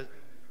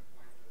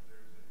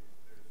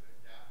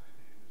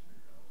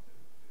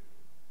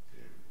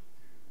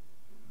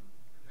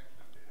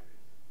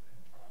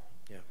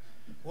 yeah.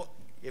 Well,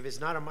 if it's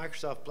not a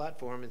Microsoft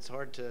platform, it's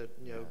hard to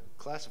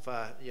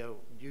classify,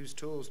 use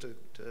tools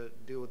to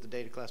deal with the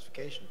data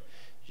classification.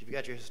 If you've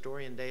got your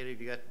historian data,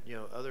 if you've got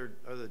other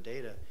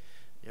data,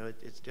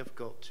 it's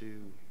difficult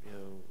to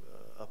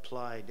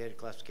apply data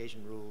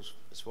classification rules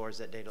as far as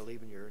that data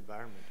leaving your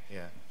environment.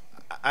 Yeah.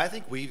 I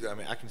think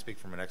I can speak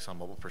from an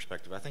ExxonMobil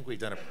perspective. I think we've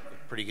done a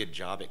pretty good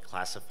job at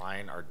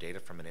classifying our data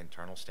from an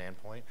internal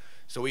standpoint.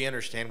 So we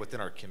understand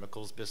within our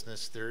chemicals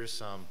business, there's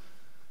some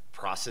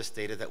process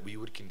data that we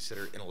would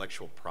consider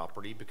intellectual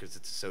property because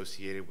it's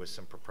associated with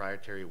some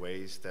proprietary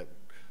ways that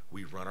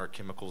we run our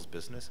chemicals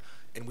business.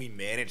 And we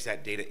manage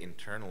that data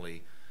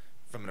internally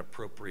from an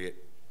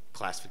appropriate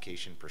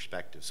classification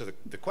perspective. So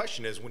the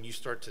question is, when you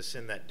start to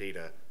send that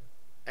data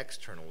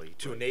externally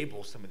to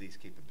enable some of these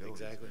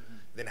capabilities, exactly,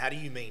 then how do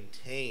you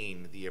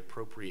maintain the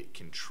appropriate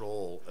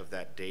control of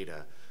that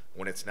data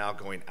when it's now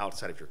going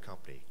outside of your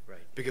company? Right.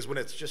 Because when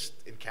it's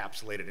just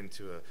encapsulated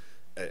into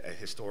a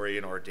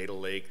historian or a data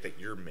lake that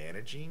you're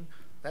managing,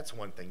 that's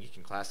one thing. You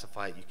can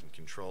classify it, you can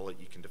control it,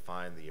 you can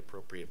define the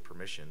appropriate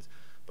permissions.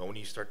 But when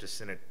you start to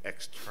send it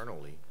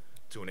externally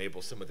to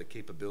enable some of the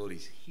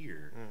capabilities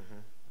here,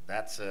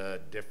 that's a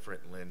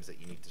different lens that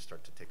you need to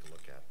start to take a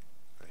look at.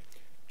 Right.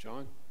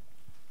 John?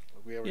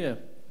 Yeah,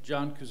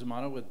 John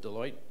Cusimano with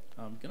Deloitte.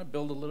 I'm going to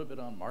build a little bit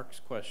on Mark's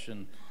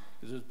question,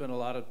 because there's been a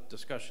lot of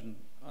discussion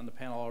on the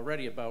panel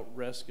already about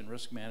risk and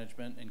risk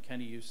management. And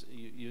Kenny,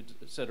 you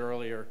said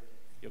earlier,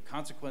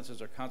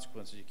 consequences are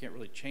consequences. You can't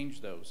really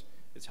change those.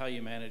 It's how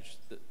you manage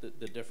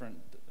the different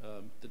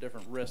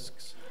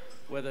risks,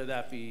 whether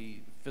that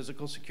be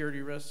physical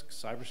security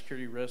risks,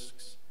 cybersecurity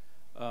risks,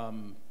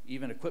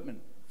 even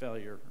equipment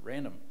failure,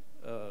 random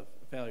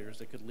failures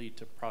that could lead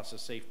to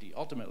process safety.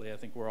 Ultimately, I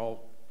think we're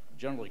all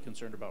generally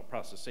concerned about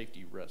process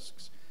safety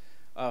risks.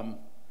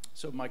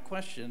 So my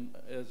question,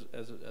 as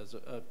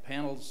a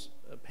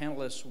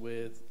panelist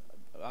with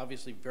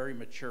obviously very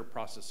mature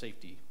process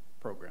safety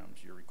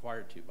programs, you're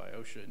required to by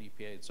OSHA and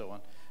EPA and so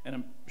on, and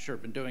I'm sure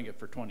been doing it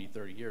for 20,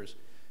 30 years,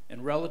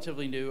 and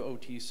relatively new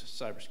OT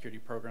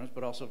cybersecurity programs,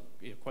 but also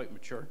quite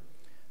mature.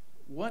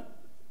 What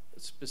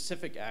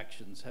specific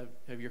actions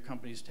have your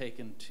companies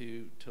taken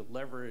to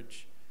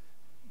leverage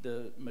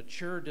the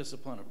mature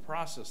discipline of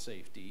process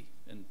safety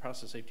and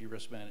process safety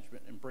risk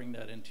management and bring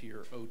that into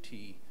your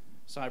OT,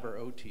 cyber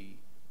OT,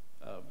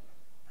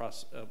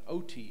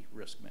 OT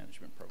risk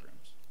management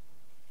programs?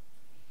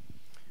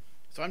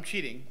 So I'm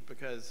cheating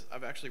because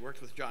I've actually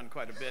worked with John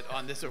quite a bit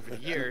on this over the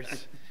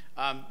years,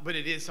 but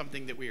it is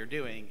something that we are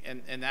doing,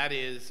 and that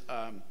is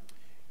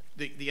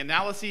the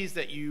analyses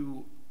that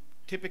you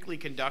typically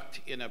conduct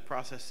in a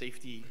process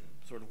safety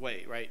sort of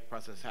way, right?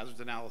 Process hazards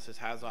analysis,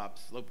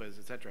 HAZOPs, LOPAs,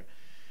 et cetera.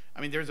 I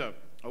mean, there's a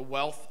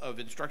wealth of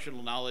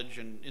instructional knowledge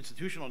and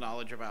institutional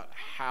knowledge about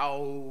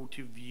how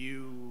to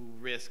view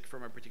risk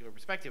from a particular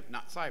perspective,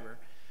 not cyber.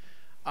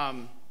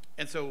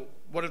 And so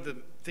one of the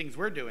things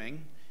we're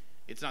doing,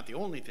 it's not the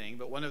only thing,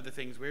 but one of the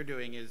things we're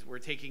doing is we're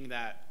taking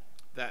that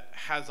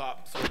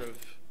HAZOP sort of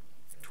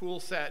tool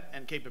set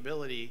and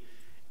capability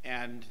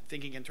and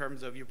thinking in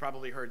terms of, you've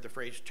probably heard the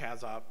phrase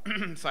CHAZOP,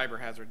 cyber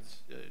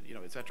hazards,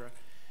 et cetera.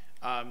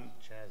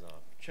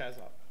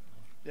 CHAZOP.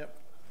 Yep.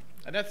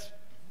 And that's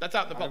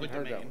out in the public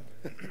domain.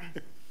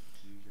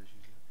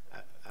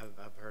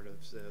 I've heard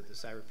of the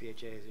cyber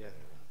PHAs, yeah.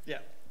 Yeah.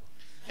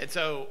 And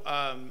so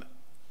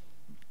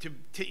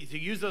to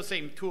use those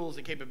same tools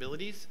and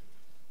capabilities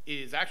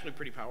is actually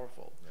pretty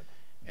powerful. Yep.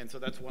 And so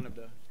that's one of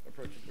the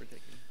approaches we're taking.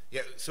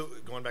 Yeah, so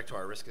going back to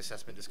our risk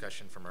assessment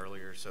discussion from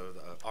earlier, so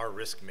our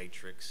risk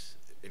matrix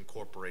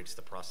incorporates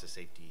the process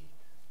safety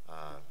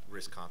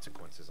risk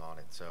consequences on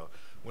it. So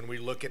when we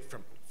look at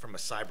from a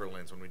cyber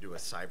lens, when we do a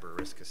cyber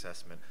risk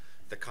assessment,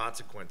 the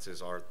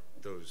consequences are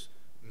those,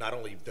 not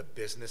only the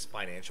business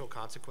financial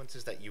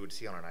consequences that you would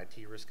see on an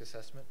IT risk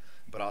assessment,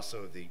 but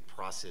also the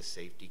process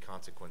safety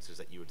consequences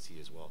that you would see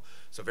as well.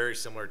 So very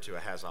similar to a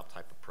HAZOP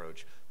type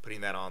approach,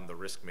 putting that on the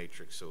risk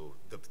matrix, so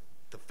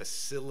the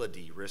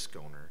facility risk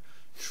owner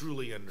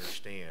truly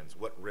understands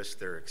what risk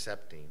they're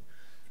accepting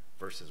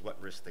versus what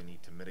risk they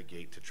need to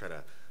mitigate to try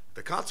to,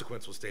 the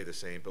consequence will stay the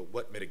same, but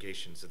what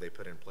mitigations do they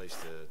put in place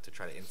to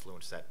try to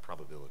influence that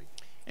probability?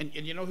 And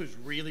you know who's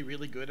really,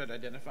 really good at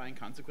identifying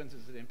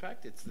consequences and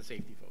impact? It's the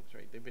safety folks,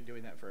 right? They've been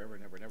doing that forever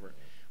and ever and ever.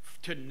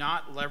 To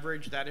not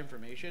leverage that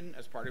information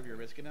as part of your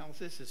risk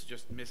analysis is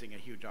just missing a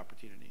huge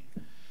opportunity.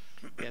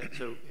 Yeah,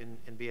 so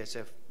in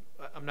BSF,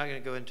 I'm not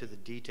going to go into the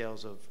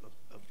details of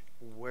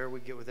where we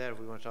get with that. If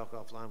we want to talk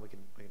offline, we can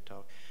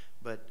talk.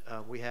 But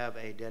we have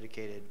a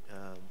dedicated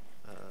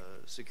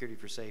security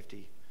for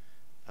safety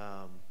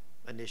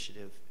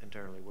initiative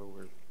internally where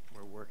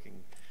we're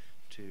working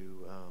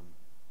to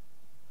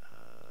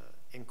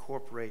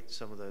incorporate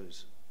some of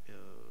those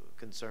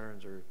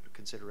concerns or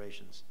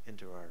considerations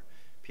into our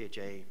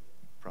PHA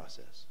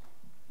process.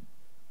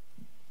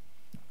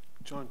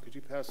 John, could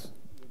you pass,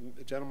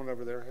 the gentleman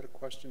over there had a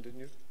question,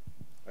 didn't you?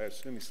 I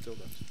assume he still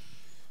does.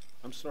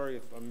 I'm sorry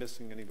if I'm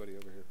missing anybody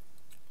over here.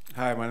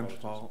 Hi, my name's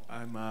Paul.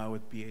 I'm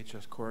with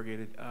BHS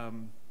Corrugated.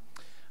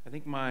 I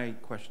think my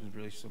question is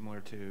really similar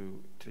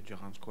to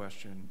John's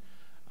question.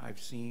 I've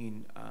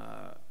seen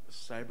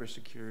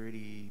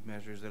cybersecurity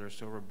measures that are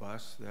so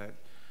robust that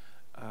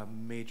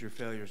major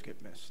failures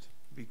get missed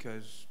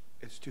because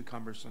it's too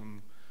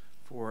cumbersome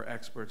for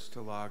experts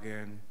to log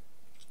in.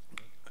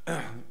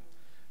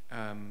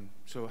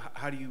 So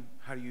how do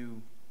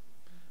you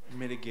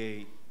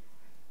mitigate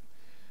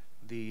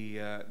the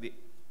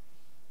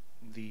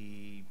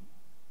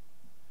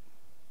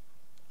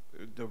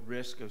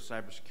risk of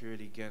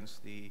cybersecurity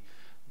against the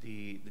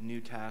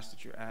new tasks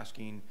that you're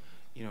asking,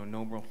 you know,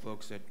 normal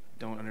folks that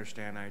don't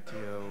understand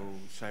ITO,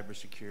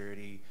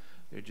 cybersecurity?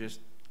 They're just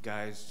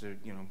guys,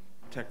 you know,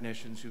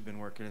 technicians who've been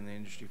working in the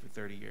industry for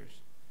 30 years.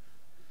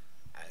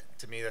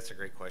 To me, that's a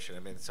great question. I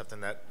mean, it's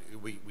something that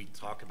we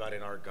talk about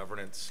in our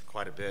governance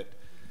quite a bit.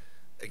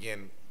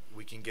 Again,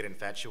 we can get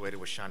infatuated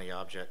with shiny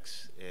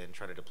objects and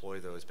try to deploy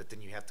those, but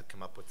then you have to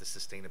come up with the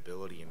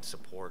sustainability and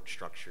support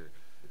structure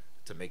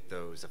to make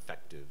those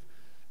effective.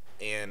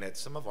 And at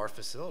some of our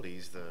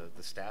facilities, the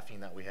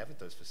staffing that we have at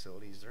those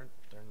facilities, they're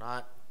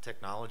not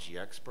technology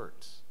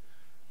experts.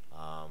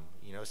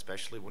 You know,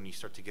 especially when you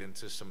start to get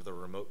into some of the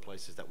remote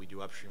places that we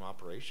do upstream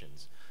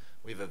operations.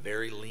 We have a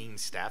very lean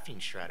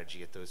staffing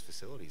strategy at those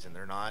facilities, and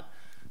they're not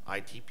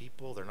IT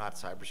people, they're not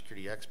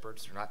cybersecurity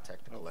experts, they're not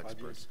technical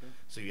experts.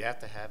 So you have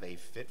to have a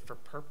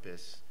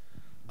fit-for-purpose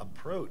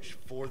approach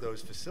for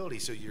those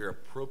facilities so you're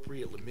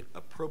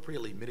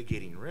appropriately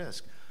mitigating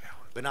risk,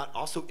 but not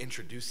also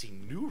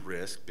introducing new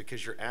risk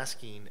because you're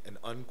asking an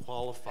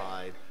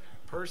unqualified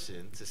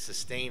person to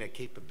sustain a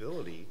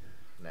capability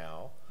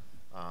now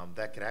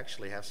that could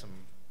actually have some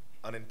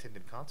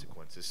unintended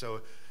consequences.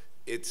 So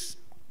it's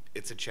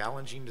a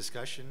challenging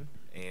discussion,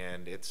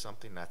 and it's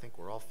something I think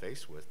we're all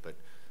faced with. But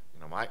you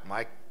know,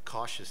 my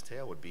cautious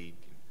tale would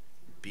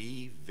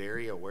be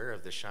very aware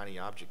of the shiny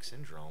object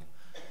syndrome,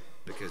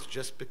 because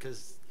just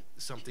because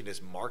something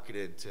is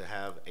marketed to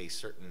have a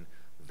certain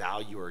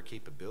value or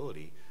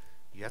capability,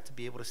 you have to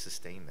be able to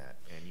sustain that,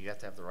 and you have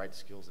to have the right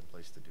skills in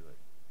place to do it.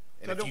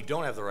 And if you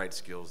don't have the right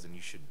skills, then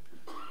you should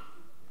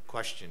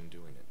question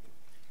doing it.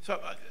 So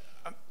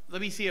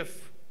let me see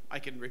if I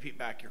can repeat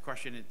back your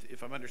question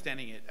if I'm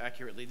understanding it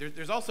accurately.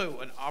 There's also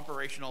an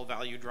operational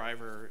value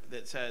driver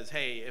that says,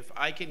 hey, if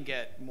I can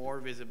get more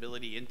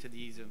visibility into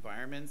these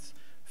environments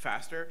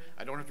faster,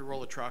 I don't have to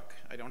roll a truck,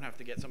 I don't have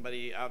to get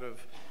somebody out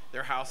of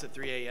their house at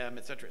 3 a.m.,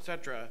 et cetera, et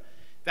cetera.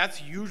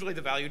 That's usually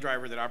the value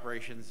driver that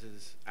operations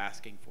is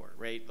asking for,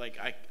 right? Like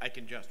I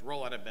can just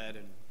roll out of bed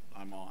and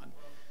I'm on.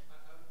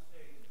 I would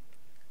say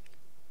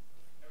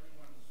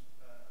everyone's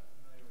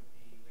familiar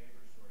with the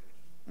labor shortage,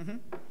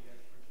 the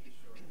expertise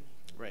shortage,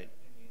 right,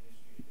 in the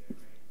industry today,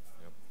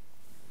 right? Yep.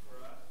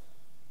 For us,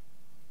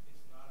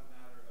 it's not a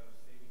matter of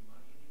saving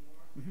money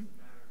anymore. It's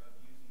a matter of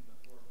using the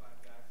 4 or 5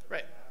 guys that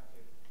we have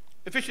to.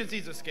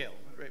 Efficiencies of scale,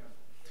 right?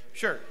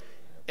 Sure.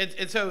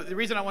 And so the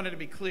reason I wanted to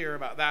be clear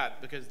about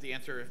that, because the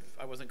answer, if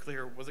I wasn't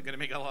clear, wasn't going to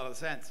make a lot of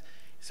sense.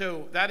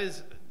 So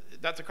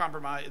that's a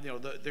compromise. You know,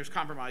 there's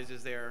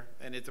compromises there,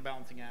 and it's a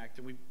balancing act.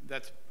 And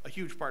that's a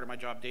huge part of my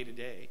job day to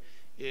day.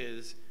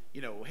 Is,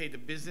 you know, hey, the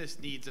business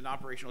needs an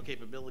operational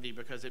capability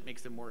because it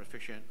makes them more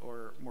efficient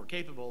or more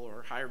capable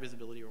or higher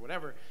visibility or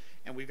whatever,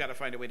 and we've got to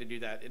find a way to do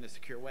that in a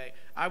secure way.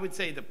 I would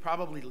say the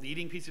probably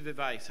leading piece of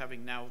advice,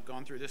 having now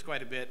gone through this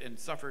quite a bit and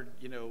suffered,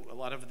 you know, a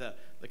lot of the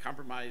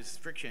compromise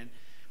friction,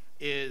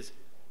 is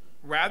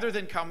rather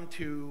than come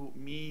to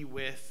me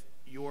with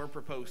your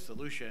proposed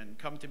solution,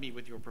 come to me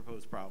with your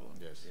proposed problem.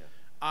 Yes. Yeah.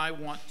 I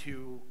want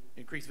to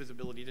increase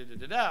visibility,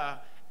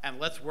 and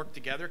let's work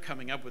together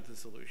coming up with the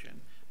solution.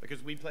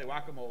 Because we play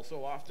whack-a-mole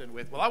so often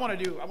with, well, I want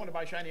to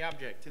buy shiny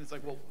object. And it's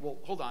like, well,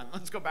 hold on,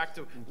 let's go back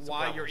to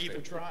why you're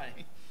even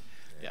trying.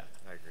 Yeah.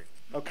 I agree.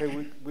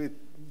 Okay, we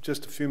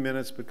just a few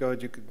minutes, but go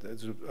ahead.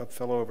 There's a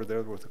fellow over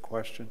there with a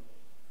question.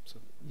 So.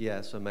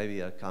 Yeah, so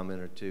maybe a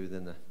comment or two,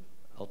 then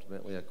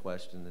ultimately a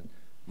question. And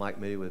Mike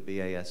Moody with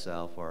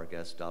BASL for our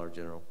guest, Dollar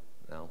General.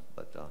 now,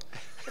 but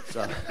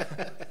so,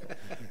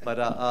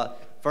 but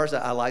first,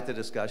 I like the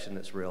discussion.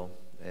 It's real,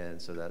 and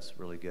so that's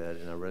really good.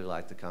 And I really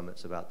like the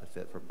comments about the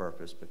fit for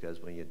purpose, because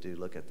when you do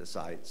look at the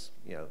sites,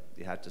 you know,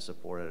 you have to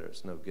support it or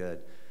it's no good.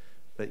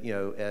 But you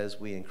know, as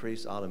we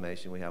increase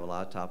automation, we have a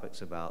lot of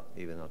topics about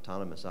even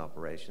autonomous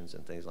operations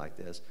and things like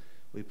this.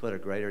 We put a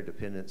greater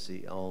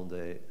dependency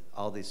on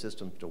all these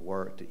systems to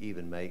work to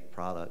even make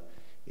product.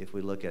 If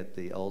we look at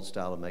the old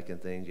style of making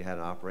things, you had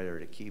an operator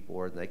at a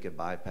keyboard, and they could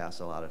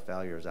bypass a lot of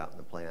failures out in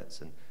the plants.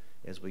 And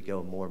as we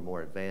go more and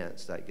more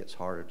advanced, that gets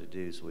harder to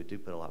do, so we do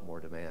put a lot more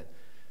demand.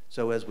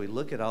 So as we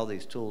look at all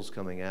these tools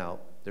coming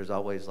out, there's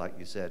always, like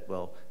you said,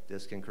 well,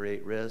 this can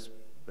create risk,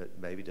 but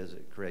maybe does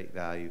it create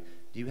value?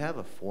 Do you have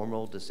a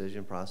formal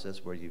decision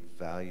process where you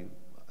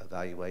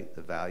evaluate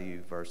the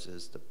value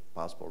versus the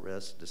possible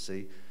risk to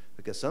see?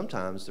 Because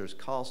sometimes there's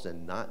cost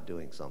in not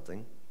doing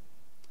something,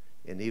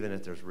 and even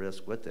if there's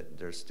risk with it,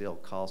 there's still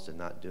cost in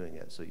not doing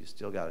it. So you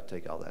still got to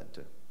take all that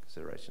into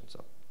consideration.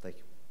 So thank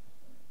you.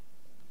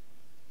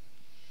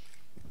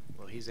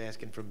 Well, he's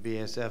asking from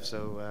BSF,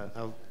 so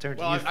I'll turn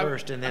to you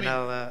first, and then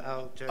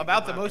I'll turn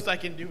about the most I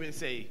can do is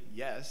say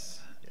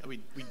yes. Yeah.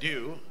 We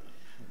do,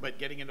 but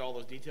getting into all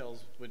those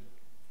details would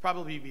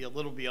probably be a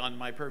little beyond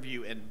my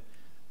purview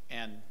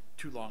and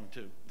too long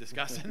to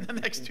discuss in the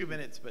next 2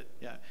 minutes. But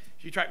yeah,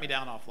 if you track me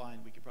down offline,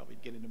 we could probably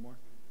get into more.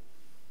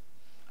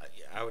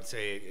 I would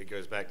say it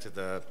goes back to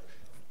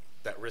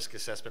that risk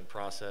assessment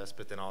process,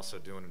 but then also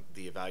doing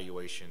the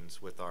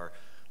evaluations with our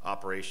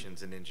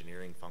operations and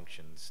engineering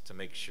functions to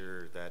make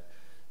sure that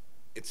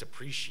it's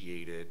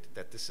appreciated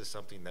that this is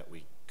something that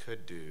we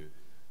could do,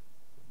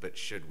 but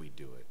should we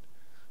do it?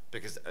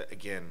 Because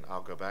again,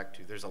 I'll go back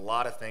to, there's a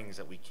lot of things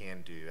that we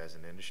can do as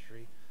an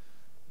industry,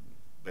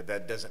 but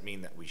that doesn't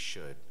mean that we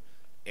should.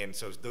 And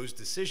so those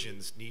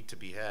decisions need to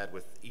be had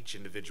with each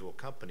individual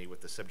company,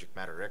 with the subject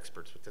matter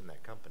experts within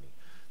that company.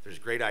 There's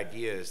great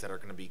ideas that are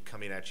going to be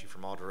coming at you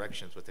from all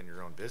directions within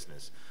your own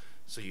business.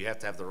 So you have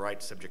to have the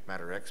right subject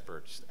matter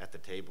experts at the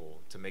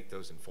table to make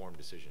those informed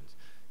decisions.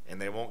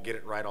 And they won't get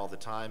it right all the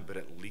time, but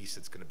at least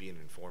it's going to be an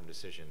informed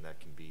decision that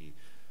can be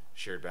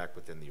shared back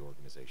within the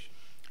organization.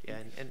 Yeah,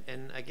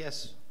 and I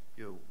guess,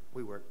 you know,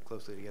 we work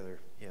closely together.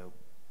 You know,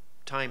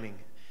 timing,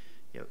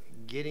 you know,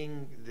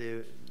 getting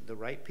the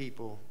right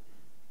people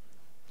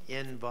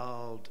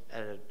involved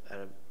at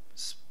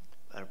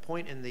a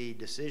point in the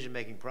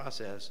decision-making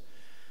process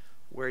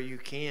where you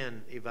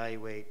can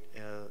evaluate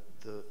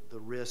the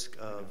risk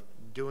of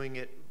doing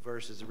it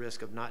versus the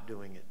risk of not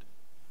doing it,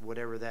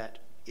 whatever that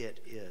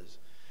it is,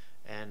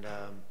 and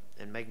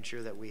making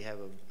sure that we have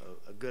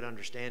a good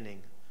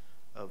understanding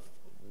of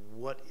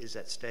what is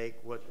at stake,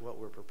 what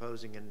we're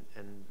proposing,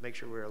 and make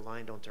sure we're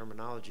aligned on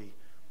terminology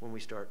when we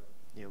start,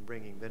 you know,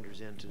 bringing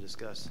vendors in to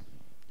discuss,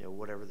 you know,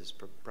 whatever this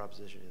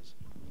proposition is.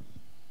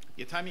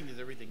 Yeah, timing is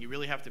everything. You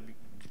really have to be,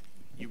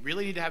 you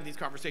really need to have these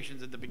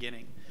conversations at the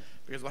beginning,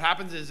 because what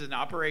happens is in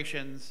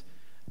operations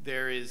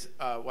there is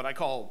what I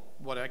call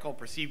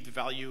perceived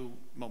value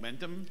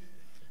momentum.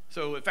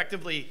 So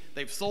effectively,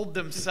 they've sold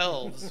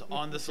themselves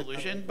on the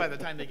solution by the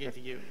time they get to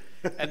you,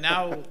 and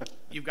now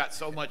you've got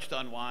so much to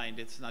unwind.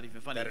 It's not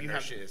even funny. That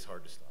inertia is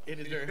hard to stop. It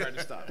is very hard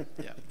to stop.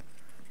 Yeah.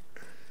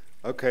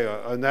 Okay,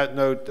 on that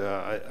note,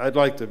 I'd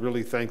like to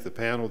really thank the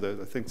panel.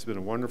 I think it's been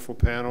a wonderful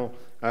panel.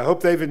 I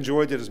hope they've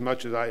enjoyed it as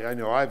much as I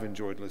know I've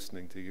enjoyed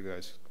listening to you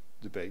guys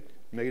debate.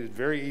 Made it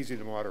very easy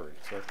to moderate.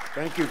 So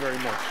thank you very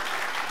much.